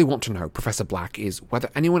we really want to know, Professor Black, is whether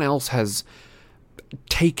anyone else has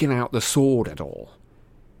taken out the sword at all.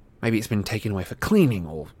 Maybe it's been taken away for cleaning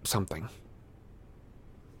or something.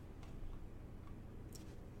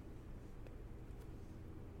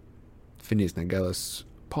 Phineas Nigellus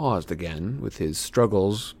paused again with his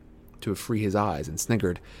struggles to free his eyes and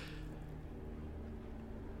sniggered.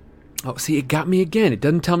 Oh, see, it got me again. It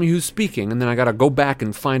doesn't tell me who's speaking, and then I gotta go back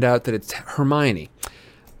and find out that it's Hermione.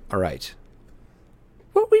 All right.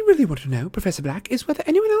 What we really want to know, Professor Black, is whether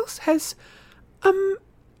anyone else has,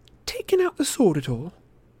 taken out the sword at all.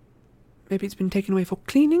 Maybe it's been taken away for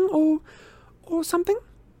cleaning or something?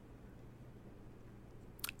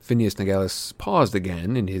 Phineas Nigellus paused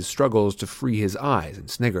again in his struggles to free his eyes and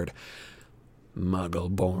sniggered.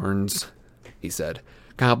 Muggle-borns, he said.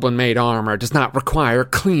 Goblin-made armor does not require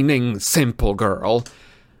cleaning, simple girl.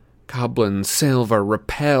 Goblin silver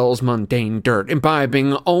repels mundane dirt,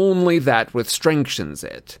 imbibing only that which strengthens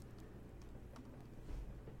it.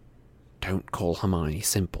 Don't call Hermione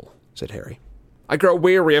simple, said Harry. I grow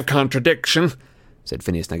weary of contradiction, said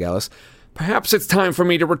Phineas Nigellus. Perhaps it's time for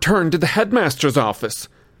me to return to the headmaster's office.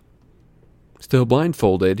 Still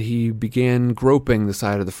blindfolded, he began groping the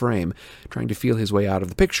side of the frame, trying to feel his way out of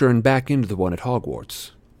the picture and back into the one at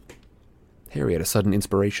Hogwarts. Harry had a sudden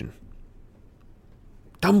inspiration.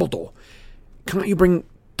 Dumbledore! Can't you bring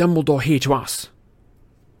Dumbledore here to us?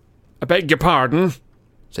 I beg your pardon,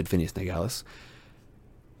 said Phineas Nigellus.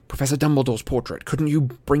 Professor Dumbledore's portrait. Couldn't you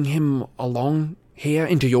bring him along here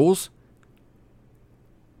into yours?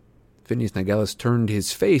 Phineas Nigellus turned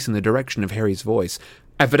his face in the direction of Harry's voice.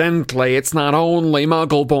 Evidently, it's not only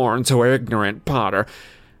Muggle-borns who are ignorant, Potter.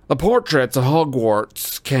 The portraits of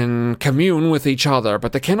Hogwarts can commune with each other,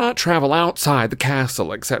 but they cannot travel outside the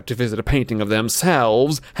castle except to visit a painting of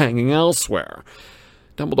themselves hanging elsewhere.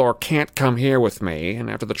 Dumbledore can't come here with me, and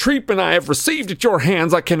after the treatment I have received at your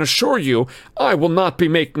hands, I can assure you I will not be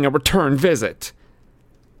making a return visit.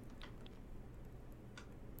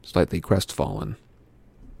 Slightly crestfallen,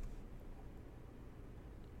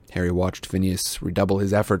 Harry watched Phineas redouble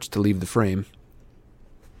his efforts to leave the frame.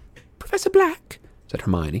 Professor Black, said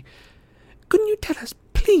Hermione, couldn't you tell us,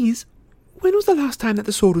 please, when was the last time that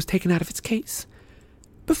the sword was taken out of its case?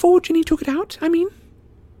 Before Ginny took it out, I mean?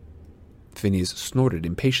 Phineas snorted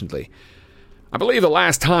impatiently. "I believe the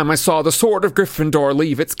last time I saw the sword of Gryffindor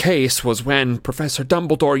leave its case was when Professor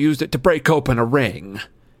Dumbledore used it to break open a ring."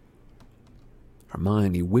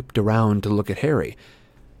 Hermione whipped around to look at Harry.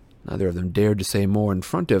 Neither of them dared to say more in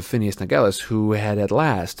front of Phineas Nigellus, who had at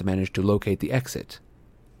last managed to locate the exit.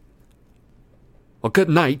 "Well, good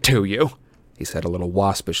night to you," he said a little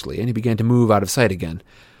waspishly, and he began to move out of sight again.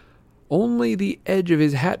 Only the edge of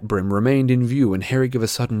his hat brim remained in view, and Harry gave a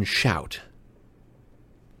sudden shout.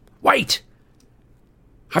 "Wait!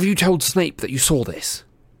 Have you told Snape that you saw this?"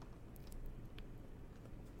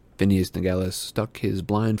 Phineas Nigellus stuck his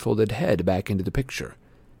blindfolded head back into the picture.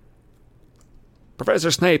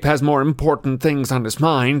 "Professor Snape has more important things on his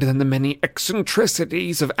mind than the many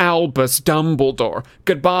eccentricities of Albus Dumbledore.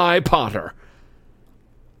 Goodbye, Potter."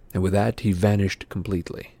 And with that, he vanished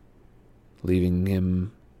completely, leaving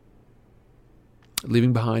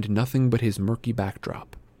behind nothing but his murky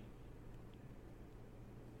backdrop.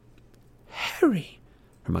 "Harry!"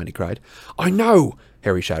 Hermione cried. "I know!"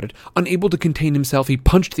 Harry shouted. Unable to contain himself, he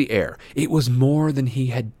punched the air. It was more than he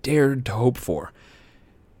had dared to hope for.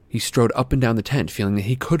 He strode up and down the tent, feeling that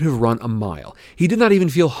he could have run a mile. He did not even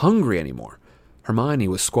feel hungry anymore. Hermione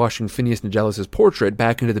was squashing Phineas Nigellus's portrait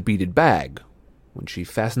back into the beaded bag. When she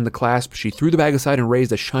fastened the clasp, she threw the bag aside and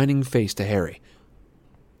raised a shining face to Harry.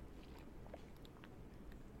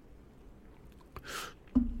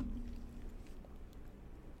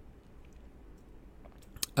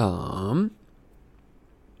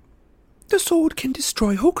 The sword can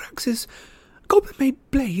destroy Horcruxes. Goblin-made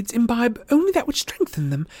blades imbibe only that which strengthen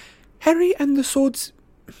them. Harry, and the sword's...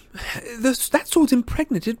 that sword's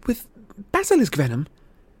impregnated with basilisk venom."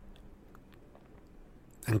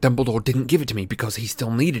 "And Dumbledore didn't give it to me because he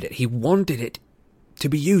still needed it. He wanted it to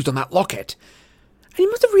be used on that locket. "And he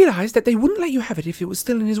must have realized that they wouldn't let you have it if it was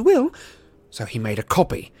still in his will, So he made a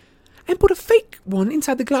copy. and put a fake one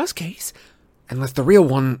inside the glass case." And left the real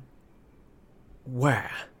one...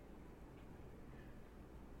 where?"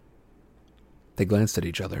 They glanced at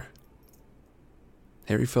each other.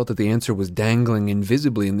 Harry felt that the answer was dangling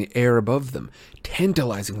invisibly in the air above them,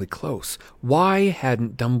 tantalizingly close. Why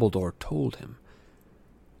hadn't Dumbledore told him?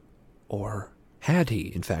 Or had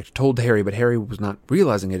he, in fact, told Harry, but Harry was not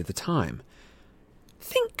realizing it at the time?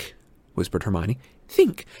 "Think," whispered Hermione.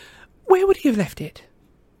 "think. Where would he have left it?"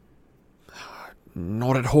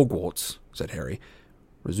 "Not at Hogwarts," said Harry,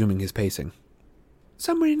 resuming his pacing.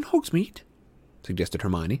 "Somewhere in Hogsmeade?" suggested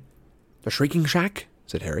Hermione. "The Shrieking Shack?"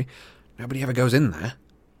 said Harry. "Nobody ever goes in there."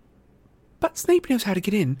 "But Snape knows how to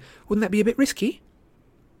get in. Wouldn't that be a bit risky?"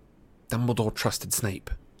 "Dumbledore trusted Snape,"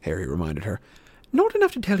 Harry reminded her. "Not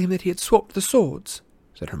enough to tell him that he had swapped the swords,"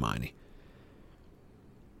 said Hermione.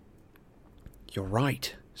 "You're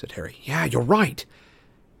right," said Harry. "Yeah, you're right."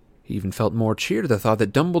 He even felt more cheered at the thought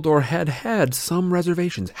that Dumbledore had some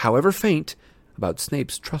reservations, however faint, about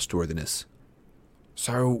Snape's trustworthiness.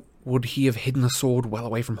 So, would he have hidden the sword well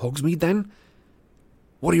away from Hogsmeade, then?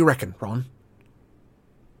 What do you reckon, Ron?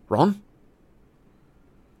 Ron?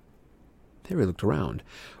 Harry looked around.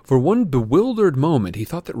 For one bewildered moment, he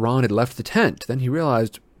thought that Ron had left the tent. Then he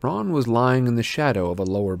realized Ron was lying in the shadow of a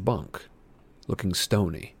lower bunk, looking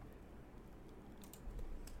stony.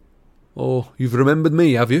 "Oh, you've remembered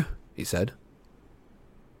me, have you?" he said.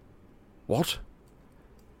 "What?"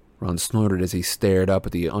 Ron snorted as he stared up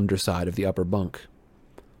at the underside of the upper bunk.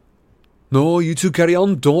 "No, you two carry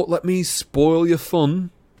on. Don't let me spoil your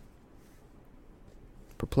fun."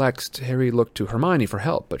 Perplexed, Harry looked to Hermione for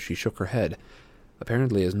help, but she shook her head,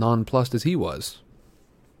 apparently as nonplussed as he was.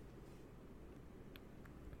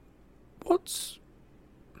 What's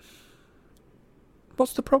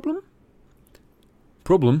the problem?"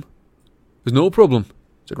 "Problem? There's no problem,"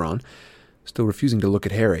 said Ron, still refusing to look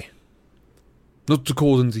at Harry. "Not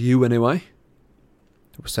according to you, anyway."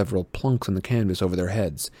 There were several plunks on the canvas over their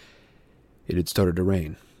heads. It had started to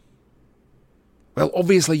rain. "Well,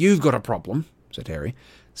 obviously you've got a problem," said Harry.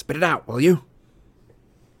 "Spit it out, will you?"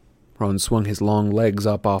 Ron swung his long legs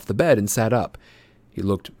up off the bed and sat up. He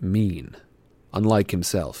looked mean, unlike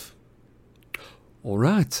himself. "All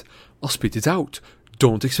right, I'll spit it out.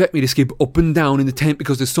 Don't expect me to skip up and down in the tent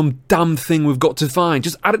because there's some damn thing we've got to find.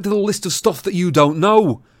 Just add it to the list of stuff that you don't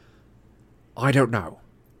know." "I don't know,"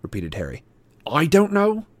 repeated Harry. "I don't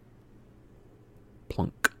know?"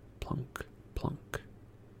 Plunk, plunk, plunk.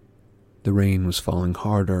 The rain was falling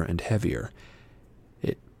harder and heavier.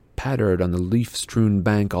 It pattered on the leaf-strewn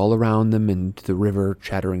bank all around them and the river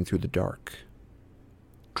chattering through the dark.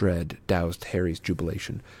 Dread doused Harry's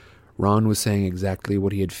jubilation. Ron was saying exactly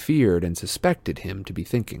what he had feared and suspected him to be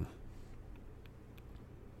thinking.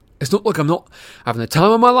 "It's not like I'm not having the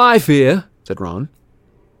time of my life here," said Ron.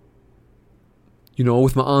 You know,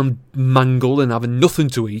 with my arm mangled and having nothing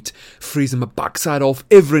to eat, freezing my backside off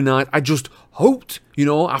every night. I just hoped, you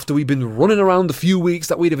know, after we'd been running around a few weeks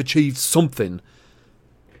that we'd have achieved something.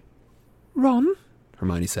 Ron?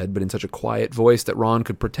 Hermione said, but in such a quiet voice that Ron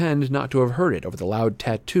could pretend not to have heard it over the loud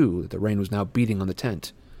tattoo that the rain was now beating on the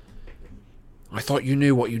tent. I thought you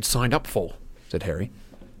knew what you'd signed up for, said Harry.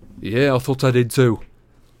 Yeah, I thought I did too.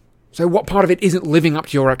 So what part of it isn't living up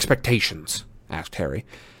to your expectations? Asked Harry.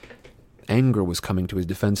 Anger was coming to his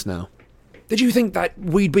defense now. Did you think that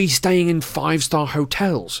we'd be staying in 5-star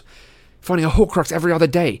hotels, finding a Horcrux every other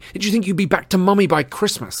day? Did you think you'd be back to Mummy by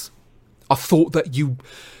Christmas? I thought that you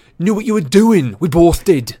knew what you were doing. We both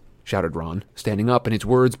did, shouted Ron, standing up, and his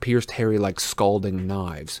words pierced Harry like scalding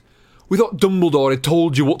knives. We thought Dumbledore had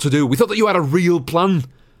told you what to do. We thought that you had a real plan.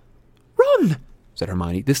 Ron! said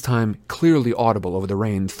Hermione, this time clearly audible over the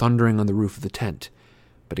rain thundering on the roof of the tent.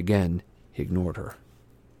 But again, he ignored her.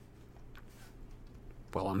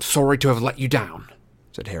 Well, I'm sorry to have let you down,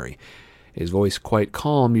 said Harry, his voice quite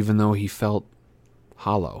calm even though he felt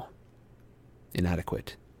hollow,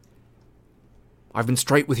 inadequate. I've been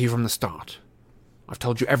straight with you from the start. I've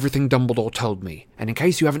told you everything Dumbledore told me, and in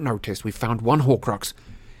case you haven't noticed, we've found one Horcrux.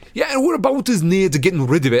 Yeah, and we're about as near to getting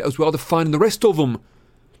rid of it as we are to finding the rest of them.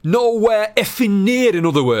 Nowhere effing near, in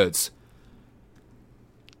other words.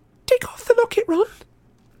 Take off the locket, Ron,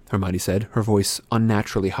 Hermione said, her voice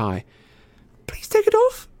unnaturally high. Please take it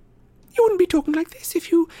off. You wouldn't be talking like this if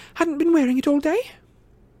you hadn't been wearing it all day.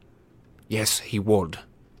 Yes, he would,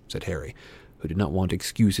 said Harry, who did not want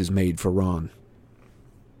excuses made for Ron.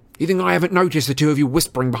 You think I haven't noticed the two of you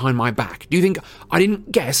whispering behind my back? Do you think I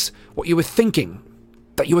didn't guess what you were thinking?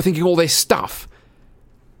 That you were thinking all this stuff?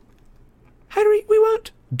 Harry, we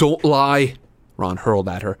weren't. Don't lie, Ron hurled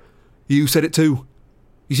at her. You said it too.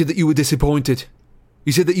 You said that you were disappointed.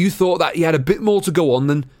 You said that you thought that he had a bit more to go on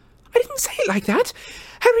than... I didn't say it like that.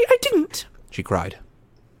 Harry, I didn't, she cried.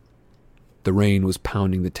 The rain was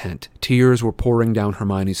pounding the tent. Tears were pouring down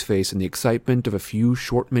Hermione's face, and the excitement of a few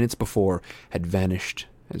short minutes before had vanished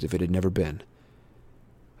as if it had never been.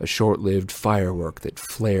 A short-lived firework that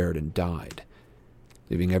flared and died,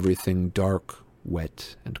 leaving everything dark,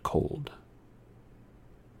 wet, and cold.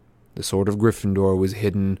 The sword of Gryffindor was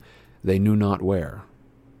hidden they knew not where,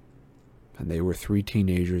 and they were 3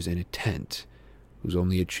 teenagers in a tent whose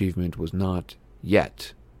only achievement was not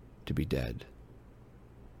yet to be dead.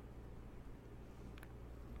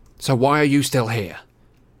 So why are you still here?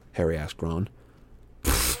 Harry asked Ron.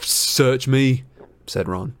 Search me, said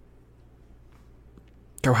Ron.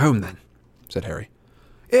 Go home then, said Harry.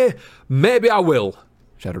 Maybe I will,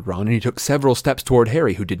 shouted Ron, and he took several steps toward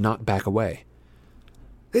Harry, who did not back away.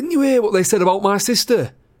 Didn't you hear what they said about my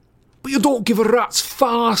sister? But you don't give a rat's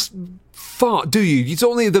fart, do you? It's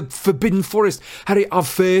only the Forbidden Forest. Harry, I've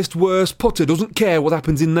faced worse. Potter doesn't care what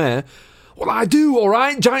happens in there. Well, I do, all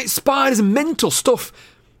right? Giant spiders and mental stuff.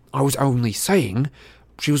 I was only saying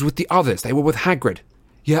she was with the others. They were with Hagrid.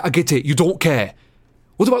 Yeah, I get it. You don't care.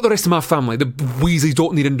 What about the rest of my family? The Weasleys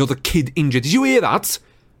don't need another kid injured. Did you hear that?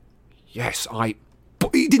 Yes,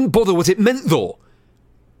 But it didn't bother what it meant, though.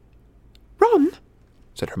 Ron,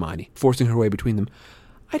 said Hermione, forcing her way between them.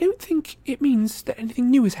 I don't think it means that anything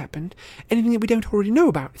new has happened, anything that we don't already know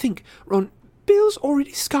about. Think, Ron, Bill's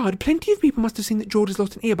already scarred. Plenty of people must have seen that George has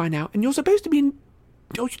lost an ear by now, and you're supposed to be in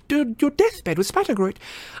your deathbed with Spattergroit.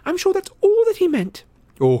 I'm sure that's all that he meant.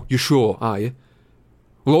 Oh, you're sure, are you?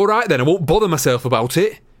 Well, all right then, I won't bother myself about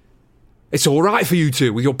it. It's all right for you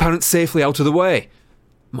two, with your parents safely out of the way.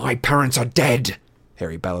 My parents are dead,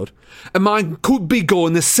 Harry bellowed. And mine could be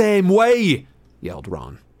going the same way, yelled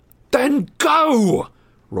Ron. Then go,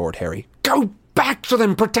 roared Harry. Go back to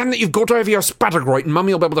them, pretend that you've got over your Spattergroit and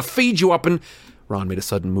Mummy will be able to feed you up and... Ron made a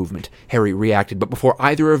sudden movement. Harry reacted, but before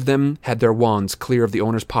either of them had their wands clear of the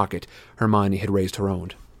owner's pocket, Hermione had raised her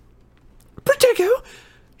own. Protego!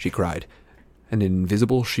 She cried, and an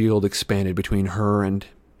invisible shield expanded between her and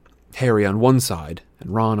Harry on one side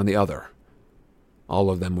and Ron on the other. All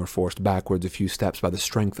of them were forced backwards a few steps by the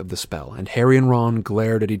strength of the spell, and Harry and Ron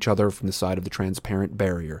glared at each other from the side of the transparent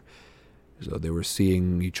barrier, as though they were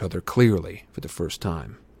seeing each other clearly for the first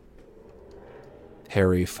time.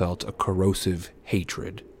 Harry felt a corrosive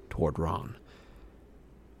hatred toward Ron.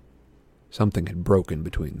 Something had broken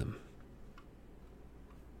between them.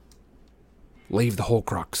 Leave the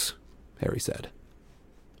Horcrux, Harry said.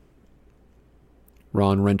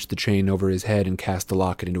 Ron wrenched the chain over his head and cast the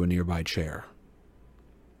locket into a nearby chair.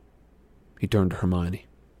 He turned to Hermione.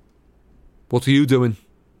 What are you doing?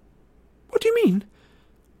 What do you mean?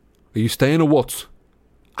 Are you staying or what?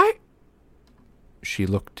 She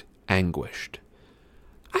looked anguished.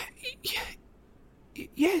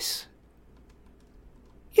 Yes.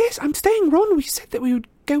 Yes, I'm staying, Ron. We said that we would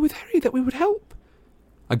go with Harry, that we would help.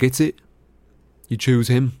 I gets it. You choose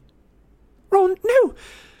him. Ron, no!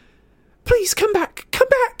 Please, come back! Come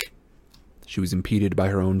back! She was impeded by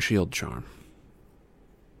her own shield charm.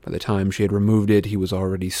 By the time she had removed it, he was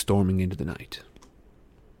already storming into the night.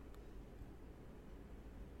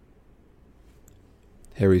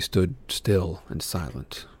 Harry stood still and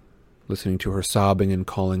silent, listening to her sobbing and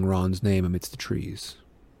calling Ron's name amidst the trees.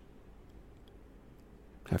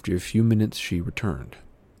 After a few minutes, she returned,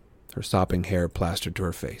 her sopping hair plastered to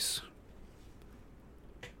her face.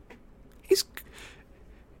 He's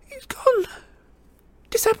gone.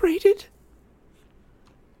 Disapparated.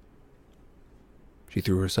 She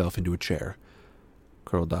threw herself into a chair,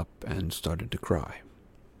 curled up, and started to cry.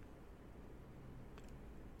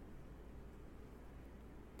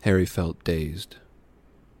 Harry felt dazed.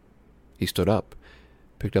 He stood up,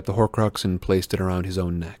 picked up the Horcrux, and placed it around his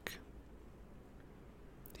own neck.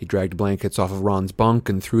 He dragged blankets off of Ron's bunk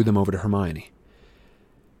and threw them over to Hermione.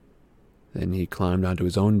 Then he climbed onto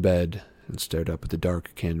his own bed and stared up at the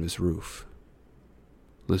dark canvas roof,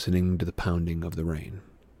 listening to the pounding of the rain.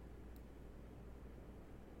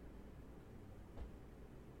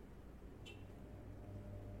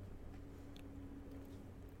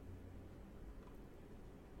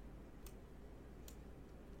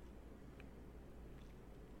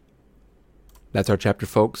 That's our chapter,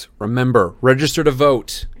 folks. Remember, register to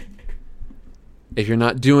vote. If you're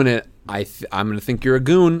not doing it, I'm going to think you're a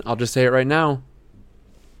goon. I'll just say it right now.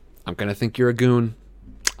 I'm going to think you're a goon.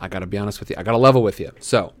 I got to be honest with you. I got to level with you.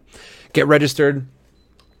 So, get registered.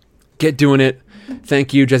 Get doing it.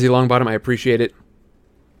 Thank you, Jesse Longbottom. I appreciate it.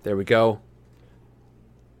 There we go.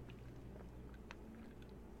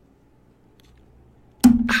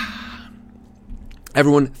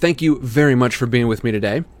 Everyone, thank you very much for being with me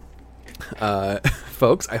today.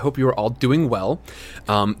 Folks, I hope you are all doing well.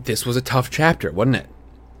 This was a tough chapter, wasn't it?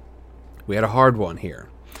 We had a hard one here.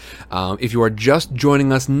 If you are just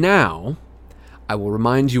joining us now, I will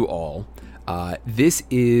remind you all, this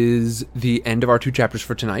is the end of our 2 chapters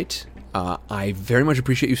for tonight. I very much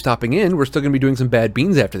appreciate you stopping in. We're still going to be doing some bad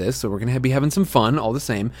beans after this, so we're going to be having some fun all the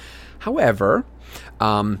same. However,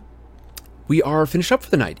 we are finished up for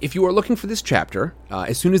the night. If you are looking for this chapter,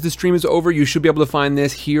 as soon as the stream is over, you should be able to find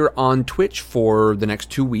this here on Twitch for the next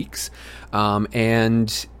 2 weeks.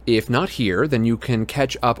 And if not here, then you can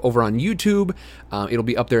catch up over on YouTube. It'll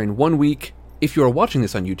be up there in 1 week. If you are watching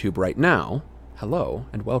this on YouTube right now, hello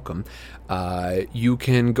and welcome. You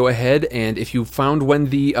can go ahead and if you found when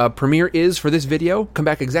the premiere is for this video, come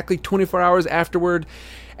back exactly 24 hours afterward,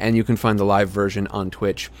 and you can find the live version on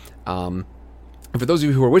Twitch. And for those of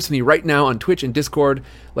you who are with me right now on Twitch and Discord,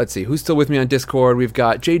 let's see, who's still with me on Discord? We've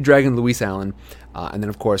got Jade Dragon, Luis Allen, and then,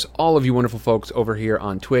 of course, all of you wonderful folks over here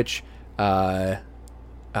on Twitch. Jade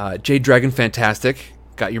Dragon, fantastic.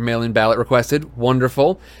 Got your mail-in ballot requested.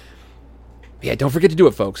 Wonderful. Yeah, don't forget to do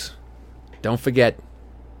it, folks. Don't forget.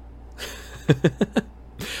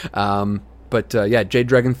 Yeah, Jade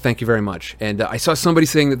Dragon, thank you very much. And I saw somebody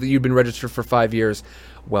saying that you've been registered for 5 years.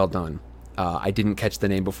 Well done. I didn't catch the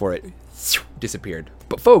name before it disappeared.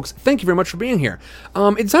 But folks, thank you very much for being here.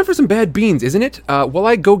 It's time for some bad beans, isn't it? While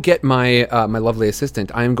I go get my my lovely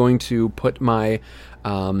assistant, I am going to put my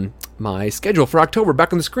my schedule for October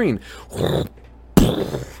back on the screen.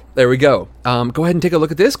 There we go. Go ahead and take a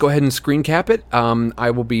look at this. Go ahead and screen cap it. I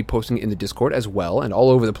will be posting it in the Discord as well and all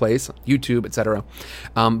over the place, YouTube, etc.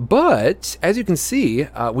 But as you can see,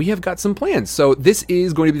 we have got some plans. So this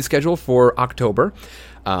is going to be the schedule for October.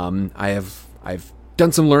 I've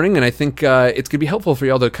done some learning, and I think it's going to be helpful for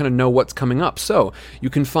y'all to kind of know what's coming up. So you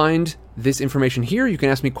can find this information here. You can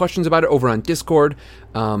ask me questions about it over on Discord.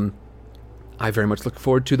 I very much look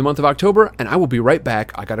forward to the month of October, and I will be right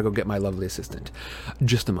back. I got to go get my lovely assistant.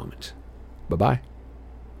 Just a moment. Bye-bye.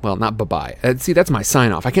 Well, not bye-bye. See, that's my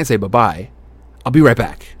sign-off. I can't say bye-bye. I'll be right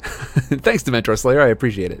back. Thanks, Dementor Slayer. I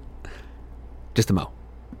appreciate it. Just a mo.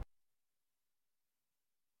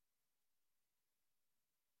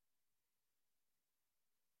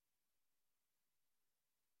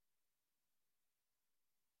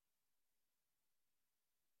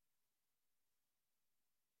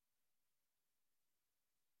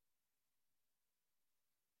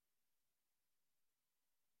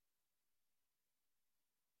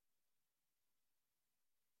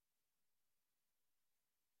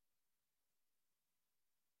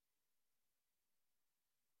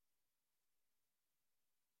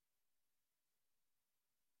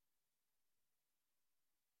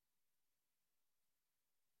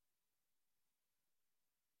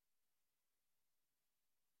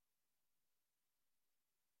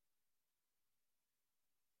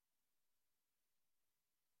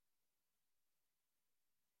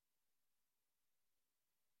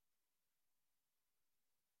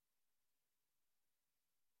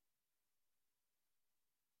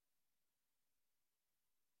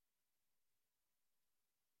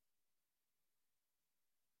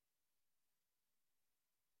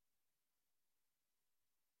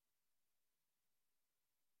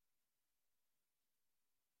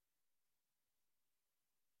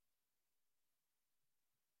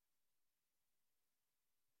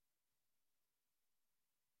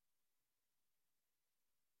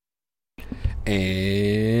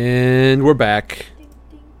 And we're back. Dink,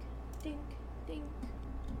 dink, dink, dink,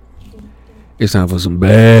 It's time for some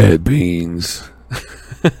bad beans.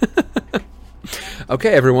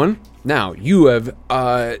 Okay, everyone. Now, you have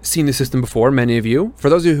seen the system before, many of you.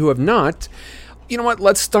 For those of you who have not, you know what?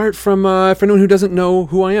 Let's start from, for anyone who doesn't know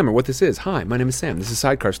who I am or what this is. Hi, my name is Sam. This is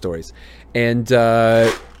Sidecar Stories. And,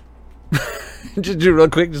 just do it real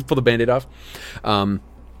quick, just pull the Band-Aid off.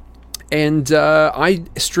 I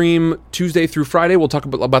stream Tuesday through Friday. We'll talk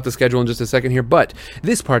about the schedule in just a second here. But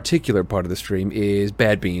this particular part of the stream is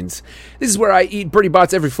Bad Beans. This is where I eat Birdie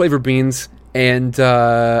Bot's every flavor beans, and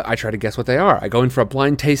I try to guess what they are. I go in for a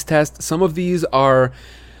blind taste test. Some of these are...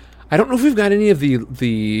 I don't know if we've got any of the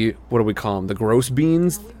what do we call them? The gross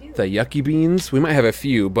beans? The yucky beans? We might have a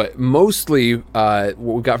few, but mostly what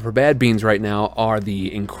we've got for Bad Beans right now are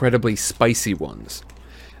the incredibly spicy ones.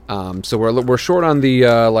 So we're short on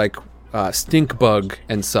the stink bug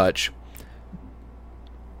and such.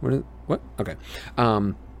 What? Okay.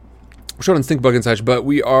 We're short on stink bug and such, but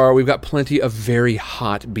we've got plenty of very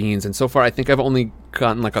hot beans, and so far I think I've only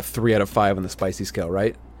gotten like a 3 out of 5 on the spicy scale,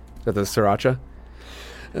 right? Is that the sriracha?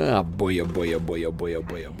 Oh boy, oh boy, oh boy, oh boy, oh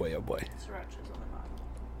boy, oh boy, oh boy.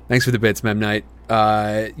 Thanks for the bits, Memnite.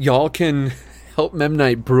 Y'all can help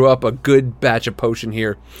Memnite brew up a good batch of potion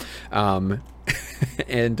here. And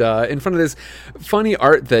in front of this funny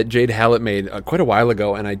art that Jade Hallett made quite a while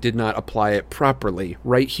ago, and I did not apply it properly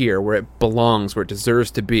right here where it belongs, where it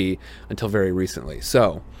deserves to be, until very recently.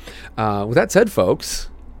 So, with that said, folks,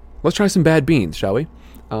 let's try some bad beans, shall we?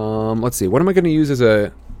 Let's see. What am I going to use as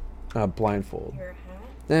a blindfold? Your hat?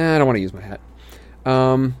 Nah, I don't want to use my hat.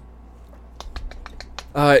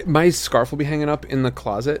 My scarf will be hanging up in the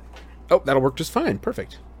closet. Oh, that'll work just fine.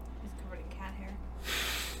 Perfect. It's covered in cat hair.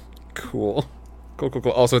 Cool.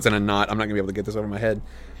 Cool. Also, it's in a knot. I'm not going to be able to get this over my head.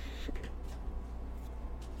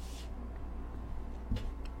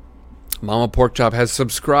 Mama Porkchop has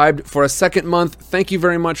subscribed for a second month. Thank you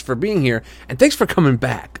very much for being here. And thanks for coming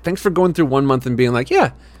back. Thanks for going through 1 month and being like,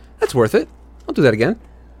 yeah, that's worth it. I'll do that again.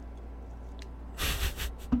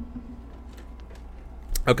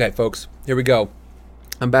 Okay, folks. Here we go.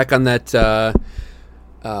 I'm back on that,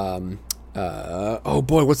 oh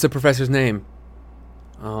boy, what's the professor's name?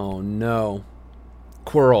 Oh no.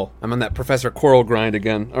 Quirrell. I'm on that Professor Quirrell grind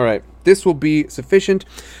again. Alright, this will be sufficient.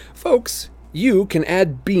 Folks, you can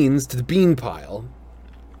add beans to the bean pile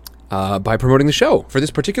by promoting the show. For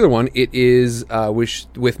this particular one, it is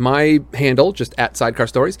with my handle, just at Sidecar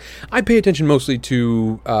Stories. I pay attention mostly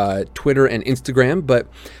to Twitter and Instagram, but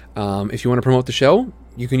if you want to promote the show,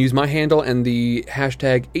 you can use my handle and the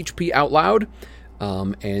hashtag HPOutloud,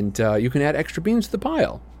 and you can add extra beans to the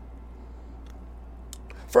pile.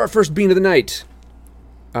 For our first bean of the night,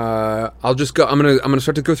 I'll just go. I'm gonna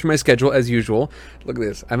start to go through my schedule as usual. Look at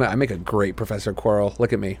this. I make a great Professor Quirrell.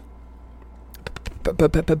 Look at me,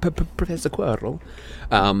 Professor Quirrell.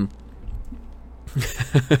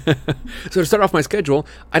 So to start off my schedule,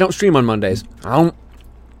 I don't stream on Mondays.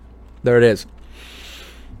 There it is.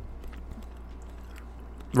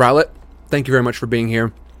 Rowlett, thank you very much for being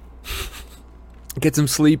here. Get some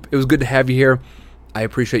sleep. It was good to have you here. I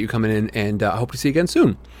appreciate you coming in, and I hope to see you again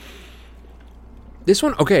soon. This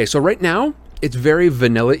one, okay, so right now, it's very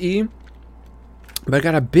vanilla-y, but I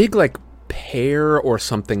got a big, like, pear or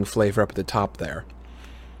something flavor up at the top there.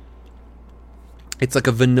 It's like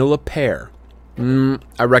a vanilla pear.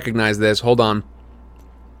 I recognize this. Hold on.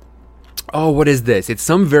 Oh, what is this? It's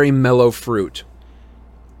some very mellow fruit.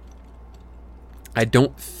 I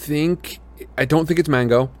don't think it's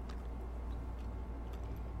mango.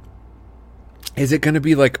 Is it going to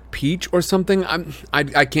be like peach or something?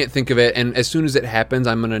 I can't think of it, and as soon as it happens,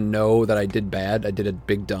 I'm going to know that I did bad. I did a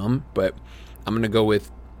big dumb, but I'm going to go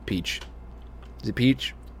with peach. Is it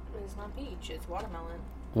peach? It's not peach, it's watermelon.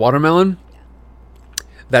 Watermelon? Yeah.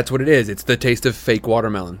 That's what it is. It's the taste of fake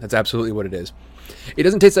watermelon. That's absolutely what it is. It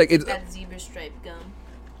doesn't taste like... That zebra stripe gum.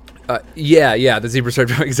 Yeah, the zebra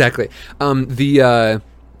stripe, exactly.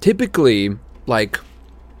 Typically, like,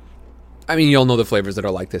 I mean, you'll know the flavors that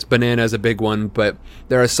are like this. Banana is a big one, but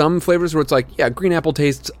there are some flavors where it's like, yeah, green apple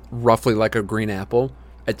tastes roughly like a green apple,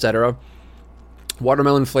 etc.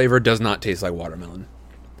 Watermelon flavor does not taste like watermelon.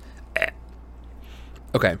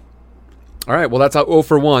 Okay. All right, well, that's our 0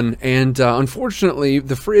 for 1, and unfortunately,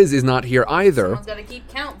 the Frizz is not here either. Someone's got to keep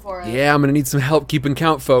count for us. Yeah, I'm going to need some help keeping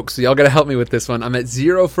count, folks, so y'all got to help me with this one. I'm at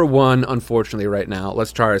 0 for 1, unfortunately, right now.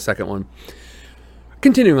 Let's try our second one.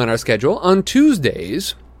 Continuing on our schedule, on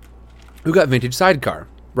Tuesdays, we've got Vintage Sidecar.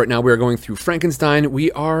 Right now, we are going through Frankenstein.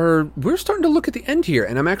 We're starting to look at the end here,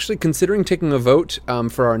 and I'm actually considering taking a vote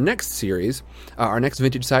for our next series, our next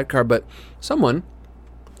Vintage Sidecar, but someone,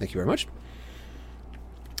 thank you very much,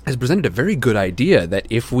 has presented a very good idea that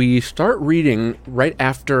if we start reading right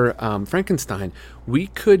after Frankenstein, we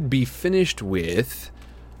could be finished with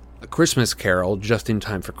A Christmas Carol just in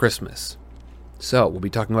time for Christmas. So we'll be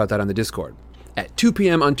talking about that on the Discord. At 2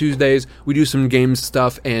 p.m. on Tuesdays, we do some games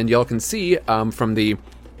stuff, and y'all can see from that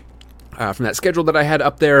schedule that I had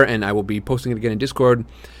up there, and I will be posting it again in Discord.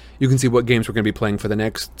 You can see what games we're going to be playing for the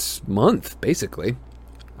next month, basically.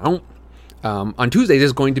 On Tuesdays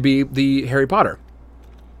is going to be the Harry Potter.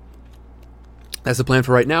 That's the plan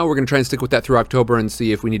for right now. We're going to try and stick with that through October and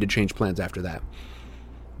see if we need to change plans after that.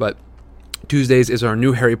 But Tuesdays is our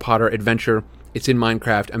new Harry Potter adventure. It's in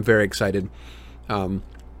Minecraft. I'm very excited.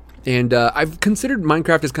 And I've considered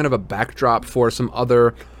Minecraft as kind of a backdrop for some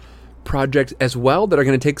other projects as well that are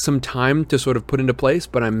going to take some time to sort of put into place,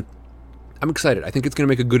 but I'm excited. I think it's going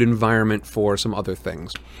to make a good environment for some other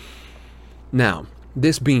things. Now,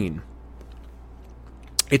 this bean.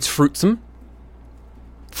 It's fruitful.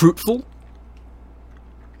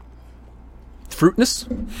 Fruitness,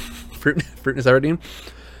 Irodine.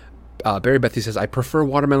 Barry Bethy says, I prefer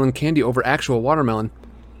watermelon candy over actual watermelon.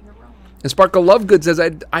 And Sparkle Lovegood says,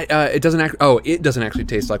 it doesn't actually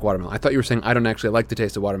taste like watermelon. I thought you were saying I don't actually like the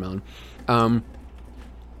taste of watermelon.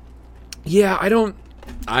 Yeah,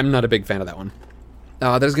 I'm not a big fan of that one.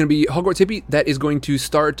 That is going to be Hogwarts Hippie. That is going to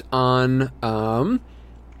start on,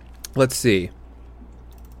 let's see.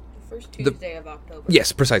 The first Tuesday of October.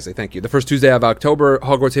 Yes, precisely. Thank you. The first Tuesday of October,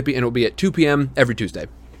 Hogwarts Hippie, and it will be at 2 p.m. every Tuesday.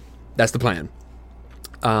 That's the plan.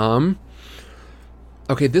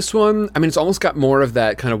 Okay, this one, I mean, it's almost got more of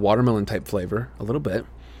that kind of watermelon type flavor, a little bit.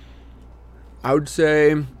 I would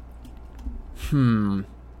say,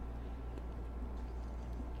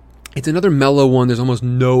 it's another mellow one. There's almost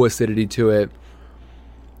no acidity to it.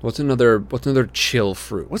 What's another chill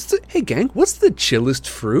fruit? Hey gang, what's the chillest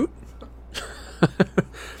fruit?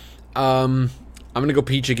 I'm gonna go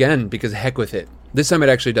peach again because heck with it. This time it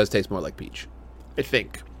actually does taste more like peach. I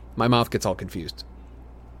think. My mouth gets all confused.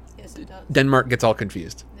 Yes, it does. Denmark gets all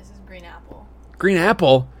confused. This is green apple. Green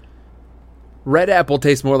apple? Red apple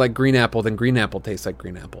tastes more like green apple than green apple tastes like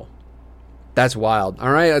green apple. That's wild.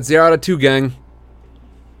 All right, that's 0 out of 2, gang.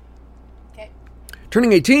 Okay.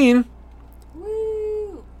 Turning 18.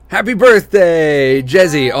 Woo! Happy birthday,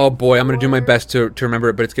 Jezzy. Oh boy, I'm going to do my best to remember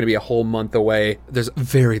it, but it's going to be a whole month away. There's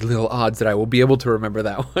very little odds that I will be able to remember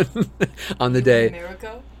that one on the day.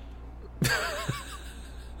 America?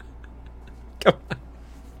 Come on.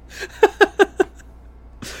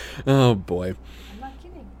 Oh boy. I'm not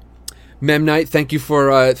kidding. Memnite, thank you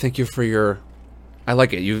for your. I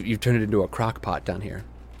like it. You've turned it into a crock pot down here.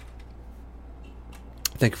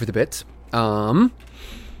 Thank you for the bits. All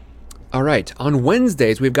right. On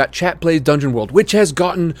Wednesdays we've got Chat Plays Dungeon World, which has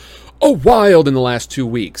gotten wild in the last 2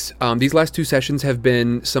 weeks. These last 2 sessions have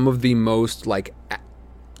been some of the most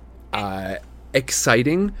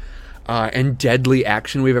exciting and deadly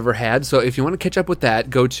action we've ever had. So if you want to catch up with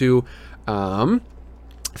that, go to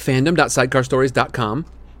fandom.sidecarstories.com.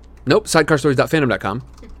 Nope, sidecarstories.fandom.com.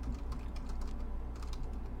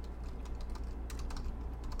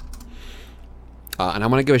 And I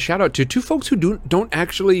want to give a shout out to 2 folks who don't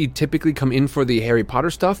actually typically come in for the Harry Potter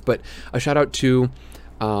stuff, but a shout out to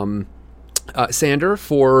Sander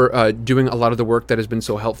for doing a lot of the work that has been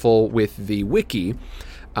so helpful with the wiki.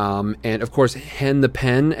 And of course, Hen the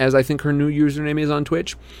Pen, as I think her new username is on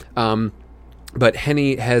Twitch. But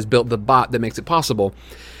Henny has built the bot that makes it possible.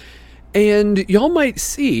 And y'all might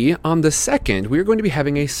see on the 2nd, we're going to be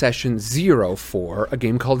having a session 0 for a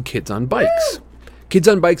game called Kids on Bikes. Woo! Kids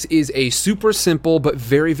on Bikes is a super simple but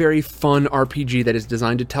very, very fun RPG that is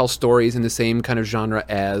designed to tell stories in the same kind of genre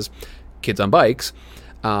as Kids on Bikes.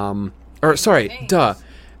 Kids on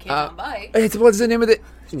Bikes. What's the name of it?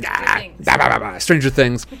 Stranger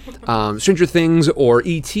Things. Stranger Things or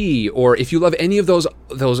E.T. Or if you love any of those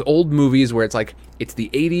old movies where it's like it's the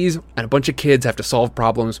 80s and a bunch of kids have to solve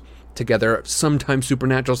problems together, sometimes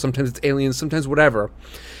supernatural, sometimes it's aliens, sometimes whatever.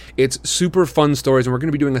 It's super fun stories, and we're going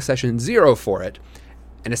to be doing a session 0 for it.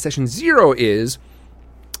 And a session 0 is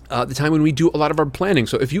the time when we do a lot of our planning.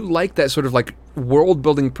 So if you like that sort of like world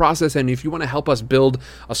building process, and if you want to help us build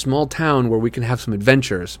a small town where we can have some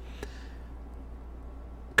adventures,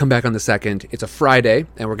 come back on the 2nd. It's a Friday,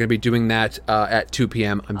 and we're going to be doing that at 2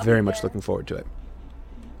 p.m. I'm very much looking forward to it.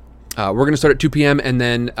 We're going to start at 2 p.m., and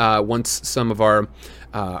then once some of our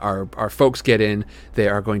folks get in, they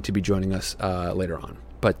are going to be joining us later on.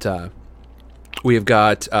 But we have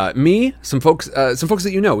got me, some folks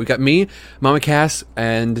that you know. We've got me, Mama Cass,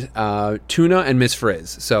 and Tuna, and Miss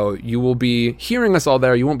Frizz. So you will be hearing us all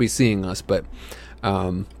there. You won't be seeing us, but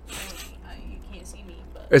you can't see me.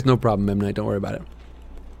 But there's no problem, Memnite. Don't worry about it.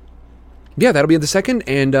 yeah, that'll be the second.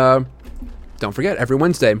 And don't forget, every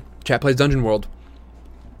Wednesday, Chat Plays Dungeon World.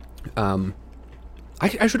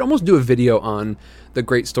 I should almost do a video on the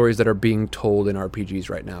great stories that are being told in RPGs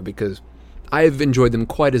right now, because I've enjoyed them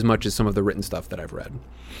quite as much as some of the written stuff that I've read.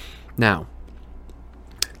 Now,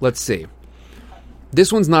 let's see.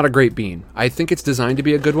 This one's not a great bean. I think it's designed to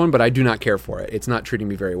be a good one, but I do not care for it. It's not treating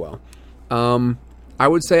me very well. I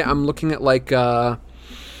would say I'm looking at like... no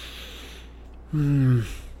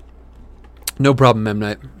problem,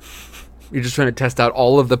 Memnite. You're just trying to test out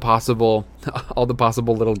all the possible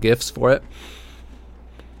little gifts for it.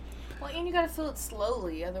 Well, and you gotta fill it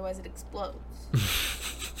slowly, otherwise it explodes.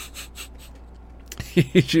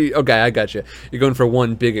 Okay, I got you. You're going for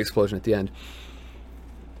one big explosion at the end.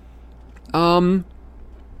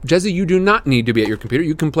 Jesse, you do not need to be at your computer.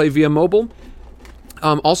 You can play via mobile.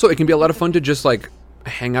 Also, it can be a lot of fun to just like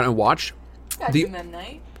hang out and watch. Got you, Mem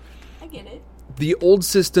Night. I get it. The old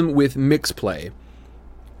system with mix play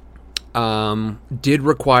didn't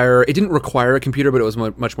require a computer, but it was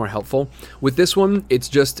much more helpful. With this one, it's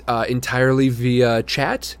just entirely via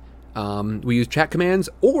chat. We use chat commands,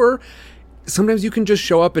 or sometimes you can just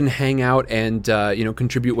show up and hang out and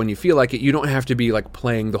contribute when you feel like it. You don't have to be like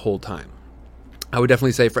playing the whole time. I would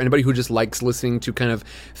definitely say for anybody who just likes listening to kind of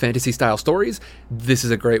fantasy style stories, this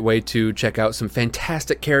is a great way to check out some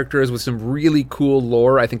fantastic characters with some really cool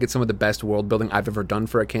lore. I think it's some of the best world building I've ever done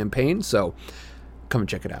for a campaign, so come and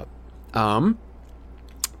check it out. I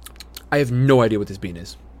have no idea what this bean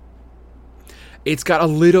is. It's got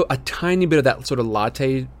a tiny bit of that sort of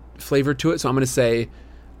latte flavor to it, so I'm going to say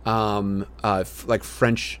like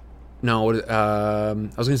French. No, I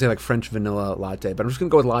was going to say like French vanilla latte, but I'm just going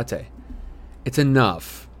to go with latte. It's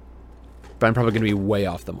enough, but I'm probably going to be way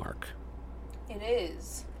off the mark. It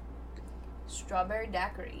is strawberry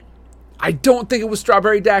daiquiri. I don't think it was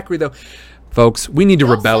strawberry daiquiri, though. Folks, we need to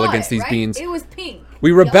Y'all rebel saw against it, these right? beans. It was pink.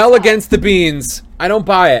 We Y'all rebel saw against the beans. I don't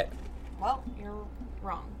buy it. Well, you're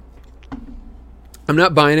wrong. I'm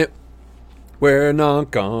not buying it. We're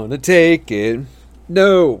not gonna take it.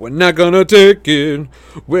 No, we're not gonna take it.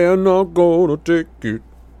 We're not gonna take it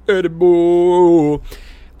anymore.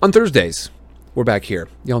 On Thursdays, we're back here.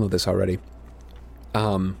 Y'all know this already.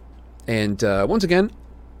 And once again,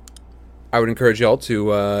 I would encourage y'all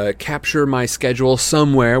to capture my schedule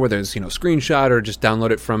somewhere, whether it's screenshot or just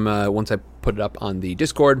download it from once I put it up on the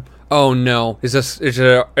Discord. Oh no, it's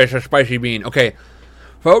a spicy bean. Okay,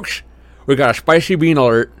 folks, we got a spicy bean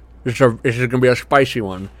alert. This is gonna be a spicy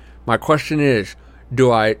one. My question is, do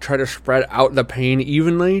I try to spread out the pain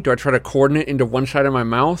evenly? Do I try to coordinate into one side of my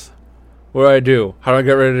mouth? What do I do? How do I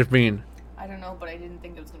get rid of this bean? I don't know, but I didn't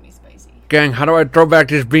think it was gonna be spicy. Gang, how do I throw back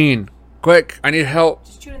this bean? Quick, I need help.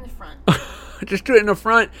 Just chew it in the front. Just do it in the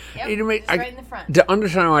front. Yep, just right in the front. The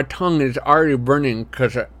underside of my tongue is already burning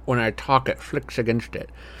because when I talk, it flicks against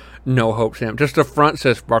it. No hope, Sam. Just the front,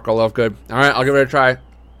 says Sparkle Lovegood. All right, I'll give it a try.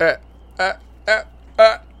 I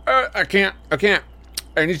can't.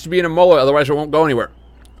 It needs to be in a molar, otherwise it won't go anywhere.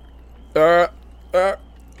 That was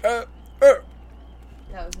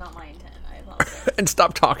not my intent. I apologize. And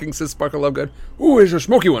stop talking, says Sparkle Lovegood. Ooh, it's a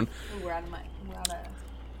smoky one. Ooh, we're out of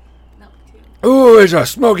milk too. Ooh, it's a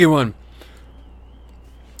smoky one.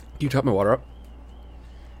 Can you top my water up?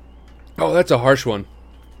 Oh, that's a harsh one.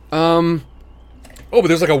 Oh, but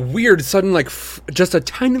there's like a weird, sudden, like, just a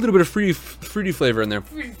tiny little bit of fruity flavor in there.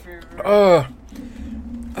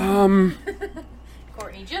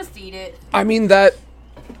 Courtney, just eat it. I mean that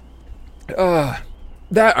I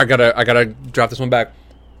gotta drop this one back.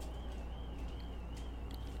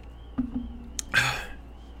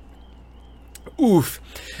 Oof.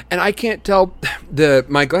 And I can't tell,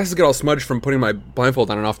 my glasses get all smudged from putting my blindfold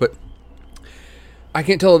on and off, but I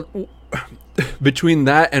can't tell between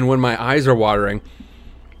that and when my eyes are watering.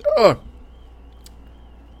 Ugh.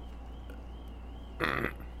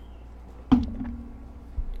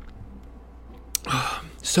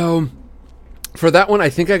 So, for that one, I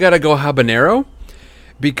think I gotta go habanero,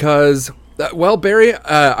 because, well, Barry,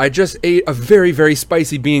 I just ate a very, very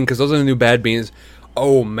spicy bean, because those are the new bad beans.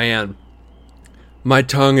 Oh, man. My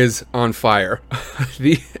tongue is on fire.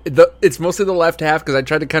 It's mostly the left half, because I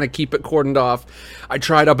tried to kind of keep it cordoned off. I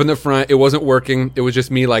tried up in the front. It wasn't working. It was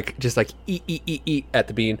just me, just eat at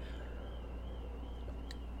the bean.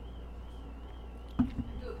 I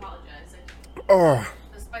do apologize. Oh.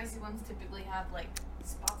 The spicy ones typically have,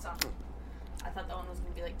 spots on them. I thought that one was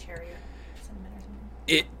going to be, cherry or cinnamon or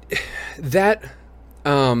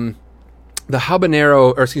something. The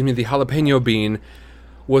habanero, or excuse me, the jalapeno bean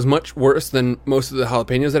was much worse than most of the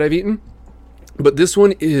jalapenos that I've eaten. But this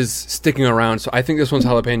one is sticking around, so I think this one's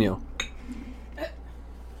jalapeno.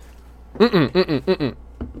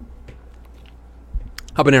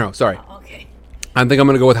 Habanero, sorry. Oh, okay. I think I'm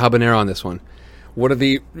going to go with habanero on this one. What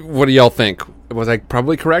do y'all think? Was I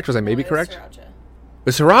probably correct? Was I maybe correct? Sriracha.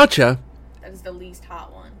 With sriracha, That is the least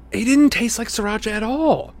hot one. it didn't taste like sriracha at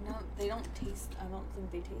all. No, they don't taste. I don't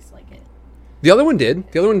think they taste like it. The other one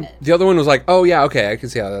did. The other one was like, oh yeah, okay, I can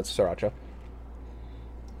see how that's sriracha.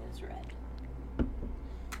 It's red.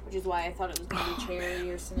 Which is why I thought it was going to be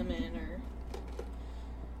cherry or cinnamon or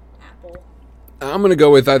apple. I'm gonna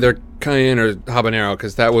go with either cayenne or habanero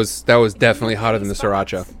because that was definitely hotter than the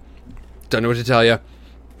sriracha. Don't know what to tell you.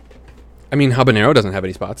 I mean, habanero doesn't have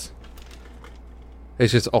any spots.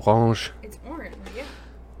 It's just orange. It's orange, yeah.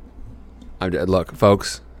 Look,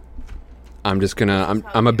 folks. I'm just gonna.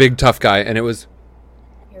 I'm a big tough guy, and it was.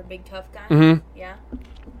 You're a big tough guy. Mm-hmm. Yeah.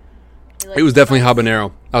 It was definitely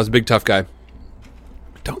habanero. I was a big tough guy.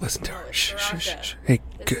 Don't listen to her. it's Shh, shh, sriracha. shh. Hey,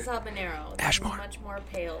 This is habanero. This Ashmore. is much more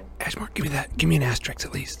pale. Ashmore, give me that. Give me an asterisk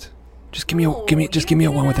at least. Just give me No, give me you just don't give me a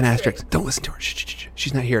get one an with an asterisk. asterisk. Don't listen to her. Shh, shh, shh, shh.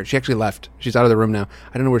 She's not here. She actually left. She's out of the room now.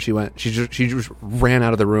 I don't know where she went. She just ran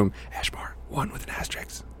out of the room. Ashmore, one with an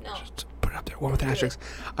asterisk. No. Just put it up there. One with an Do asterisk.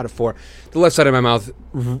 Out of 4. The left side of my mouth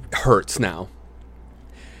hurts now.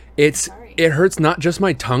 Sorry. It hurts not just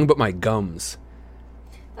my tongue but my gums.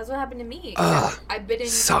 That's what happened to me. Ugh. I bit in.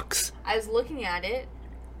 Sucks. I was looking at it,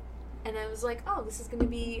 and I was like, "Oh, this is gonna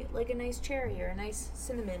be like a nice cherry or a nice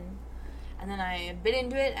cinnamon," and then I bit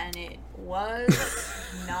into it, and it was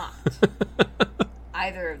not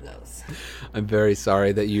either of those. I'm very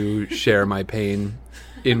sorry that you share my pain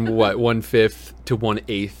in what 1/5 to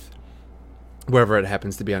 1/8, wherever it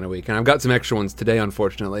happens to be on a week. And I've got some extra ones today,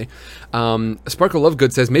 unfortunately. Sparkle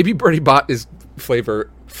Lovegood says maybe Birdie Bot is flavor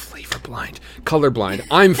blind, color blind.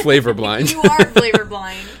 I'm flavor blind. You are flavor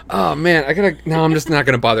blind. Oh man, I'm just not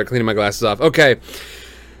gonna bother cleaning my glasses off. Okay.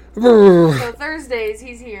 So Thursdays,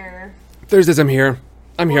 he's here. Thursdays, I'm here.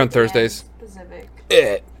 I'm here on 4 p.m. Thursdays. Pacific.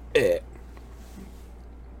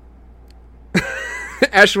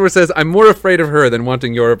 Ashmore says, I'm more afraid of her than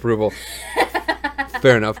wanting your approval.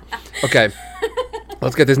 Fair enough. Okay.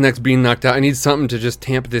 Let's get this next bean knocked out. I need something to just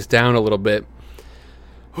tamp this down a little bit.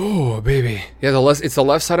 Oh, baby. Yeah, it's the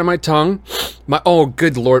left side of my tongue. Oh,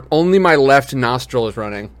 good lord. Only my left nostril is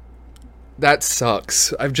running. That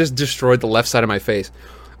sucks. I've just destroyed the left side of my face.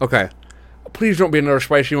 Okay. Please don't be another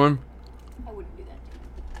spicy one. I wouldn't do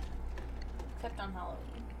that to you. Except on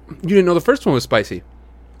Halloween. You didn't know the first one was spicy.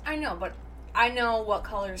 I know, but I know what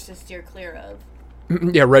colors to steer clear of.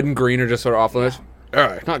 Yeah, red and green are just sort of off limits.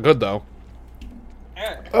 Not good, though.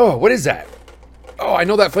 Oh, what is that? Oh, I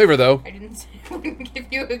know that flavor, though. I didn't say I wouldn't give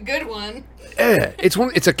you a good one. It's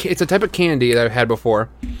a type of candy that I've had before.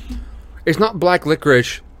 It's not black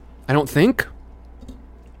licorice, I don't think.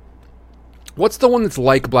 What's the one that's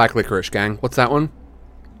like black licorice, gang? What's that one?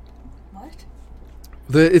 What?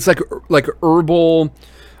 It's like herbal.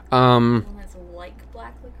 One that's like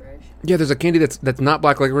black licorice? Yeah, there's a candy that's not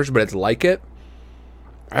black licorice, but it's like it.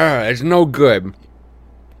 It's no good.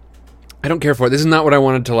 I don't care for it. This is not what I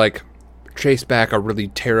wanted to like chase back a really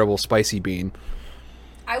terrible spicy bean.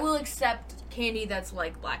 I will accept candy that's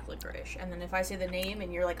like black licorice, and then if I say the name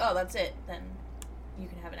and you're like, oh, that's it, then you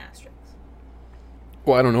can have an asterisk.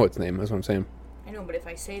 Well, I don't know its name. That's what I'm saying. I know, but if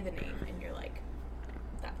I say the name and you're like,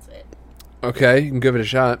 that's it. Okay, you can give it a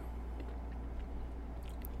shot.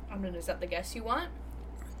 Is that the guess you want?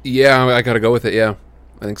 Yeah, I gotta go with it. Yeah,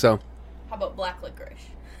 I think so. How about black licorice?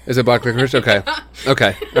 Is it black licorice? Okay.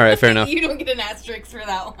 Okay. All right. Fair enough. You don't get an asterisk for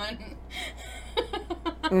that one.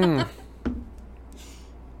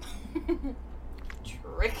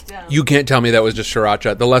 Tricked him. You can't tell me that was just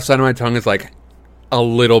sriracha. The left side of my tongue is like a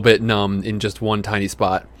little bit numb in just one tiny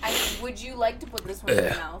spot. Would you like to put this one in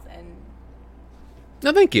your mouth and...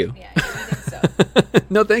 No, thank you. Yeah, I think so.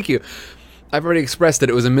 No, thank you. I've already expressed that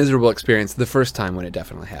it was a miserable experience the first time when it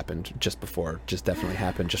definitely happened. Just definitely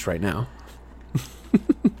happened just right now.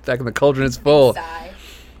 Back in the cauldron, it's full. Sigh.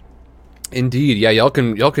 Indeed, yeah. Y'all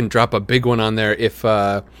can drop a big one on there if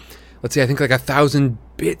let's see. I think like 1,000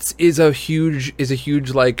 bits is a huge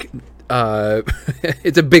like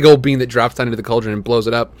it's a big old bean that drops down into the cauldron and blows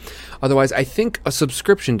it up. Otherwise, I think a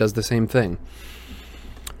subscription does the same thing.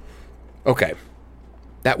 Okay,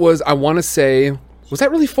 that was. I want to say, was that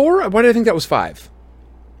really 4? Why did I think that was 5?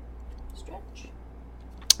 Stretch.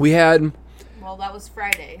 We had. Well, that was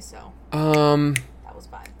Friday, so that was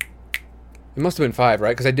 5. It must have been 5,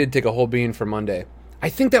 right? Because I did take a whole bean for Monday. I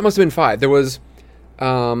think that must have been 5. There was...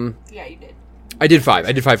 Yeah, you did. I did 5.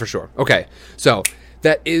 I did 5 for sure. Okay. So,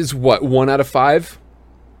 that is what? 1 out of 5?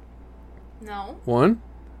 No. 1?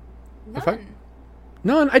 None.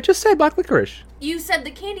 None. I just said black licorice. You said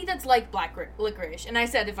the candy that's like black licorice, and I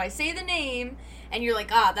said if I say the name and you're like,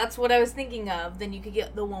 that's what I was thinking of, then you could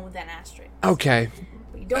get the one with that asterisk. Okay.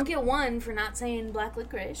 But you don't get one for not saying black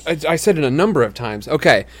licorice. I said it a number of times.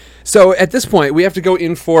 Okay. So at this point, we have to go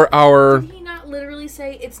in for our... Did he not literally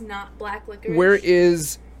say it's not black licorice? Where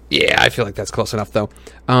is... Yeah, I feel like that's close enough, though.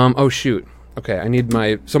 Oh, shoot. Okay, I need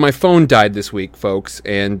my... So my phone died this week, folks,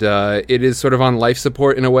 and it is sort of on life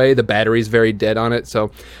support in a way. The battery's very dead on it, so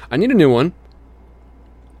I need a new one.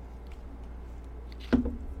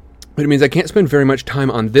 But it means I can't spend very much time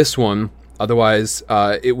on this one. Otherwise,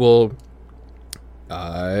 it will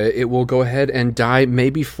go ahead and die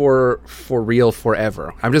maybe for real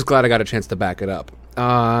forever. I'm just glad I got a chance to back it up.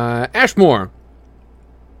 Ashmore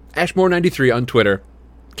 93 on Twitter.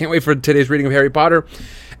 Can't wait for today's reading of Harry Potter.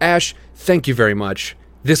 Ash, thank you very much.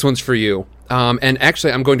 This one's for you. And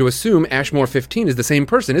actually, I'm going to assume Ashmore 15 is the same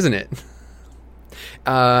person, isn't it?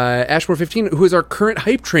 Ashmore 15, who is our current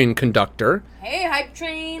Hype Train conductor. Hey, Hype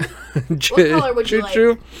Train. What color would you like?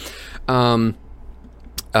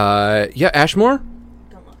 Yeah, Ashmore?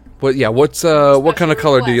 Don't look. What kind of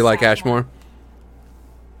color do you like, Ashmore?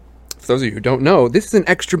 For those of you who don't know, this is an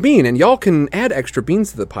extra bean, and y'all can add extra beans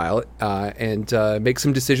to the pile and make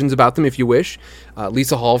some decisions about them if you wish.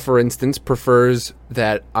 Lisa Hall, for instance, prefers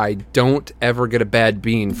that I don't ever get a bad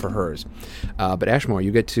bean for hers. But Ashmore,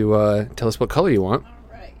 you get to tell us what color you want. All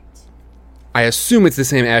right. I assume it's the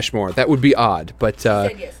same Ashmore. That would be odd, but...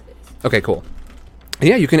 Said yes, it is. Okay, cool.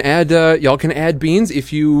 Yeah, you can add... y'all can add beans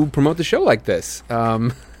if you promote the show like this.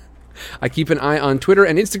 I keep an eye on Twitter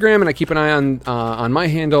and Instagram, and I keep an eye on my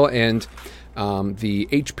handle and the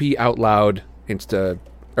HP Out Loud hashtag.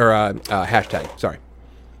 Sorry,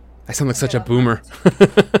 I sound like such a boomer.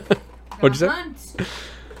 What'd you say?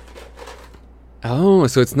 Oh,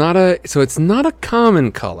 so it's not a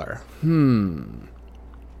common color.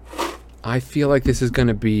 I feel like this is going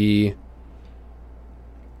to be.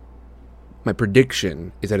 My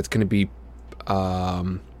prediction is that it's going to be.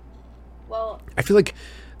 Well, I feel like.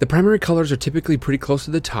 The primary colors are typically pretty close to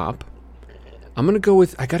the top. I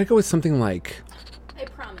gotta go with something like... I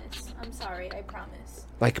promise. I'm sorry, I promise.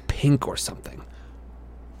 Like pink or something.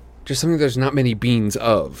 Just something there's not many beans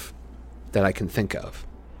of that I can think of.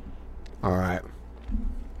 Alright.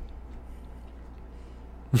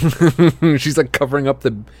 She's like covering up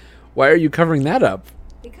the... Why are you covering that up?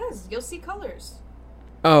 Because you'll see colors.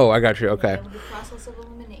 Oh, I got you, okay. The process of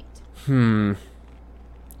eliminate.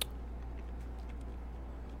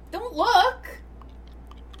 Don't look.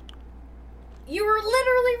 You were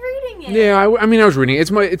literally reading it. Yeah, I mean, I was reading it.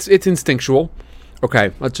 It's instinctual.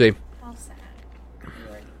 Okay, let's see. How sad. You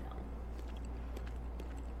already know.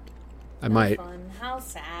 I might. Fun. How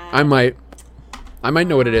sad. I might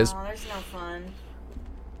know what it is. Oh, there's no fun.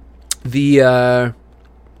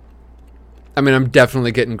 I mean, I'm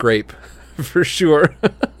definitely getting grape. For sure.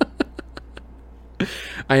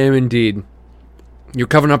 I am indeed. You're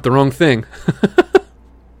covering up the wrong thing.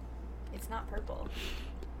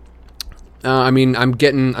 I mean, I'm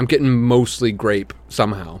getting mostly grape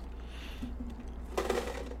somehow.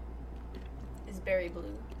 Is berry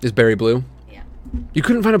blue? Is berry blue? Yeah. You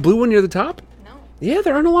couldn't find a blue one near the top? No. Yeah,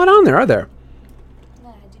 there aren't a lot on there, are there? No,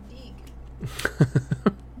 I had to dig.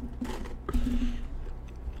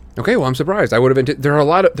 Okay, well, I'm surprised. I would have been. There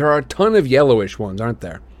are a ton of yellowish ones, aren't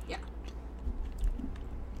there? Yeah.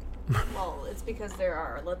 Well, it's because there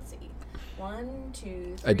are. Let's see. 1,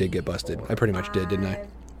 2, 3. I did get busted. 4, I pretty much did, didn't I?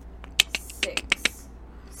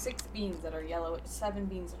 6 beans that are yellow. 7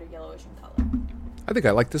 beans that are yellowish in color. I think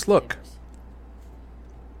I like this look.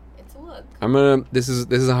 It's a look. This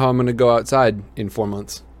is how I'm gonna go outside in 4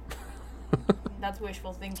 months. That's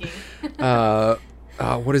wishful thinking.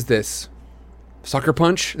 What is this? Sucker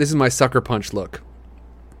Punch? This is my Sucker Punch look.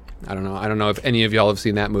 I don't know if any of y'all have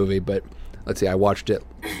seen that movie, but let's see. I watched it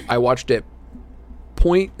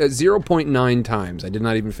 0.9 times. I did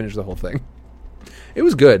not even finish the whole thing. It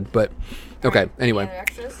was good, but okay. Anyway,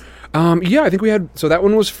 yeah, I think we had. So that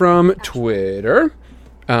one was from Twitter,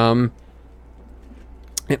 and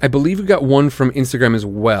I believe we got one from Instagram as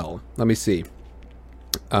well. Let me see.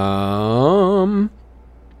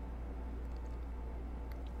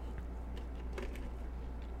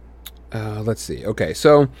 Let's see. Okay,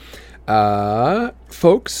 so,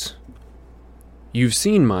 folks, you've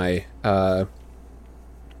seen my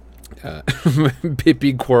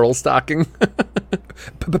Pippi Quirrell stocking.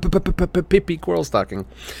 Pippi Quirrell stocking.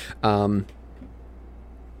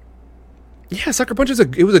 Yeah, Sucker Punch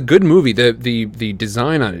it was a good movie. The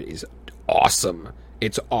design on it is awesome.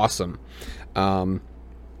 It's awesome.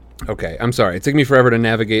 Okay, I'm sorry. It took me forever to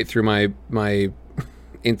navigate through my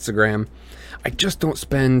Instagram. I just don't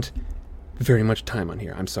spend very much time on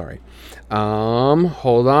here. I'm sorry.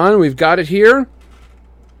 Hold on. We've got it here.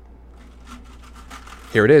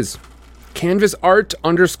 Here it is. Canvas art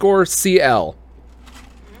 _CL.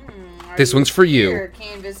 This one's for you.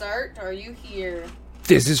 Canvas art, are you here?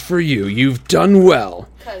 This is for you. You've done well.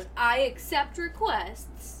 Because I accept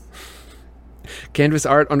requests. Canvas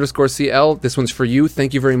art _CL. This one's for you.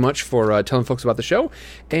 Thank you very much for telling folks about the show.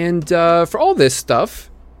 And for all this stuff,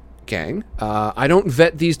 gang, I don't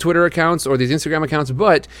vet these Twitter accounts or these Instagram accounts,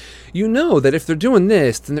 but you know that if they're doing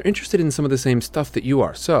this, then they're interested in some of the same stuff that you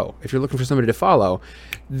are. So if you're looking for somebody to follow,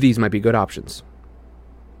 these might be good options.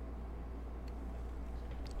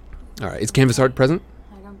 All right. Is Canvas art present?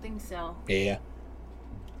 I don't think so. Yeah.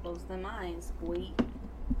 Close them eyes. Wait.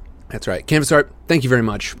 That's right. Canvas art, thank you very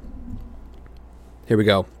much. Here we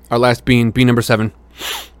go. Our last bean number 7.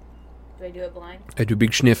 Do I do it blind? I do big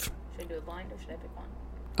schniff. Should I do it blind or should I pick one?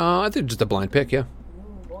 I think just a blind pick, yeah.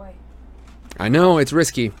 Ooh, boy. I know, it's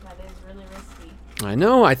risky. That is really risky. I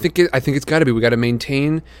know, I think it's got to be. We got to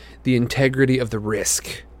maintain the integrity of the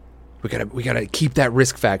risk. We got to keep that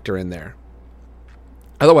risk factor in there.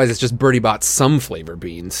 Otherwise, it's just Birdie bought some flavor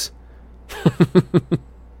beans.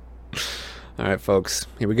 All right, folks,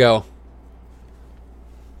 here we go.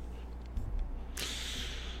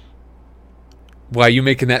 Why are you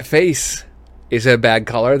making that face? Is it a bad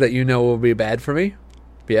color that you know will be bad for me?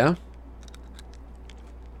 Yeah?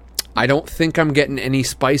 I don't think I'm getting any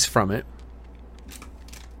spice from it.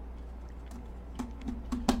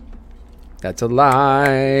 That's a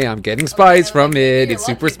lie. I'm getting spice from it. It's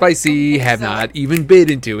super spicy. Have not even bit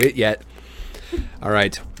into it yet. All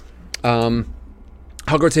right. Hogwarts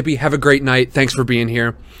Hippie, have a great night. Thanks for being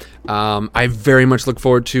here. I very much look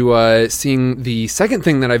forward to seeing the second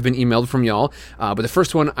thing that I've been emailed from y'all. But the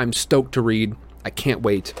first one, I'm stoked to read. I can't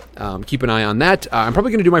wait. Keep an eye on that. I'm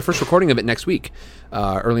probably going to do my first recording of it next week,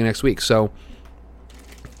 early next week. So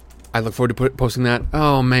I look forward to posting that.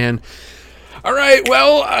 Oh, man. All right,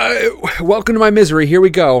 well, welcome to my misery. Here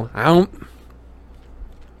we go.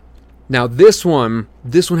 Now, this one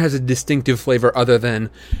has a distinctive flavor other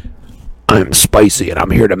than, I'm spicy and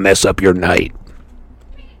I'm here to mess up your night.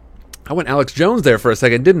 I went Alex Jones there for a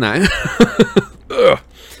second, didn't I?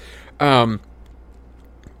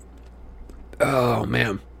 Oh,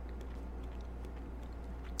 man.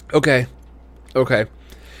 Okay.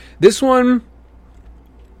 This one,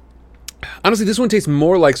 honestly, this one tastes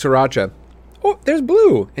more like sriracha. Oh, there's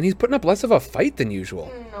Blue, and he's putting up less of a fight than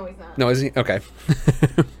usual. No, he's not. No, is he? Okay.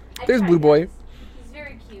 There's Blue Boy. He's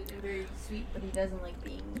very cute and very sweet, but he doesn't like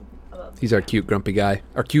being above. He's our cute, grumpy guy.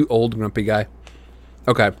 Our cute, old, grumpy guy.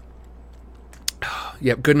 Okay.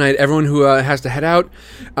 Yep, good night, everyone who has to head out.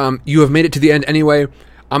 You have made it to the end anyway.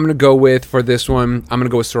 I'm going to go with, for this one, I'm going to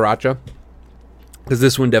go with sriracha. Because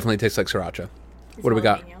this one definitely tastes like sriracha. What do we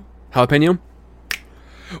got? Jalapeno?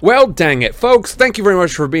 Well, dang it, folks. Thank you very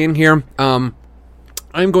much for being here. I'm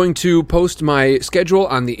going to post my schedule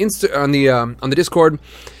on the on the Discord.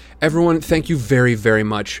 Everyone, thank you very, very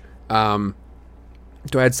much. Do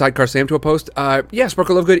I add Sidecar Sam to a post? Yeah,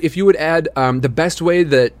 Sparkle Lovegood. If you would add the best way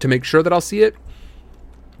to make sure that I'll see it,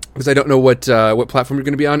 because I don't know what platform you're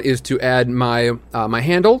going to be on, is to add my my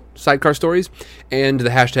handle, Sidecar Stories, and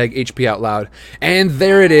the hashtag HP Out Loud. And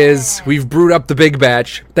there it is. We've brewed up the big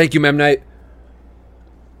batch. Thank you, Memnite.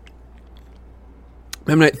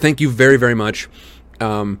 Memnite, thank you very, very much.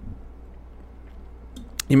 You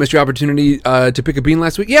missed your opportunity to pick a bean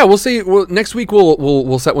last week. Yeah, we'll see. Next week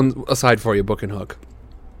we'll set one aside for you, Book and Hook.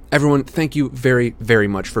 Everyone, thank you very, very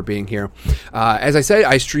much for being here. As I said,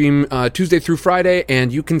 I stream Tuesday through Friday,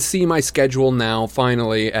 and you can see my schedule now.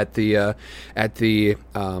 Finally, at the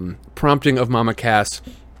prompting of Mama Cass,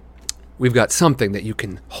 we've got something that you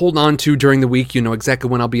can hold on to during the week. You know exactly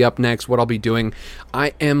when I'll be up next, what I'll be doing.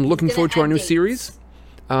 I am looking forward to our new series.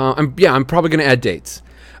 I'm probably going to add dates.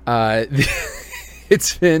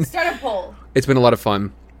 It's been Start a poll. It's been a lot of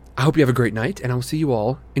fun. I hope you have a great night, and I will see you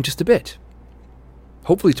all in just a bit.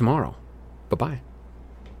 Hopefully tomorrow. Bye-bye.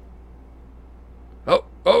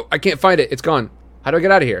 Oh, I can't find it. It's gone. How do I get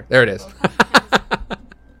out of here? There it is.